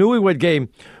was on the Newlywed Game.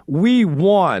 We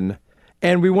won,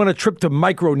 and we won a trip to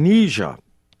Micronesia.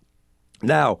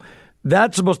 Now,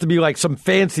 that's supposed to be like some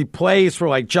fancy place where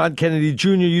like John Kennedy Jr.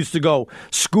 used to go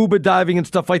scuba diving and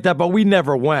stuff like that, but we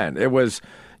never went. It was...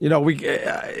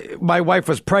 my wife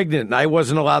was pregnant, and I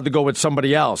wasn't allowed to go with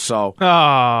somebody else. So,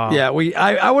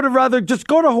 I would have rather just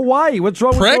go to Hawaii. What's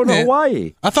wrong with going to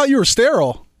Hawaii? I thought you were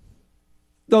sterile.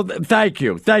 No, thank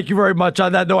you very much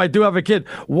on that. No, I do have a kid.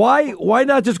 Why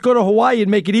not just go to Hawaii and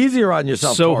make it easier on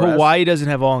yourself? So Torres? Hawaii doesn't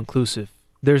have all-inclusive.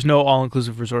 There's no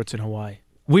all-inclusive resorts in Hawaii.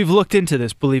 We've looked into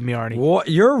this, believe me, Arnie. Well,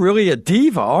 you're really a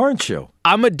diva, aren't you?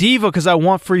 I'm a diva because I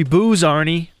want free booze,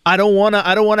 Arnie. I don't want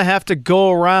to have to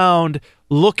go around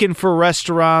looking for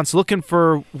restaurants, looking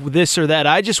for this or that.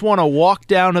 I just want to walk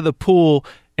down to the pool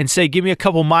and say, give me a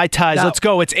couple Mai Tais. Let's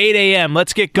go. It's 8 a.m.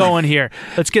 Let's get going here.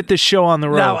 Let's get this show on the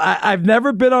road. Now, I've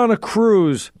never been on a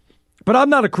cruise, but I'm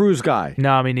not a cruise guy.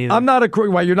 No, me neither. I'm not a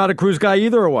cruise. Why, you're not a cruise guy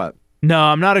either or what? No,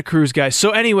 I'm not a cruise guy. So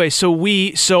anyway, so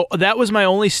that was my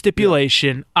only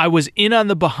stipulation. Yeah. I was in on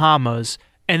the Bahamas,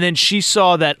 and then she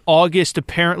saw that August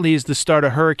apparently is the start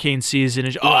of hurricane season.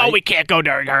 And we can't go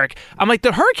during hurricane. I'm like,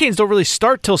 the hurricanes don't really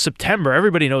start till September.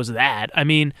 Everybody knows that. I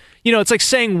mean, it's like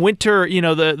saying winter,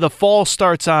 the fall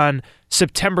starts on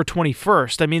September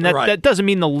 21st. I mean, that doesn't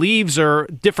mean the leaves are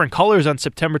different colors on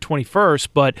September 21st,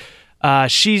 but...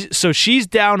 she's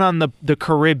down on the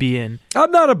Caribbean. I'm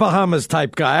not a Bahamas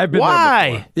type guy. I've been there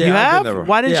before. Yeah, you have?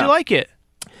 Why didn't you like it?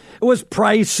 It was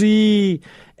pricey,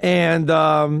 And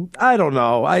I don't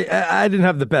know. I didn't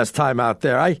have the best time out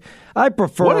there. I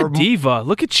prefer. What a diva!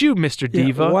 Look at you, Mr.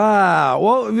 Diva. Yeah, wow.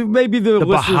 Well, maybe the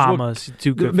Bahamas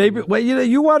too good. Maybe. Well,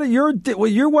 you want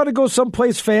to go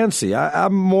someplace fancy.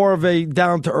 I'm more of a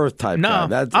down to earth type guy.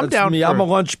 That's I'm down. Me. I'm a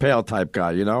lunch pail type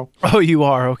guy. You know. Oh, you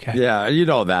are okay. Yeah, you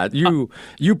know that.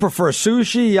 You prefer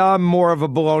sushi. I'm more of a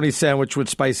bologna sandwich with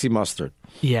spicy mustard.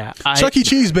 Yeah, Chuck E.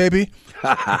 Cheese, baby.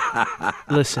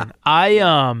 Listen,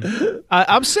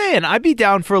 I'm saying I'd be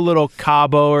down for a little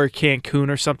Cabo or Cancun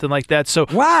or something like that. So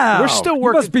wow, we're still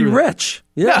working. You must be rich.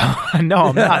 Yeah, no,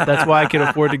 I'm not. That's why I can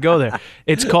afford to go there.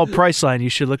 It's called Priceline. You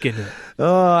should look into it.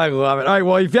 Oh, I love it. All right,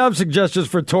 well, if you have suggestions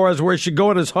for Torres where he should go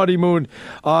on his honeymoon,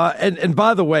 and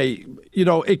by the way, you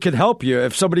know, it could help you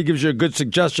if somebody gives you a good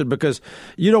suggestion because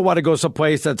you don't want to go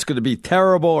someplace that's going to be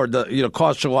terrible or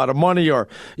cost you a lot of money or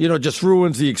just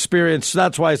ruins the experience. So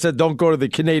that's why I said don't go to the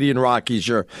Canadian Rockies.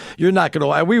 You're not going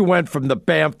to. We went from the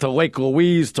Banff to Lake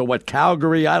Louise to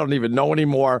Calgary. I don't even know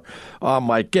anymore.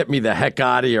 Like get me the heck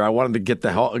out of here. I wanted to get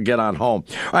on home.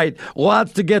 All right,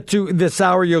 lots to get to this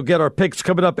hour. You'll get our picks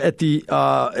coming up at the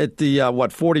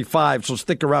 45. So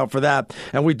stick around for that.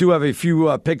 And we do have a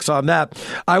few picks on that.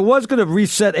 I was going to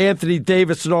reset Anthony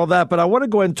Davis and all that, but I want to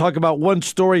go ahead and talk about one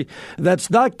story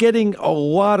that's not getting a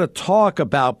lot of talk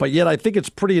about, but yet I think it's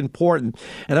pretty important.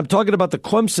 And I'm talking about the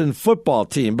Clemson football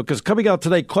team because coming out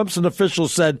today, Clemson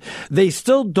officials said they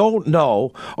still don't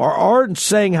know or aren't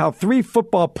saying how 3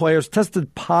 football players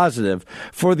tested positive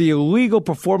for the illegal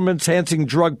performance-enhancing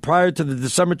drug prior to the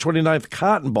December 29th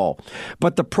Cotton Bowl.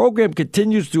 But the program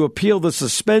continues to appeal the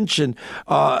suspension.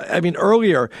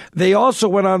 Earlier, they also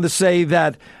went on to say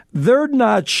that they're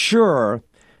not sure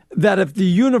that if the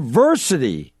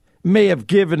university may have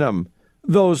given them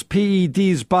those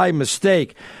PEDs by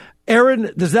mistake.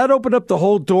 Aaron, does that open up the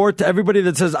whole door to everybody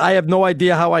that says, I have no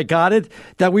idea how I got it,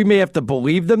 that we may have to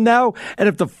believe them now? And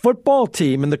if the football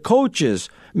team and the coaches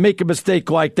make a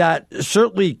mistake like that,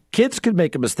 certainly kids can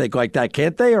make a mistake like that,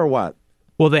 can't they, or what?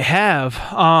 Well, they have.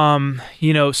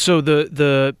 So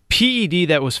the PED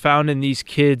that was found in these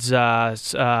kids'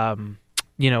 whatever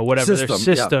their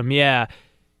system, yeah.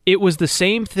 It was the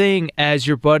same thing as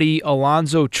your buddy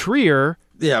Alonzo Trier,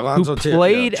 who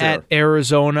played at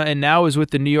Arizona and now is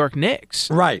with the New York Knicks.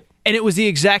 Right. And it was the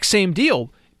exact same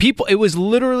deal. It was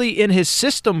literally in his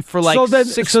system for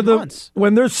 6 months.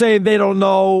 When they're saying they don't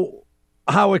know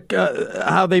how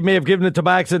they may have given it to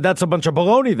by accident, that's a bunch of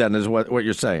baloney then is what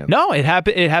you're saying. No, it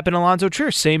happened Alonzo Trier,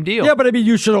 same deal. Yeah, but I mean,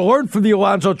 you should have learned from the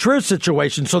Alonzo Trier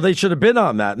situation, so they should have been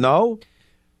on that, no?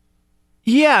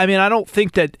 Yeah, I mean, I don't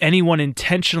think that anyone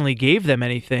intentionally gave them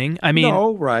anything. I mean,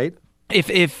 no, right.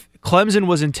 If Clemson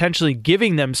was intentionally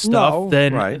giving them stuff,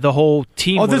 then the whole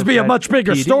team this would be a much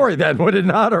bigger story then, would it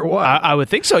not, or what? I would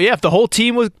think so, yeah. If the whole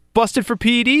team was busted for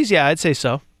PEDs, yeah, I'd say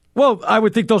so. Well, I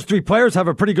would think those 3 players have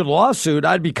a pretty good lawsuit.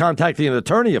 I'd be contacting an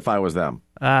attorney if I was them.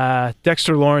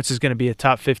 Dexter Lawrence is going to be a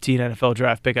top 15 NFL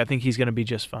draft pick. I think he's going to be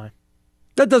just fine.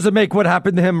 That doesn't make what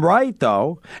happened to him right,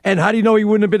 though. And how do you know he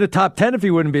wouldn't have been a top 10 if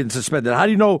he wouldn't have been suspended? How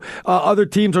do you know other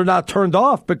teams are not turned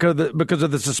off because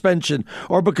of the suspension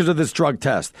or because of this drug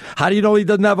test? How do you know he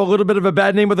doesn't have a little bit of a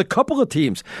bad name with a couple of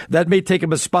teams that may take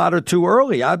him a spot or 2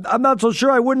 early? I'm not so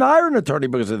sure I wouldn't hire an attorney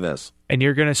because of this. And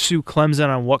you're going to sue Clemson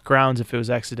on what grounds if it was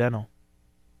accidental?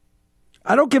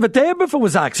 I don't give a damn if it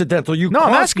was accidental. I'm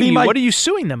asking you, what are you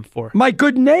suing them for? My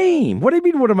good name. What do you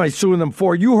mean, what am I suing them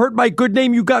for? You hurt my good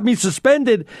name, you got me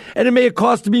suspended, and it may have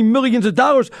cost me millions of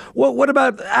dollars. What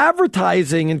about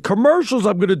advertising and commercials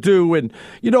I'm going to do? And,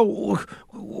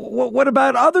 what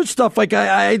about other stuff? Like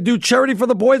I do charity for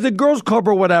the Boys and Girls Club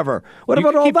or whatever. What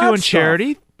about all that stuff? You keep doing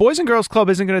charity. Boys and Girls Club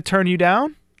isn't going to turn you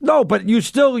down. No, but you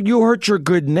hurt your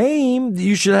good name.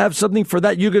 You should have something for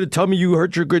that. You're going to tell me you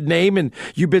hurt your good name and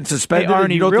you've been suspended. Hey,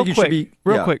 Arnie, you don't think you should be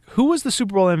quick. Who was the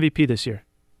Super Bowl MVP this year?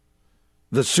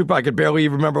 I could barely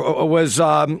even remember. It was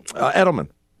Edelman.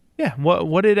 Yeah.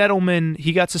 What did Edelman?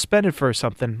 He got suspended for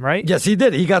something, right? Yes, he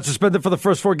did. He got suspended for the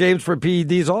first 4 games for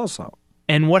PEDs also.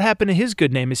 And what happened to his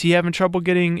good name? Is he having trouble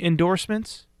getting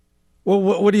endorsements? Well,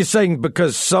 what are you saying?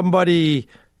 Because somebody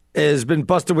has been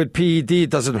busted with PED, it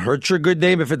doesn't hurt your good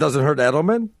name if it doesn't hurt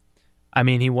Edelman? I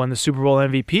mean, he won the Super Bowl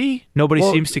MVP. Nobody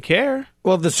seems to care.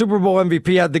 Well, the Super Bowl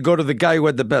MVP had to go to the guy who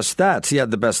had the best stats. He had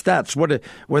the best stats.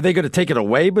 Were they going to take it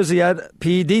away because he had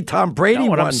PED? Tom Brady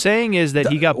won. What I'm saying is that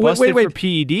he got busted for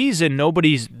PEDs,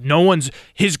 and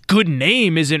his good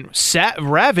name isn't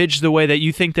ravaged the way that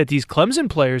you think that these Clemson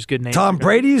players' good names. Tom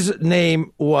Brady's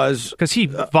name was because he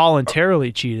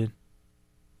voluntarily cheated.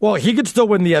 Well, he could still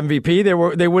win the MVP.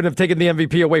 They wouldn't have taken the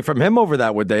MVP away from him over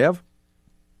that, would they have?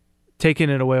 Taken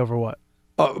it away over what?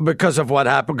 Because of what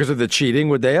happened, because of the cheating,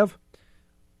 would they have?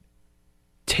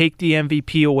 take the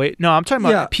MVP away. No, I'm talking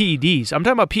about PEDs. I'm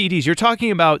talking about PEDs. You're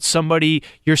talking about somebody,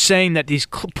 you're saying that these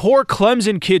poor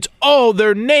Clemson kids,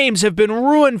 their names have been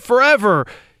ruined forever.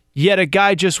 Yet a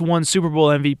guy just won Super Bowl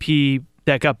MVP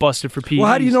that got busted for PEDs. Well,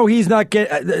 how do you know he's not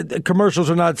getting commercials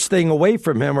are not staying away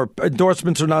from him or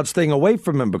endorsements are not staying away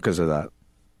from him because of that?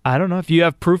 I don't know. If you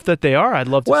have proof that they are, I'd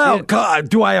love to see it. Well,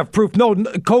 do I have proof? No,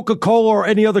 Coca-Cola or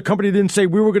any other company didn't say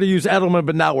we were going to use Edelman,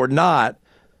 but now we're not.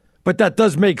 But that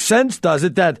does make sense, does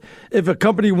it? That if a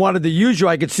company wanted to use you,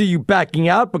 I could see you backing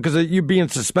out because of you being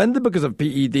suspended because of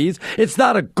PEDs. It's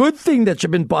not a good thing that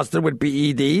you've been busted with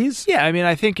PEDs. Yeah, I mean,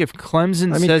 I think if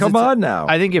Clemson says... come on now.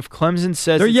 I think if Clemson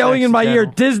says... They're yelling in my ear,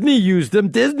 Disney used them.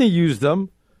 Disney used them.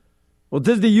 Well,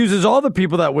 Disney uses all the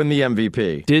people that win the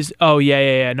MVP.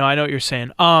 Yeah. No, I know what you're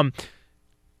saying.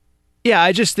 Yeah,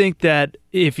 I just think that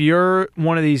if you're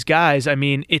one of these guys, I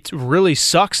mean, it really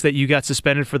sucks that you got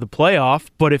suspended for the playoff,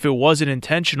 but if it wasn't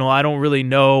intentional, I don't really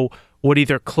know what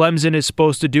either Clemson is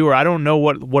supposed to do, or I don't know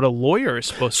what a lawyer is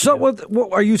supposed to do.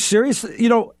 So, are you serious? You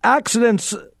know,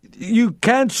 accidents, you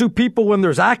can sue people when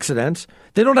there's accidents.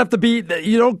 They don't have to be,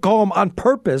 you don't call them on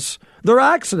purpose. They're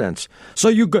accidents. So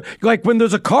you go, like when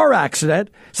there's a car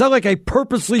accident, it's not like I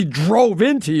purposely drove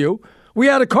into you. We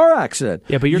had a car accident.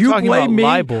 Yeah, but you're talking about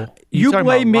libel. You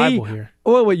blame me. Libel here.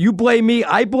 Wait, you blame me.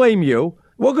 I blame you.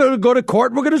 We're going to go to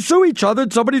court. We're going to sue each other,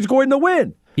 and somebody's going to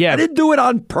win. Yeah. I didn't do it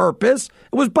on purpose.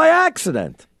 It was by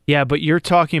accident. Yeah, but you're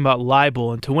talking about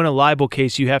libel, and to win a libel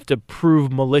case, you have to prove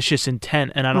malicious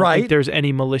intent, and I don't think there's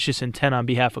any malicious intent on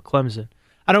behalf of Clemson.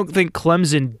 I don't think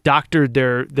Clemson doctored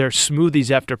their smoothies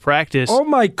after practice. Oh,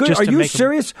 my goodness. Are you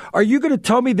serious? Are you going to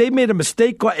tell me they made a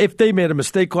mistake? If they made a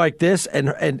mistake like this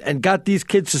and got these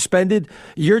kids suspended,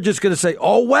 you're just going to say,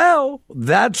 oh, well,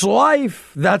 that's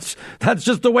life. That's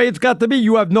just the way it's got to be.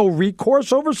 You have no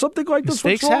recourse over something like this?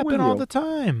 Mistakes happen all the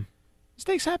time.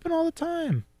 Mistakes happen all the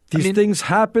time. These things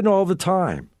happen all the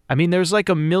time. I mean, there's like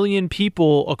 1 million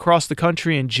people across the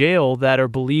country in jail that are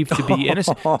believed to be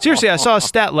innocent. Seriously, I saw a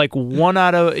stat like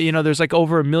there's like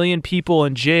over 1 million people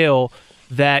in jail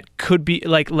that could be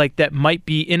like that might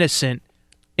be innocent,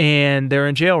 and they're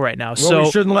in jail right now. Well, so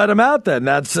we shouldn't let them out then.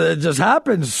 That's just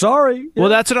happens. Sorry. Well,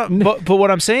 that's what but what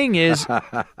I'm saying is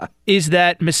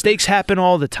that mistakes happen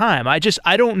all the time. I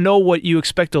don't know what you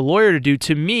expect a lawyer to do.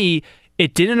 To me,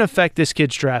 it didn't affect this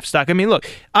kid's draft stock. I mean, look,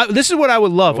 this is what I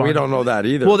would love. Well, we don't know that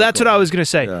either. Well, that's what I was going to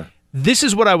say. Yeah. This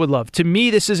is what I would love. To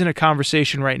me, this isn't a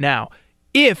conversation right now.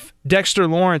 If Dexter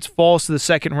Lawrence falls to the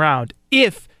second round,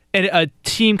 if a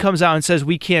team comes out and says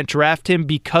we can't draft him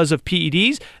because of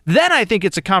PEDs, then I think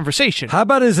it's a conversation. How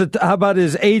about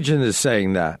his agent is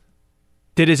saying that?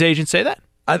 Did his agent say that?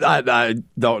 I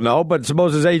don't know, but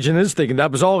suppose his agent is thinking that,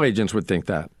 because all agents would think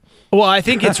that. Well, I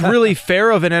think it's really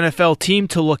fair of an NFL team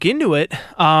to look into it.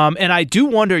 And I do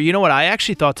wonder, you know what I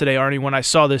actually thought today, Arnie, when I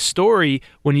saw this story,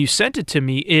 when you sent it to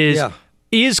me, is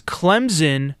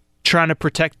Clemson trying to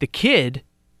protect the kid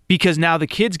because now the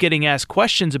kid's getting asked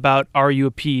questions about, are you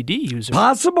a PED user?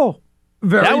 Possible.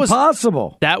 Very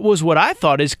possible. That was what I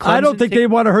thought. Is Clemson I don't think they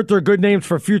want to hurt their good names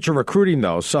for future recruiting,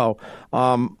 though. So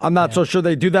I'm not so sure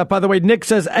they do that. By the way, Nick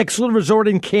says, excellent resort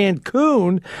in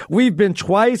Cancun. We've been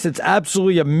twice. It's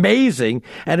absolutely amazing,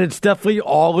 and it's definitely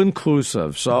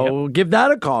all-inclusive. So give that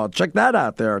a call. Check that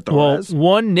out there at the Res. Well,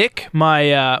 one, Nick,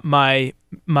 my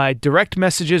direct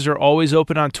messages are always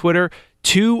open on Twitter.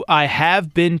 2, I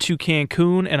have been to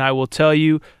Cancun, and I will tell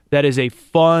you that is a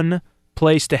fun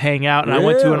place to hang out, and I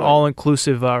went to an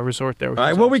all-inclusive resort there. All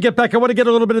right, when we get back, I want to get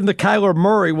a little bit into Kyler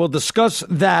Murray. We'll discuss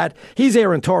that. He's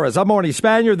Aaron Torres. I'm Arnie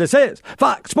Spanier. This is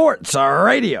Fox Sports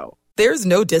Radio. There's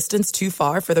no distance too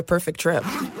far for the perfect trip.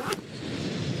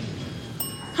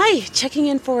 Hi, checking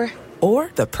in for...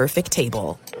 Or the perfect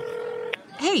table.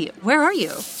 Hey, where are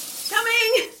you?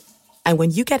 Coming! And when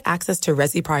you get access to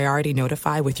Resi Priority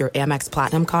Notify with your Amex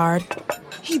Platinum card...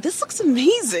 Hey, this looks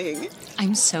amazing.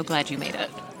 I'm so glad you made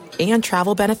it. And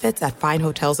travel benefits at fine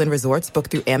hotels and resorts booked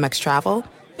through Amex Travel,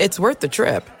 it's worth the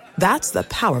trip. That's the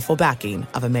powerful backing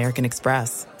of American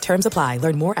Express. Terms apply.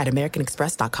 Learn more at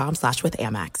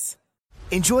americanexpress.com/withAmex.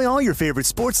 Enjoy all your favorite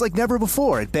sports like never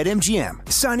before at BetMGM.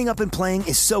 Signing up and playing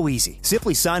is so easy.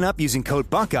 Simply sign up using code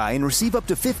Buckeye and receive up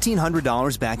to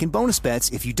 $1,500 back in bonus bets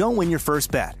if you don't win your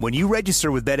first bet. When you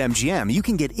register with BetMGM, you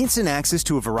can get instant access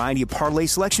to a variety of parlay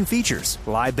selection features,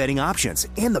 live betting options,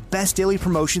 and the best daily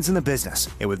promotions in the business.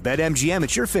 And with BetMGM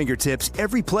at your fingertips,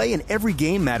 every play and every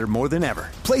game matter more than ever.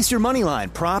 Place your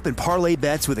moneyline, prop, and parlay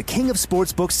bets with the king of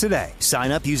sportsbooks today.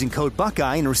 Sign up using code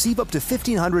Buckeye and receive up to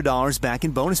 $1,500 back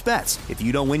in bonus bets. If if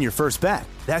you don't win your first bet.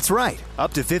 That's right,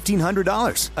 up to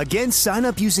 $1,500. Again, sign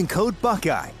up using code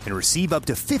Buckeye and receive up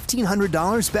to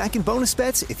 $1,500 back in bonus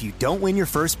bets if you don't win your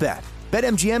first bet.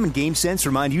 BetMGM and GameSense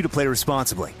remind you to play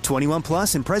responsibly. 21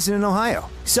 plus and present in Ohio.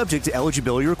 Subject to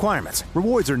eligibility requirements.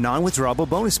 Rewards are non-withdrawable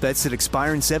bonus bets that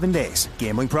expire in 7 days.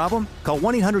 Gambling problem? Call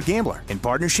 1-800-GAMBLER in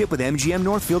partnership with MGM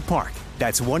Northfield Park.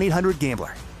 That's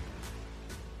 1-800-GAMBLER.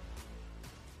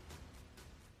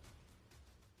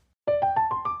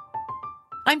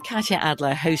 I'm Katya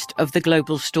Adler, host of The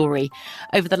Global Story.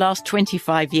 Over the last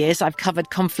 25 years, I've covered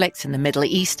conflicts in the Middle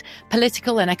East,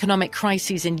 political and economic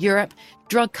crises in Europe,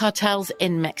 drug cartels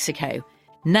in Mexico.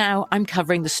 Now I'm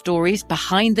covering the stories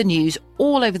behind the news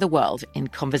all over the world in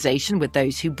conversation with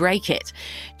those who break it.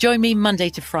 Join me Monday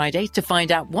to Friday to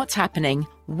find out what's happening,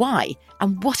 why,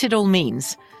 and what it all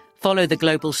means. Follow The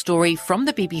Global Story from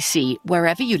the BBC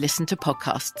wherever you listen to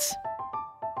podcasts.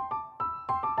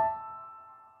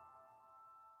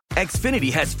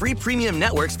 Xfinity has free premium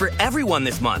networks for everyone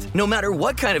this month, no matter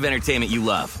what kind of entertainment you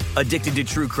love. Addicted to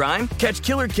true crime? Catch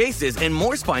killer cases and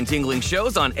more spine-tingling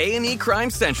shows on A&E Crime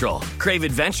Central. Crave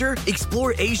adventure?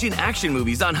 Explore Asian action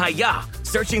movies on Hi-Ya.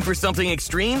 Searching for something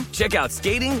extreme? Check out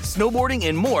skating, snowboarding,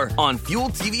 and more on Fuel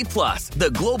TV Plus, the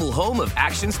global home of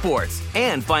action sports.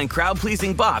 And find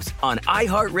crowd-pleasing bops on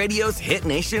iHeartRadio's Hit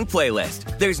Nation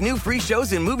playlist. There's new free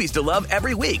shows and movies to love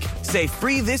every week. Say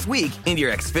free this week in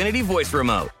your Xfinity voice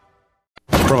remote.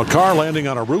 From a car landing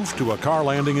on a roof to a car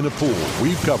landing in a pool,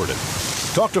 we've covered it.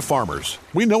 Talk to Farmers.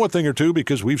 We know a thing or two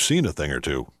because we've seen a thing or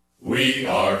two. We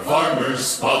are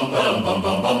farmers. Bum, bum, bum,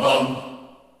 bum, bum, bum.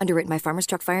 Underwritten by Farmers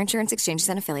Truck Fire Insurance Exchanges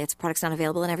and Affiliates. Products not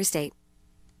available in every state.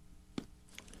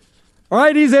 All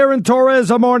right, he's Aaron Torres.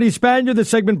 I'm Arnie Spanier. This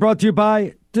segment brought to you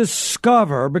by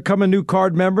Discover. Become a new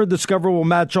card member. Discover will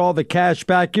match all the cash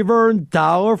back you've earned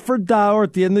dollar for dollar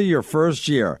at the end of your first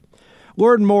year.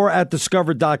 Learn more at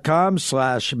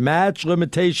discover.com/match.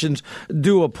 Limitations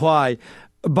do apply.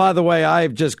 By the way,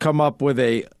 I've just come up with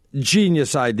a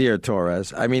genius idea,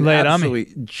 Torres. I mean,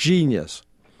 absolutely genius.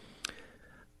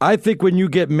 I think when you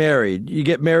get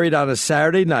married on a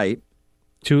Saturday night.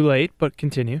 Too late, but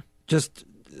continue.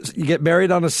 You get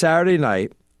married on a Saturday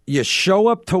night. You show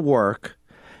up to work.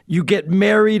 You get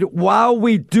married while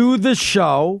we do the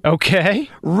show. Okay.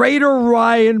 Raider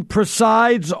Ryan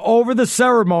presides over the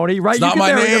ceremony, right? It's not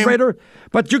my name. Raider,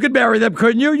 but you could marry them,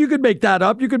 couldn't you? You could make that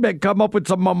up. You could come up with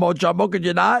some mumbo jumbo, could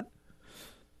you not?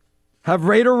 Have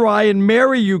Raider Ryan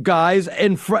marry you guys,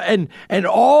 and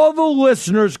all the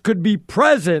listeners could be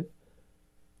present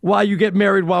while you get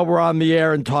married while we're on the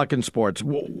air and talking sports.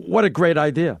 What a great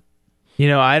idea. You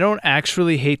know, I don't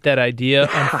actually hate that idea.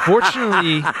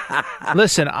 Unfortunately,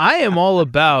 listen, I am all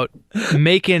about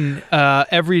making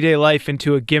everyday life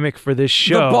into a gimmick for this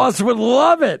show. The boss would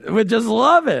love it. Would just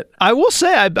love it. I will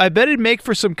say, I bet it'd make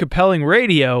for some compelling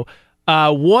radio.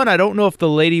 One, I don't know if the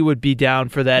lady would be down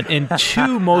for that. And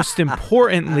two, most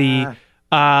importantly,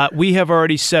 we have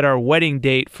already set our wedding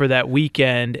date for that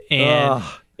weekend. And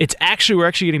we're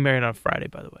actually getting married on Friday,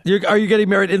 by the way. Are you getting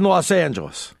married in Los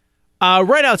Angeles?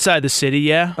 Right outside the city,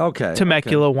 yeah. Okay.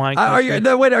 Temecula wine country.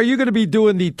 Are you going to be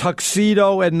doing the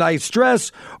tuxedo and nice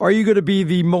dress, or are you going to be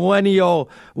the millennial,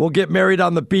 we'll get married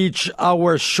on the beach, I'll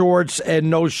wear shorts and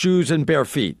no shoes and bare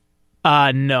feet?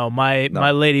 No. My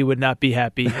lady would not be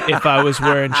happy if I was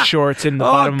wearing shorts and the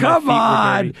bottom of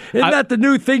my feet were dirty. Isn't that the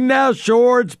new thing now?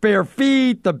 Shorts, bare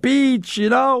feet, the beach, you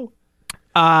know?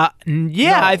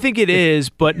 I think it is,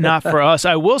 but not for us.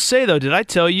 I will say, though, did I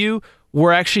tell you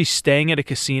we're actually staying at a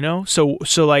casino? So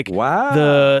like,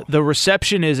 wow. The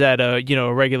reception is at a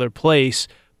regular place,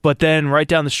 but then right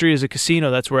down the street is a casino.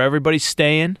 That's where everybody's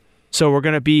staying. So we're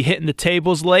gonna be hitting the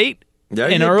tables late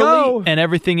and early and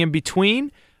everything in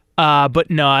between. But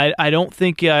no, I don't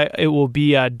think it will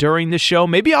be during the show.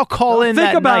 Maybe I'll call in that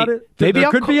night. Think about it. Maybe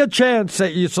there could be a chance.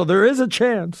 So there is a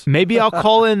chance. Maybe I'll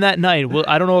call in that night. Well,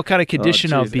 I don't know what kind of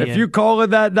condition I'll be in. If you call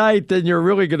in that night, then you're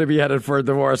really going to be headed for a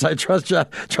divorce. I trust you.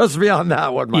 Trust me on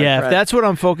that one, my friend. If that's what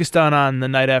I'm focused on the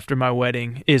night after my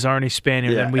wedding is Arnie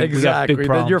Spanier, then we got big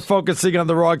problems. Then you're focusing on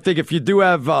the wrong thing. If you do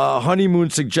have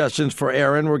honeymoon suggestions for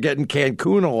Aaron, we're getting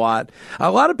Cancun a lot. A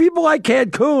lot of people like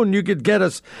Cancun. You could get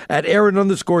us at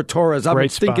Aaron_Torres. I'm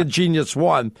thinking Genius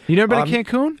One. You never been to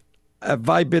Cancun? Have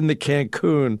I been to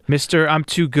Cancun? Mister, I'm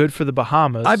too good for the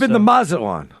Bahamas. I've been to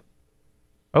Mazatlan.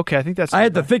 Okay, I think that's... I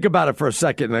had to think about it for a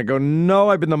second, and I go, no,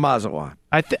 I've been to Mazatlan.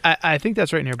 I think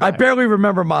that's right nearby. I barely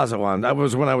remember Mazatlan. That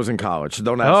was when I was in college, so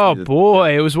don't ask me. Oh,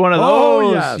 boy, it was one of those.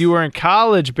 Oh, yes. You were in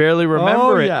college, barely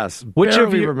remember it. Oh, yes,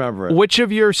 barely remember it. Which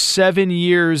of your 7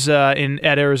 years at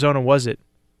Arizona was it?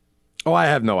 Oh, I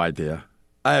have no idea.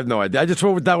 I have no idea. I just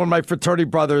went with that one. My fraternity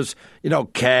brothers,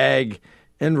 Keg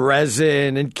and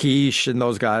Resin and Quiche and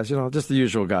those guys, just the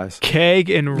usual guys. Keg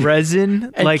and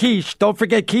Resin? And Quiche. Don't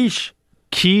forget Quiche.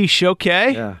 Quiche,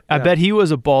 okay. Yeah, I bet he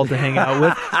was a ball to hang out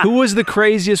with. Who was the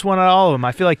craziest one out of all of them?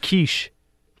 I feel like Quiche.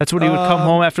 That's when he would come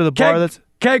home after the bar.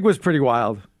 Keg was pretty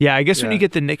wild. Yeah, I guess when you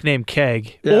get the nickname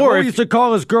Keg. Yeah, or he used to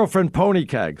call his girlfriend Pony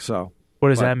Keg, so. What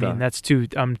does that mean?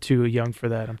 I'm too young for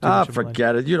that.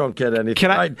 Forget it. You don't get anything.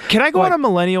 Can I go on a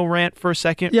millennial rant for a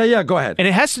second? Yeah, go ahead. And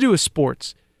it has to do with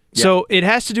sports. Yeah. So it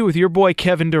has to do with your boy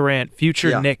Kevin Durant,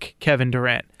 future Nick Kevin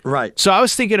Durant. Right. So I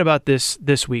was thinking about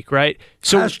this week, right?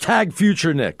 So hashtag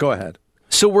future Nick. Go ahead.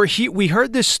 So we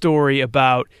heard this story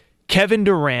about Kevin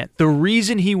Durant. The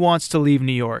reason he wants to leave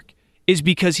New York is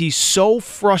because he's so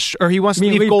frustrated, or he wants to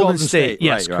leave Golden State.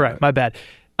 Yes, right, correct. Right. My bad.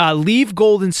 Leave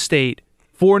Golden State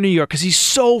for New York because he's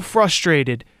so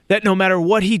frustrated that no matter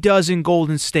what he does in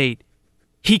Golden State,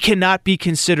 he cannot be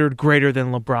considered greater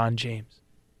than LeBron James.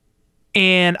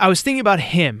 And I was thinking about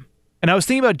him, and I was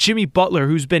thinking about Jimmy Butler,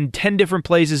 who's been 10 different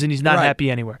places and he's not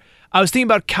happy anywhere. I was thinking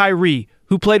about Kyrie,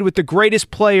 who played with the greatest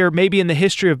player maybe in the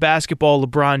history of basketball,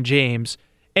 LeBron James,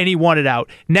 and he wanted out.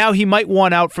 Now he might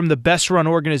want out from the best-run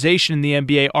organization in the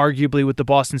NBA, arguably with the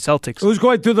Boston Celtics. Who's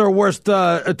going through their worst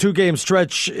two-game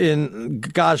stretch in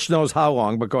gosh knows how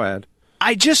long, but go ahead.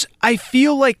 I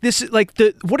feel like this is like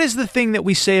what is the thing that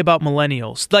we say about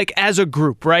millennials? Like as a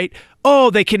group, right? Oh,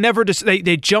 they can never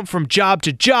they jump from job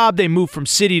to job, they move from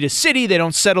city to city, they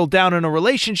don't settle down in a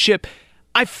relationship.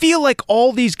 I feel like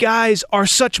all these guys are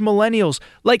such millennials.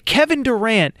 Like Kevin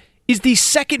Durant is the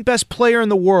second best player in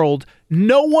the world.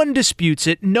 No one disputes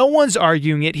it. No one's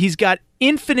arguing it. He's got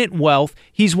infinite wealth.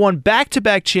 He's won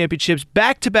back-to-back championships,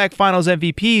 back-to-back finals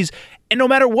MVPs, and no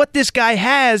matter what this guy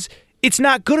has, it's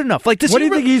not good enough. Like, what do you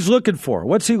think he's looking for?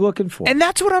 What's he looking for? And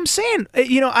that's what I'm saying.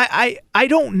 I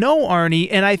don't know, Arnie,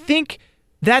 and I think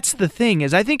that's the thing,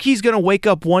 is I think he's going to wake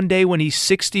up one day when he's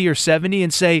 60 or 70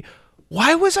 and say,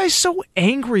 why was I so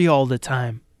angry all the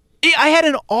time? I had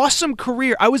an awesome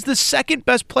career. I was the second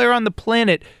best player on the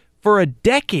planet for a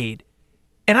decade.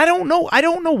 And I don't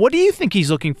know. What do you think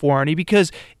he's looking for, Arnie?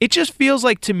 Because it just feels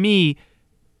like to me,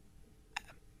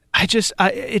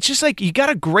 it's just like you got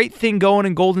a great thing going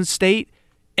in Golden State.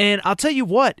 And I'll tell you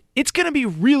what, it's going to be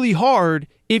really hard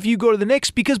if you go to the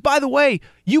Knicks because, by the way,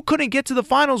 you couldn't get to the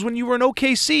finals when you were in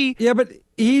OKC. Yeah, but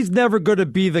he's never going to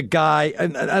be the guy,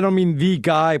 and I don't mean the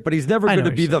guy, but he's never going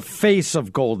to be the face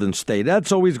of Golden State.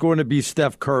 That's always going to be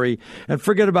Steph Curry. And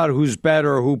forget about who's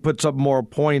better or who puts up more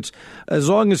points. As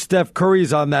long as Steph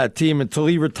Curry's on that team until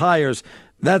he retires,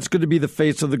 that's going to be the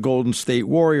face of the Golden State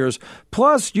Warriors.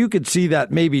 Plus, you could see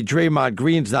that maybe Draymond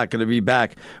Green's not going to be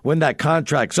back when that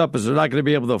contract's up, as they're not going to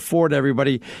be able to afford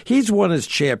everybody. He's won his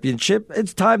championship.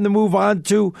 It's time to move on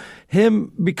to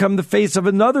him become the face of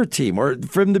another team, or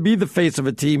for him to be the face of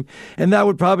a team, and that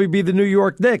would probably be the New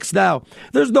York Knicks. Now,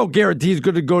 there's no guarantee he's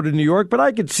going to go to New York, but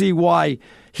I could see why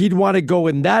he'd want to go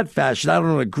in that fashion. I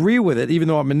don't agree with it, even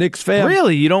though I'm a Knicks fan.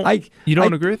 Really? You don't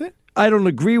agree with it? I don't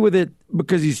agree with it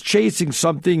because he's chasing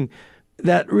something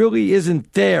that really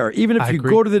isn't there. Even if you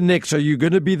go to the Knicks, are you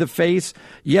going to be the face?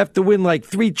 You have to win like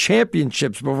 3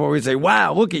 championships before we say,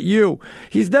 wow, look at you.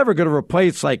 He's never going to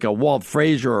replace like a Walt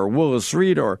Frazier or Willis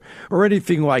Reed or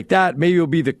anything like that. Maybe he'll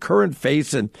be the current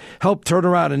face and help turn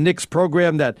around a Knicks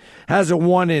program that hasn't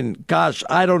won in, gosh,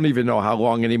 I don't even know how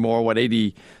long anymore,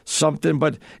 80-something.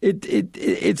 But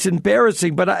it's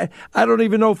embarrassing. But I don't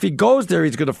even know if he goes there,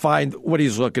 he's going to find what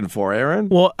he's looking for, Aaron.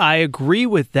 Well, I agree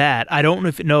with that. I don't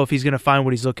know if he's going to find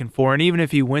what he's looking for. And even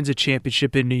if he wins a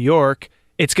championship in New York,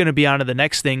 it's going to be on to the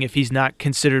next thing if he's not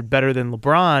considered better than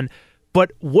LeBron.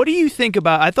 But what do you think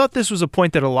about, I thought this was a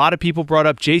point that a lot of people brought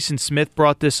up. Jason Smith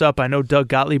brought this up. I know Doug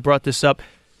Gottlieb brought this up.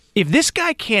 If this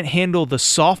guy can't handle the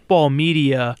softball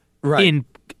media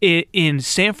in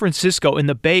San Francisco, in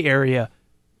the Bay Area,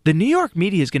 the New York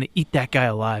media is going to eat that guy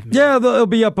alive, man. Yeah, they'll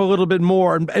be up a little bit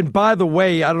more. And by the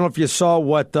way, I don't know if you saw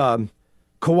what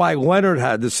Kawhi Leonard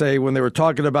had to say when they were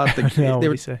talking about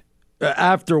the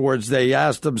afterwards. They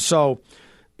asked him, so,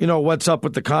 what's up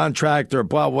with the contract or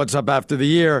blah, what's up after the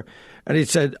year? And he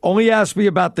said, only ask me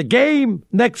about the game.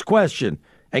 Next question.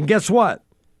 And guess what?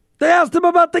 They asked him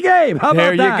about the game. How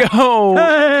about that? There you go.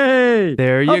 Hey,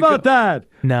 there you go. How about that?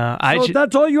 No,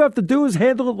 that's all you have to do is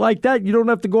handle it like that. You don't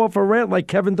have to go off a rant like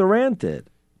Kevin Durant did.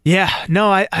 Yeah,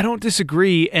 no, I don't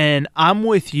disagree, and I'm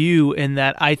with you in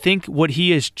that I think what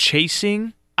he is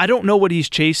chasing, I don't know what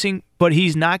he's chasing, but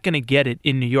he's not going to get it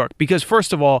in New York because,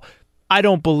 first of all, I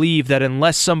don't believe that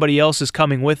unless somebody else is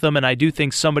coming with him, and I do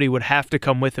think somebody would have to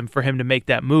come with him for him to make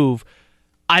that move,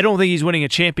 I don't think he's winning a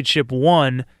championship,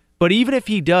 one, But even if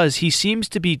he does, he seems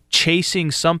to be chasing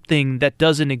something that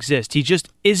doesn't exist. He just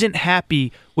isn't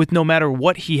happy with no matter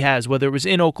what he has, whether it was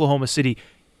in Oklahoma City,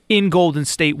 in Golden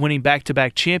State, winning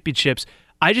back-to-back championships.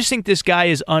 I just think this guy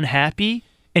is unhappy,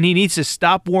 and he needs to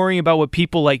stop worrying about what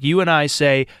people like you and I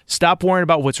say, stop worrying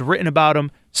about what's written about him,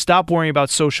 stop worrying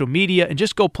about social media, and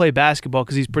just go play basketball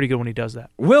because he's pretty good when he does that.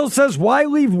 Will says, why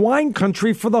leave wine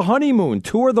country for the honeymoon?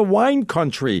 Tour the wine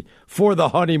country for the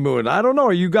honeymoon. I don't know.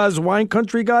 Are you guys wine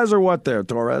country guys or what there,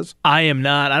 Torres? I am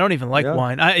not. I don't even like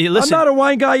wine. I'm Listen, not a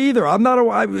wine guy either. I'm not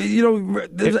I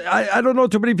don't know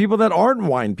too many people that aren't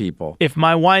wine people. If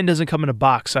my wine doesn't come in a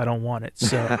box, I don't want it.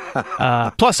 So,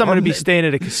 plus, I'm going to be staying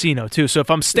at a casino, too. So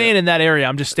if I'm staying in that area,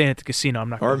 I'm just staying at the casino. I'm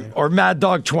not going or Mad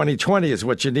Dog 2020 is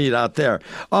what you need out there.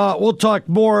 We'll talk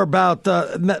more about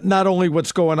not only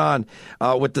what's going on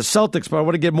with the Celtics, but I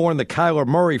want to get more into Kyler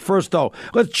Murray. First, though,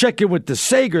 let's check in with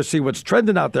DeSager, see what's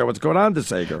trending out there. What's going on,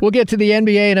 DeSager? We'll get to the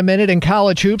NBA in a minute. In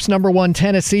college hoops, number 1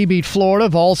 Tennessee beat Florida.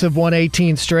 Vols have won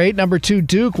 18 straight. Number 2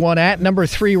 Duke won at number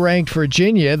 3 ranked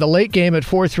Virginia. The late game at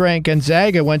 4th ranked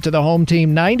Gonzaga went to the home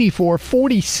team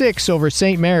 94-46 over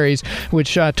St. Mary's, which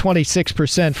shot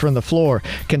 26% from the floor.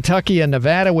 Kentucky and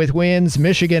Nevada with wins.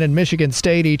 Michigan and Michigan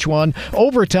State each won.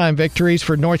 Overtime victories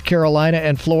for North Carolina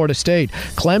and Florida State.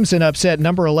 Clemson upset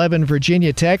number 11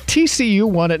 Virginia Tech. TCU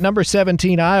won at number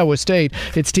 17 Iowa State.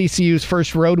 It's TCU's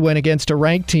first road win against a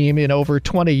ranked team in over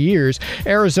 20 years.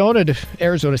 Arizona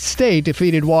State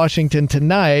defeated Washington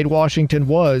tonight. Washington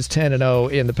was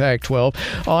 10-0 in the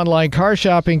Pac-12. Online car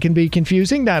shopping can be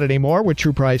confusing. Not anymore with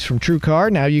True Price from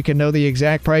TrueCar. Now you can know the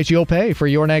exact price you'll pay for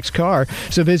your next car.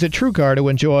 So visit TrueCar to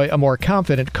enjoy a more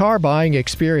confident car buying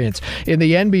experience. In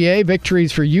the NBA, victories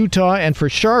for Utah and for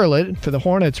Charlotte. For the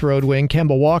Hornets road win,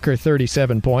 Kemba Walker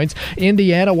 37 points.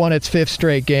 Indiana won its 5th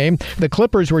straight game. The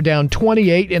Clippers were down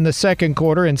 28 in the second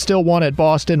quarter and still won at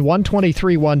Boston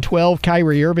 123-112.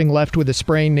 Kyrie Irving left with a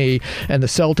sprained knee, and the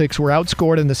Celtics were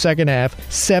outscored in the second half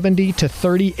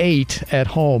 70-38 at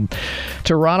home.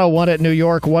 Toronto won at New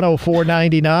York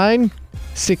 104-99.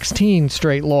 16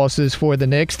 straight losses for the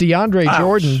Knicks. DeAndre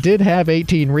Jordan did have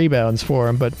 18 rebounds for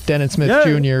him, but Dennis Smith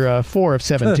Jr. 4 of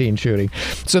 17 shooting.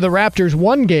 So the Raptors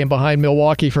 1 game behind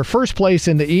Milwaukee for first place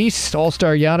in the East.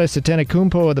 All-star Giannis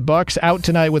Antetokounmpo of the Bucks out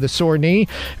tonight with a sore knee,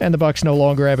 and the Bucks no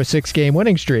longer have a 6-game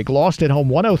winning streak. Lost at home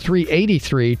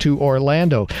 103-83 to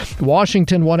Orlando.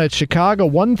 Washington won at Chicago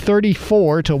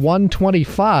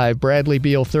 134-125. Bradley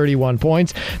Beal 31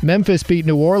 points. Memphis beat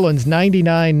New Orleans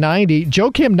 99-90.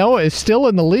 Joakim Noah is still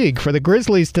in the league. For the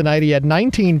Grizzlies tonight, he had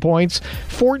 19 points,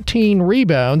 14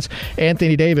 rebounds.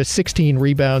 Anthony Davis, 16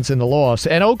 rebounds in the loss.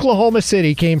 And Oklahoma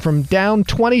City came from down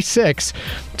 26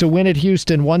 to win at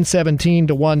Houston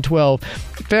 117-112.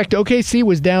 In fact, OKC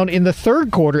was down in the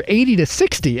third quarter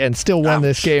 80-60 and still won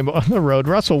this game on the road.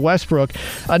 Russell Westbrook,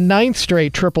 a 9th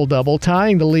straight triple-double,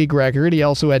 tying the league record. He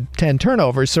also had 10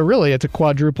 turnovers, so really it's a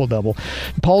quadruple-double.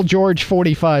 Paul George,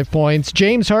 45 points.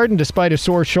 James Harden, despite a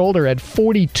sore shoulder, had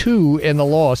 42 in the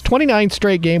loss. 29th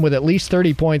straight game with at least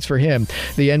 30 points for him.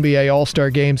 The NBA All-Star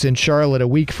Games in Charlotte a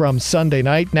week from Sunday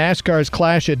night. NASCAR's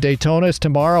Clash at Daytona is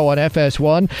tomorrow on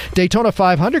FS1. Daytona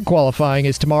 500 qualifying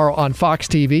is tomorrow on Fox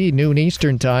TV, noon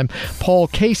Eastern time. Paul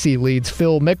Casey leads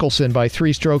Phil Mickelson by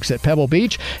 3 strokes at Pebble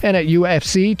Beach. And at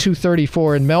UFC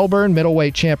 234 in Melbourne,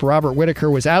 middleweight champ Robert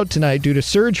Whittaker was out tonight due to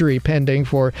surgery pending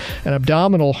for an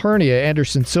abdominal hernia.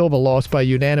 Anderson Silva lost by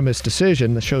unanimous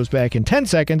decision. The show's back in 10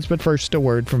 seconds, but first a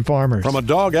word from Farmers. From a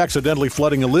dog accidentally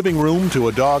flooding a living room to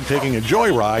a dog taking a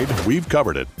joyride, we've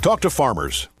covered it. Talk to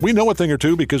Farmers. We know a thing or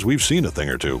two because we've seen a thing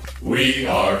or two. We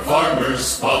are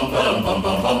Farmers. Bum, bum, bum,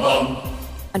 bum, bum, bum.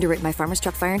 Underwritten by Farmers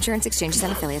Truck Fire Insurance Exchanges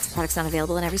and Affiliates. Products not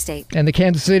available in every state. And the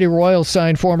Kansas City Royals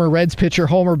signed former Reds pitcher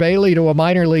Homer Bailey to a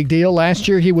minor league deal. Last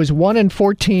year he was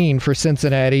 1-14 for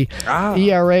Cincinnati.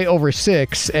 ERA over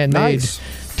 6 and made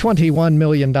 $21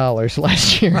 million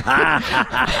last year.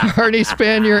 Arnie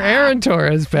Spanier, Aaron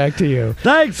Torres, back to you.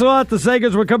 Thanks a lot, the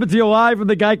Segers. We're coming to you live from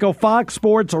the Geico Fox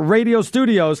Sports Radio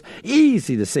Studios.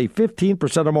 Easy to save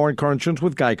 15% or more in car insurance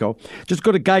with Geico. Just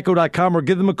go to geico.com or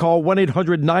give them a call,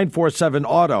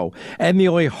 1-800-947-AUTO. And the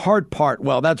only hard part,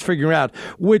 well, that's figuring out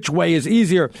which way is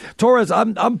easier. Torres,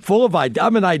 I'm full of ideas.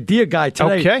 I'm an idea guy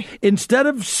today. Okay. Instead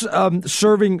of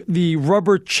serving the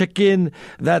rubber chicken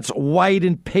that's white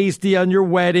and pasty on your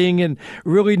wedding and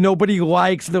really nobody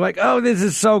likes, they're like, oh, this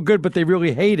is so good, but they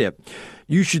really hate it.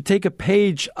 You should take a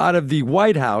page out of the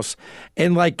White House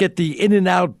and get the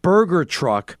In-N-Out burger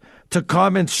truck to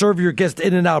come and serve your guests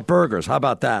In-N-Out burgers. How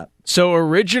about that? So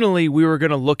originally we were going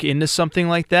to look into something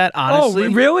like that, honestly.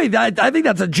 Oh, really? I think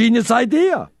that's a genius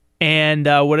idea. And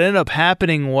what ended up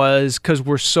happening was, because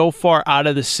we're so far out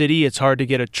of the city, it's hard to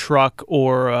get a truck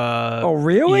or oh,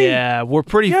 really? Yeah, we're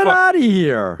pretty Get out of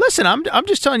here. Listen, I'm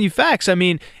just telling you facts. I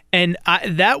mean, and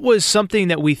that was something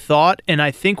that we thought, and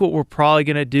I think what we're probably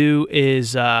going to do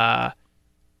is we're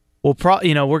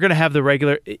going to have the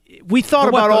regular. We thought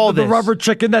about all this. The rubber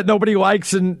chicken that nobody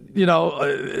likes, and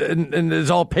and is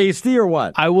all pasty, or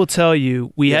what? I will tell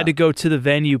you, we had to go to the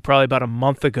venue probably about a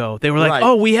month ago. They were like,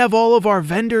 "Oh, we have all of our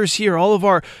vendors here, all of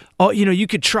our, you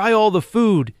could try all the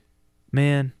food."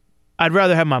 Man, I'd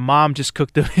rather have my mom just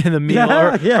cook the meal,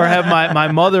 or have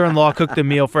my mother-in-law cook the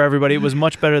meal for everybody. It was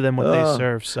much better than what they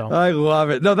serve. So I love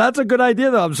it. No, that's a good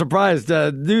idea, though. I'm surprised.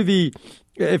 Do the.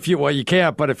 You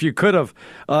can't, but if you could have,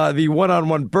 the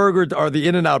one-on-one burger or the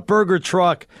In-N-Out burger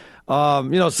truck,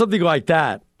 something like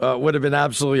that would have been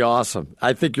absolutely awesome.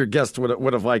 I think your guest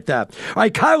would have liked that. All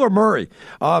right, Kyler Murray,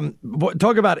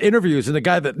 talk about interviews and the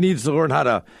guy that needs to learn how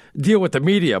to deal with the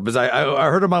media, because I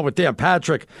heard him on with Dan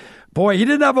Patrick. Boy, he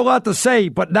didn't have a lot to say,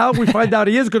 but now we find out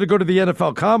he is going to go to the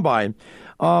NFL Combine.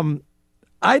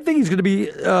 I think he's going to be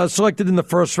selected in the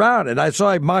first round. And I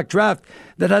saw a mock draft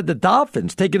that had the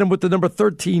Dolphins taking him with the number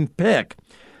 13 pick.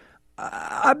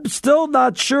 I'm still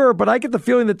not sure, but I get the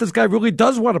feeling that this guy really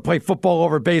does want to play football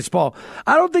over baseball.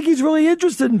 I don't think he's really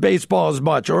interested in baseball as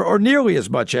much or nearly as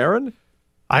much, Aaron.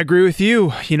 I agree with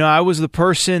you. I was the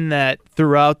person that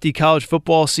throughout the college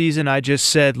football season, I just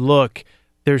said, look,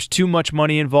 there's too much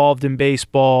money involved in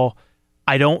baseball.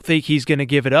 I don't think he's going to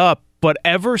give it up. But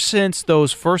ever since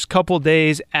those first couple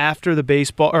days after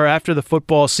the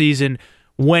football season,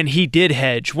 when he did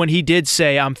hedge, when he did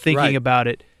say, I'm thinking about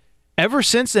it, ever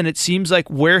since then, it seems like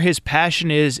where his passion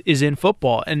is in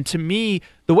football. And to me,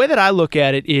 the way that I look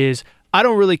at it is, I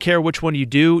don't really care which one you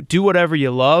do whatever you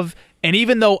love. And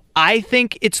even though I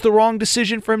think it's the wrong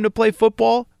decision for him to play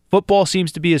football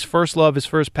seems to be his first love, his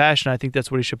first passion. I think that's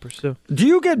what he should pursue. Do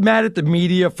you get mad at the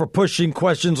media for pushing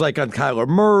questions like on Kyler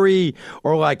Murray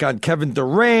or like on Kevin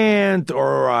Durant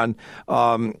or on,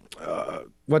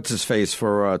 what's his face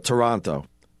for Toronto?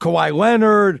 Kawhi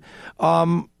Leonard?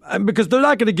 Because they're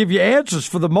not going to give you answers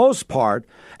for the most part.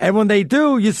 And when they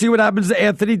do, you see what happens to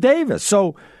Anthony Davis.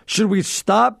 So should we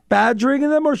stop badgering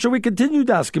them, or should we continue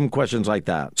to ask him questions like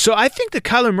that? So I think the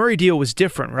Kyler Murray deal was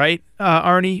different, right,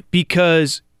 Arnie?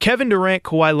 Because Kevin Durant,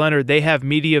 Kawhi Leonard, they have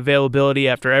media availability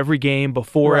after every game,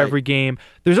 before every game.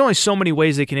 There's only so many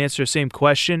ways they can answer the same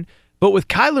question. But with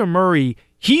Kyler Murray,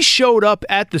 he showed up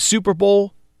at the Super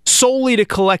Bowl solely to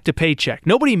collect a paycheck.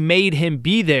 Nobody made him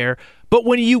be there. But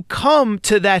when you come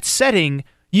to that setting,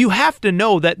 you have to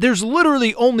know that there's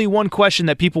literally only one question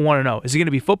that people want to know. Is it going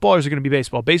to be football or is it going to be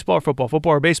baseball? Baseball or football?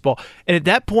 Football or baseball? And at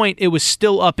that point, it was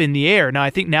still up in the air. Now, I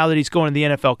think now that he's going to the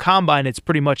NFL Combine, it's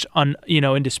pretty much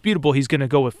indisputable he's going to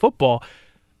go with football.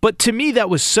 But to me, that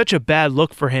was such a bad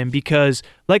look for him because,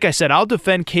 like I said, I'll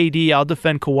defend KD, I'll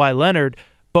defend Kawhi Leonard,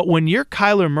 but when you're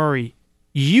Kyler Murray,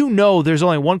 there's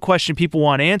only one question people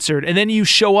want answered, and then you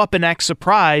show up and act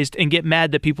surprised and get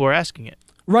mad that people are asking it.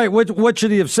 Right. What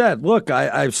should he have said? Look,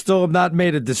 I still have not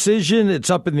made a decision. It's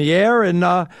up in the air, and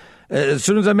as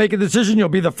soon as I make a decision, you'll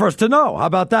be the first to know. How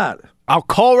about that? I'll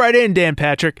call right in, Dan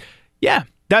Patrick. Yeah,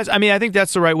 I think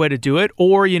that's the right way to do it.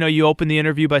 Or, you open the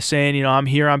interview by saying, I'm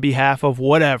here on behalf of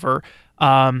whatever.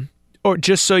 Or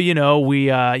just so you know,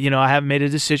 I haven't made a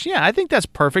decision. Yeah, I think that's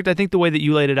perfect. I think the way that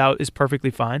you laid it out is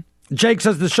perfectly fine. Jake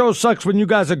says the show sucks when you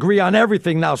guys agree on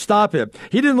everything. Now stop it.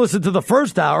 He didn't listen to the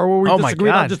first hour where we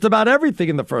disagreed on just about everything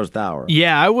in the first hour.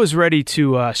 Yeah, I was ready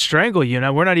to strangle you.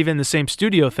 Now, we're not even in the same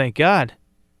studio, thank God.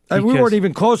 And we weren't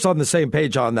even close on the same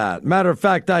page on that. Matter of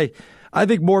fact, I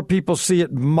think more people see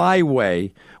it my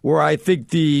way, where I think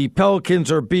the Pelicans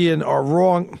are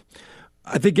wrong.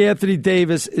 I think Anthony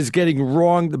Davis is getting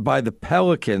wronged by the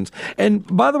Pelicans. And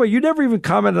by the way, you never even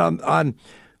commented on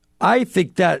I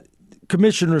think that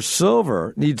Commissioner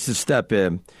Silver needs to step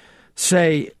in,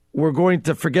 say we're going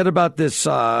to forget about this,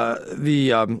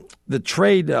 the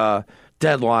trade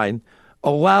deadline,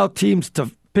 allow teams to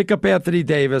pick up Anthony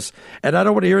Davis, and I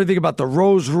don't want to hear anything about the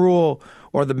Rose Rule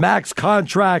or the max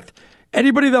contract.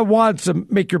 Anybody that wants him,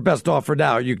 make your best offer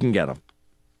now. You can get him.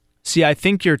 See, I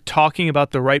think you're talking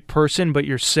about the right person, but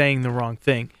you're saying the wrong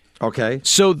thing. Okay.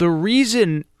 So the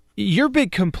reason your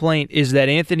big complaint is that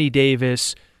Anthony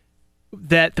Davis,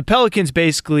 that the Pelicans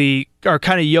basically are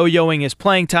kind of yo-yoing his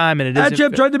playing time, and it isn't. Actually,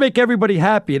 I'm trying to make everybody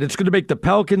happy, and it's going to make the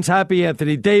Pelicans happy,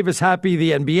 Anthony Davis happy,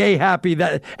 the NBA happy.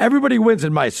 That everybody wins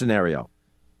in my scenario.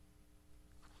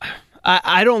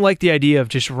 I don't like the idea of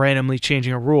just randomly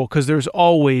changing a rule because there's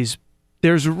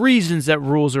reasons that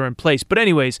rules are in place. But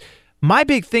anyways, my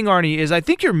big thing, Arnie, is I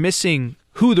think you're missing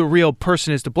who the real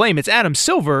person is to blame. It's Adam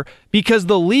Silver because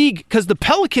the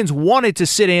Pelicans wanted to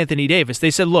sit Anthony Davis.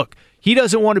 They said, look, he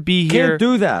doesn't want to be here. Can't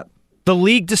do that. The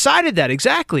league decided that,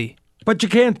 exactly. But you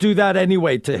can't do that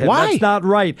anyway to him. Why? That's not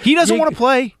right. He doesn't want to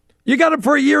play. You got him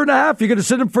for a year and a half. You're going to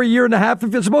sit him for a year and a half.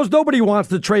 Suppose nobody wants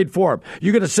to trade for him.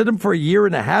 You're going to sit him for a year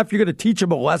and a half. You're going to teach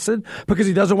him a lesson because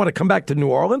he doesn't want to come back to New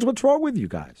Orleans. What's wrong with you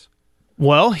guys?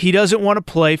 Well, he doesn't want to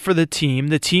play for the team.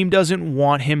 The team doesn't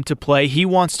want him to play. He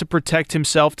wants to protect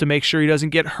himself to make sure he doesn't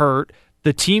get hurt.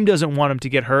 The team doesn't want him to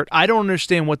get hurt. I don't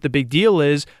understand what the big deal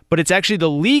is, but it's actually the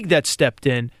league that stepped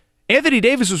in. Anthony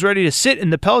Davis was ready to sit,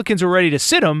 and the Pelicans were ready to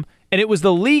sit him, and it was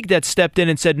the league that stepped in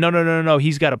and said, no,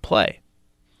 he's got to play.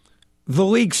 The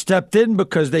league stepped in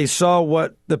because they saw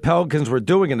what the Pelicans were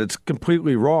doing, and it's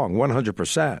completely wrong,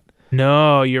 100%.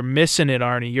 No, you're missing it,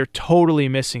 Arnie. You're totally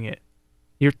missing it.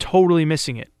 You're totally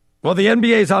missing it. Well, the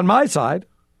NBA's on my side.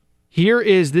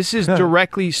 This is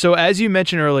directly, so as you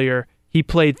mentioned earlier, he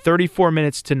played 34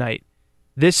 minutes tonight.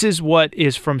 This is what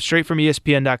is straight from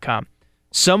ESPN.com.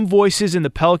 Some voices in the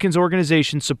Pelicans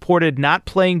organization supported not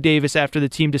playing Davis after the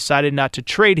team decided not to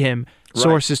trade him,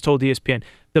 sources told ESPN.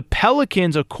 The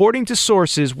Pelicans, according to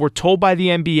sources, were told by the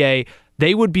NBA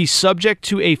they would be subject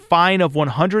to a fine of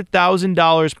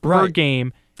 $100,000 per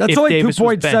game. That's if only Davis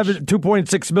was benched.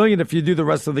 $2.6 million if you do the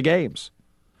rest of the games.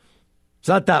 It's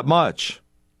not that much.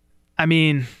 I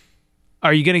mean,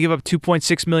 are you going to give up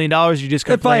 $2.6 million? You're just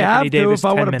going to play Anthony Davis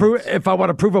 10 minutes. If I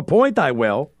want to prove a point, I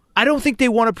will. I don't think they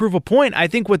want to prove a point. I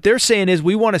think what they're saying is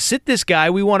we want to sit this guy.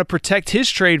 We want to protect his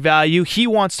trade value. He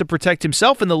wants to protect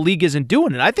himself, and the league isn't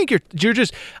doing it. I think you're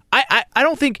just I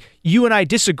don't think you and I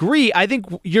disagree. I think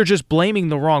you're just blaming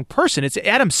the wrong person. It's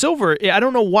Adam Silver. I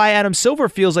don't know why Adam Silver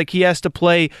feels like he has to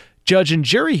play judge and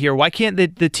jury here. Why can't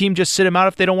the team just sit him out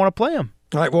if they don't want to play him?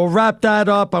 All right, we'll wrap that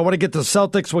up. I want to get to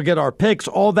Celtics. We'll get our picks.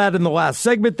 All that in the last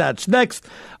segment. That's next.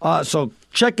 So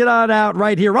check it out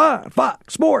right here on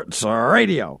Fox Sports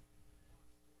Radio.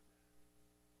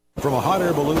 From a hot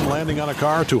air balloon landing on a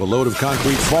car to a load of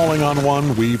concrete falling on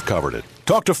one, we've covered it.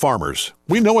 Talk to Farmers.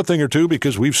 We know a thing or two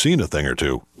because we've seen a thing or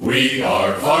two. We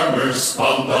are farmers.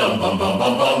 Bum, bum, bum, bum,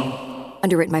 bum, bum.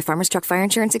 Underwritten by Farmers Truck Fire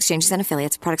Insurance Exchanges and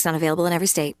Affiliates. Products not available in every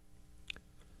state.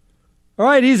 All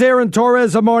right, he's Aaron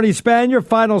Torres. I'm Arnie Spanier.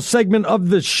 Final segment of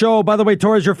the show. By the way,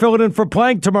 Torres, you're filling in for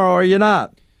Plank tomorrow, are you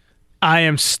not? I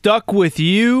am stuck with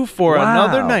you for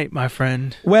another night, my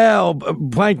friend. Well,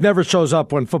 Plank never shows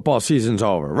up when football season's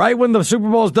over. Right when the Super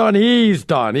Bowl's done, he's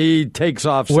done. He takes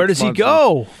off. Where does he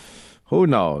go? Who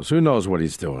knows? Who knows what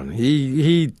he's doing?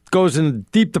 He goes in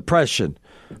deep depression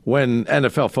when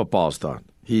NFL football's done.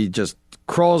 He just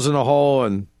crawls in a hole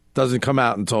and doesn't come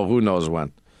out until who knows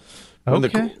when. When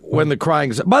the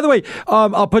crying's... By the way,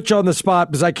 I'll put you on the spot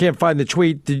because I can't find the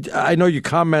tweet. I know you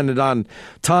commented on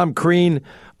Tom Crean.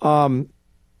 Did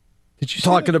you see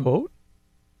that quote?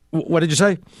 What did you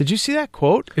say? Did you see that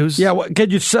quote? It was. Yeah. Can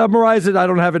you summarize it? I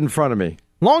don't have it in front of me.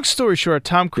 Long story short,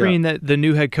 Tom Crean, the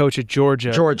new head coach at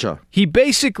Georgia. He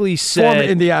basically said... Former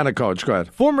Indiana coach. Go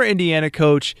ahead. Former Indiana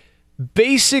coach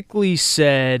basically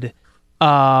said,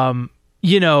 that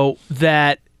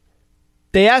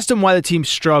they asked him why the team's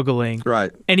struggling.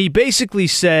 Right. And he basically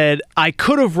said, I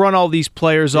could have run all these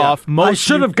players off. I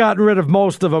should have gotten rid of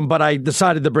most of them, but I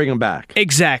decided to bring them back.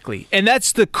 Exactly. And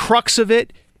that's the crux of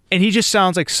it. And he just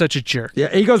sounds like such a jerk. Yeah,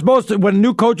 he goes, when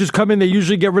new coaches come in, they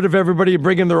usually get rid of everybody and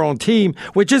bring in their own team,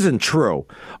 which isn't true.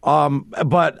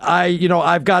 But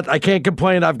I can't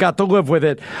complain. I've got to live with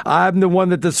it. I'm the one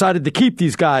that decided to keep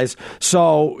these guys,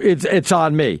 so it's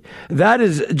on me. That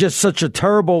is just such a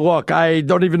terrible look. I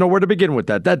don't even know where to begin with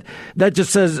that. That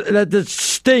just says that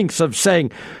stinks of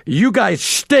saying you guys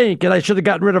stink, and I should have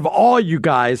gotten rid of all you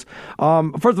guys.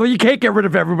 First of all, you can't get rid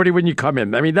of everybody when you come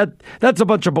in. I mean that's a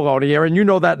bunch of baloney, Aaron. You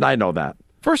know that. I know that.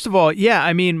 First of all, yeah,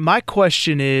 I mean, my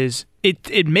question is,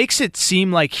 it makes it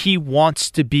seem like he wants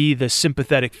to be the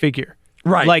sympathetic figure.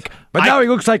 Right. But now he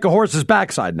looks like a horse's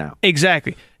backside now.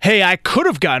 Exactly. Hey, I could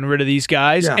have gotten rid of these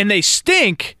guys, and they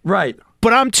stink. Right.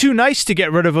 But I'm too nice to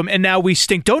get rid of them, and now we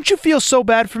stink. Don't you feel so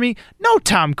bad for me? No,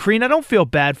 Tom Crean, I don't feel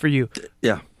bad for you.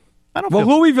 Yeah.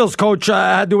 Louisville's coach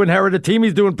had to inherit a team.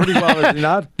 He's doing pretty well, is he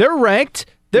not? They're ranked.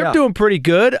 They're doing pretty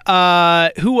good.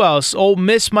 Who else? Ole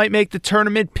Miss might make the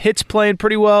tournament. Pitt's playing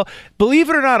pretty well. Believe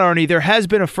it or not, Arnie, there has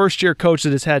been a first-year coach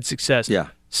that has had success. Yeah.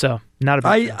 So, not a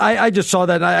big I just saw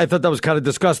that, and I thought that was kind of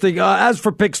disgusting. As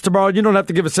for picks tomorrow, you don't have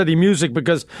to give us any music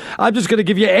because I'm just going to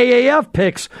give you AAF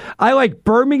picks. I like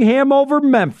Birmingham over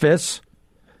Memphis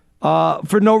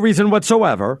for no reason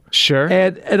whatsoever. Sure.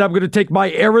 And I'm going to take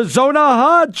my Arizona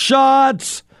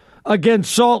Hotshots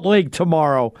against Salt Lake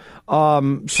tomorrow.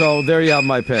 So there you have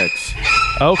my picks.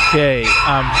 Okay.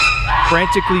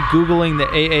 frantically Googling the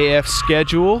AAF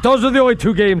schedule. Those are the only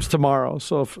 2 games tomorrow,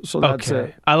 so that's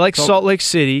it. I like Salt Lake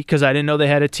City because I didn't know they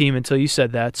had a team until you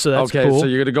said that, so that's okay, cool. so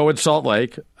you're going to go with Salt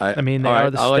Lake. I mean, they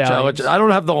are the Stallions. I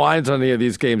don't have the lines on any of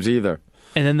these games either.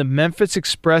 And then the Memphis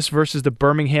Express versus the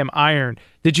Birmingham Iron.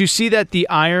 Did you see that the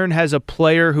Iron has a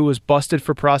player who was busted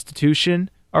for prostitution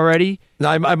already? No,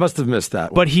 I must have missed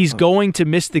that one. But he's going to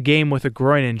miss the game with a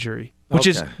groin injury, which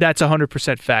that's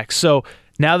 100% fact. So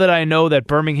now that I know that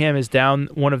Birmingham is down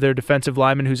one of their defensive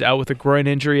linemen who's out with a groin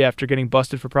injury after getting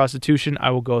busted for prostitution,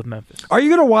 I will go with Memphis. Are you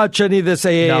going to watch any of this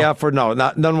AAF or no?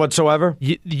 None whatsoever?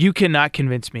 You cannot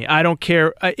convince me. I don't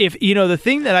care. If the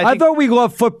thing that I thought we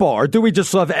love football, or do we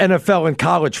just love NFL and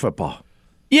college football?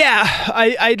 Yeah,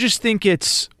 I just think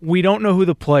we don't know who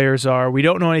the players are. We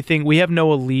don't know anything. We have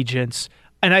no allegiance.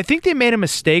 And I think they made a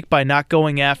mistake by not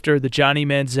going after the Johnny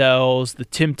Manziels, the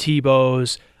Tim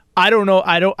Tebows. I don't know.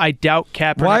 I doubt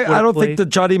Kaepernick. Why? I don't think the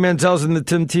Johnny Manziels and the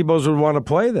Tim Tebows would want to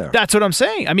play there. That's what I'm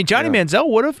saying. I mean, Johnny Manziel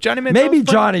would have. Johnny Manziel. Maybe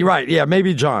Johnny, right. Yeah,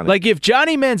 maybe Johnny. Like, if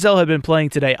Johnny Manziel had been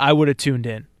playing today, I would have tuned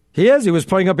in. He is. He was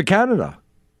playing up in Canada.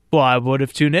 Well, I would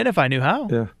have tuned in if I knew how.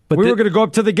 Yeah. But we were going to go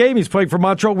up to the game. He's playing for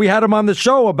Montreal. We had him on the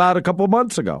show about a couple of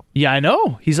months ago. Yeah, I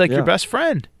know. He's like your best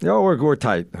friend. Yeah, we're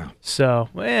tight now. So,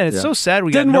 man, it's so sad.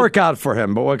 Didn't work out for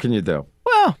him, but what can you do?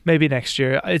 Well, maybe next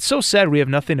year. It's so sad we have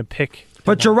nothing to pick.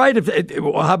 But you're right.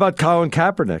 How about Colin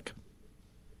Kaepernick?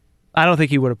 I don't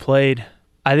think he would have played.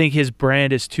 I think his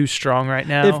brand is too strong right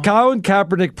now. If Colin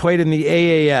Kaepernick played in the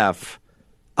AAF,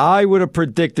 I would have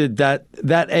predicted that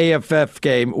AFF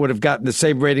game would have gotten the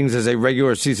same ratings as a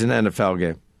regular season NFL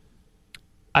game.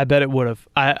 I bet it would have.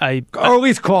 Or at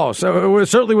least close. It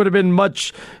certainly would have been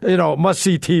much,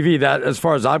 must-see TV, that as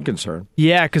far as I'm concerned.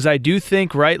 Yeah, because I do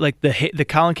think, right, like the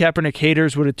Colin Kaepernick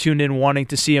haters would have tuned in wanting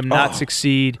to see him not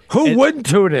succeed. Who wouldn't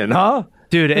tune in, huh?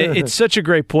 Dude, it's such a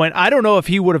great point. I don't know if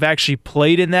he would have actually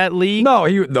played in that league. No,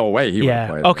 no way he would have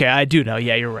played. Okay, I do know.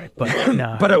 Yeah, you're right. But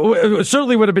no. But it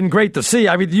certainly would have been great to see.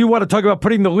 I mean, you want to talk about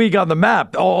putting the league on the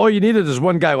map. All you needed is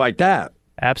one guy like that.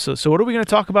 Absolutely. So what are we going to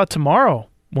talk about tomorrow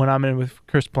when I'm in with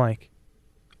Chris Plank?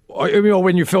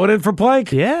 When you fill it in for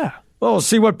Plank? Yeah. Well, we'll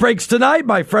see what breaks tonight,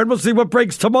 my friend. We'll see what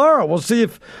breaks tomorrow. We'll see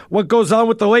what goes on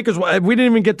with the Lakers. We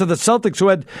didn't even get to the Celtics,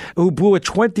 who blew a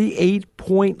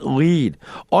 28-point lead.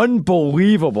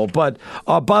 Unbelievable. But,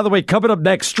 by the way, coming up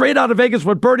next, straight out of Vegas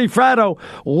with Bernie Fratto.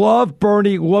 Love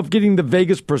Bernie. Love getting the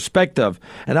Vegas perspective.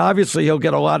 And obviously, he'll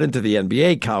get a lot into the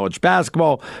NBA, college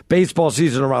basketball, baseball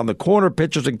season around the corner,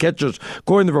 pitchers and catchers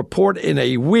going to report in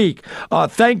a week.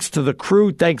 Thanks to the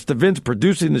crew. Thanks to Vince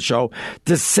producing the show.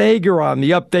 To Sager on the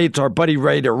updates. Our buddy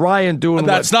Raider Ryan doing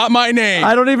That's not my name.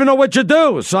 I don't even know what you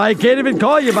do, so I can't even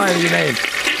call you by your name.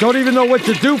 Don't even know what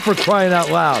you do, for crying out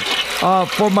loud.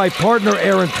 For my partner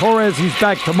Aaron Torres, he's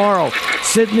back tomorrow,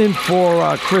 sitting in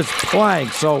for Chris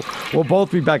Plank. So we'll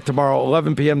both be back tomorrow,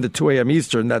 11 p.m. to 2 a.m.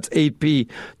 Eastern. That's 8 p.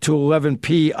 to 11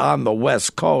 p. on the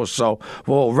West Coast. So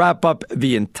we'll wrap up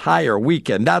the entire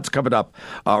weekend. That's coming up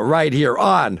right here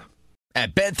on...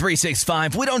 At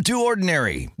Bet365, we don't do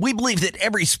ordinary. We believe that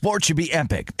every sport should be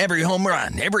epic. Every home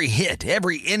run, every hit,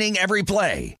 every inning, every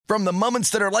play. From the moments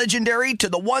that are legendary to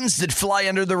the ones that fly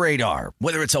under the radar.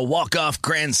 Whether it's a walk-off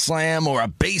grand slam or a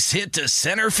base hit to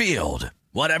center field.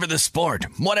 Whatever the sport,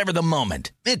 whatever the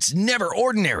moment. It's never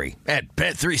ordinary at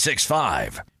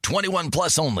Bet365. 21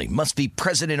 plus only. Must be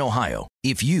present in Ohio.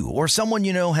 If you or someone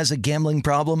you know has a gambling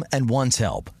problem and wants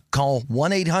help, call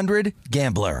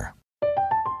 1-800-GAMBLER.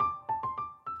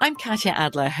 I'm Katya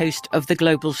Adler, host of The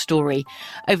Global Story.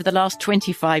 Over the last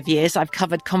 25 years, I've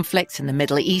covered conflicts in the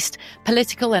Middle East,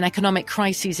 political and economic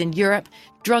crises in Europe,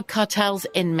 drug cartels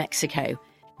in Mexico.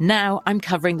 Now I'm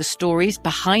covering the stories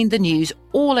behind the news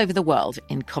all over the world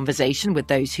in conversation with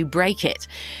those who break it.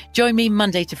 Join me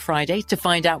Monday to Friday to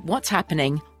find out what's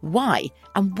happening, why,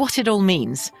 and what it all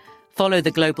means. Follow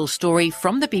The Global Story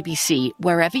from the BBC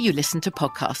wherever you listen to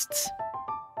podcasts.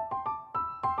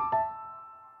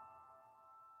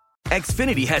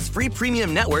 Xfinity has free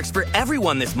premium networks for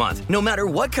everyone this month, no matter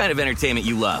what kind of entertainment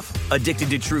you love. Addicted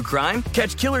to true crime?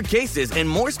 Catch killer cases and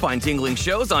more spine-tingling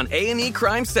shows on A&E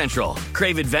Crime Central.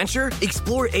 Crave adventure?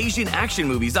 Explore Asian action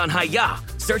movies on Hi-YAH.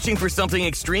 Searching for something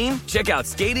extreme? Check out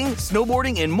skating,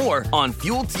 snowboarding, and more on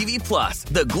Fuel TV Plus,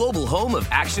 the global home of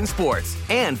action sports.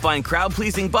 And find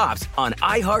crowd-pleasing bops on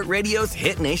iHeartRadio's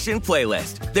Hit Nation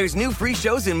playlist. There's new free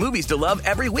shows and movies to love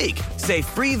every week. Say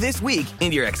free this week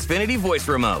in your Xfinity voice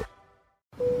remote.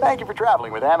 Thank you for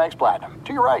traveling with Amex Platinum.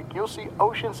 To your right, you'll see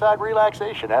oceanside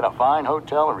relaxation at a fine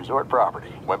hotel and resort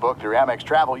property. When booked through Amex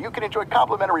Travel, you can enjoy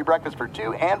complimentary breakfast for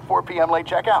 2 and 4 p.m. late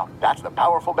checkout. That's the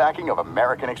powerful backing of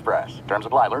American Express. Terms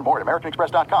apply. Learn more at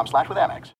americanexpress.com/withAmex.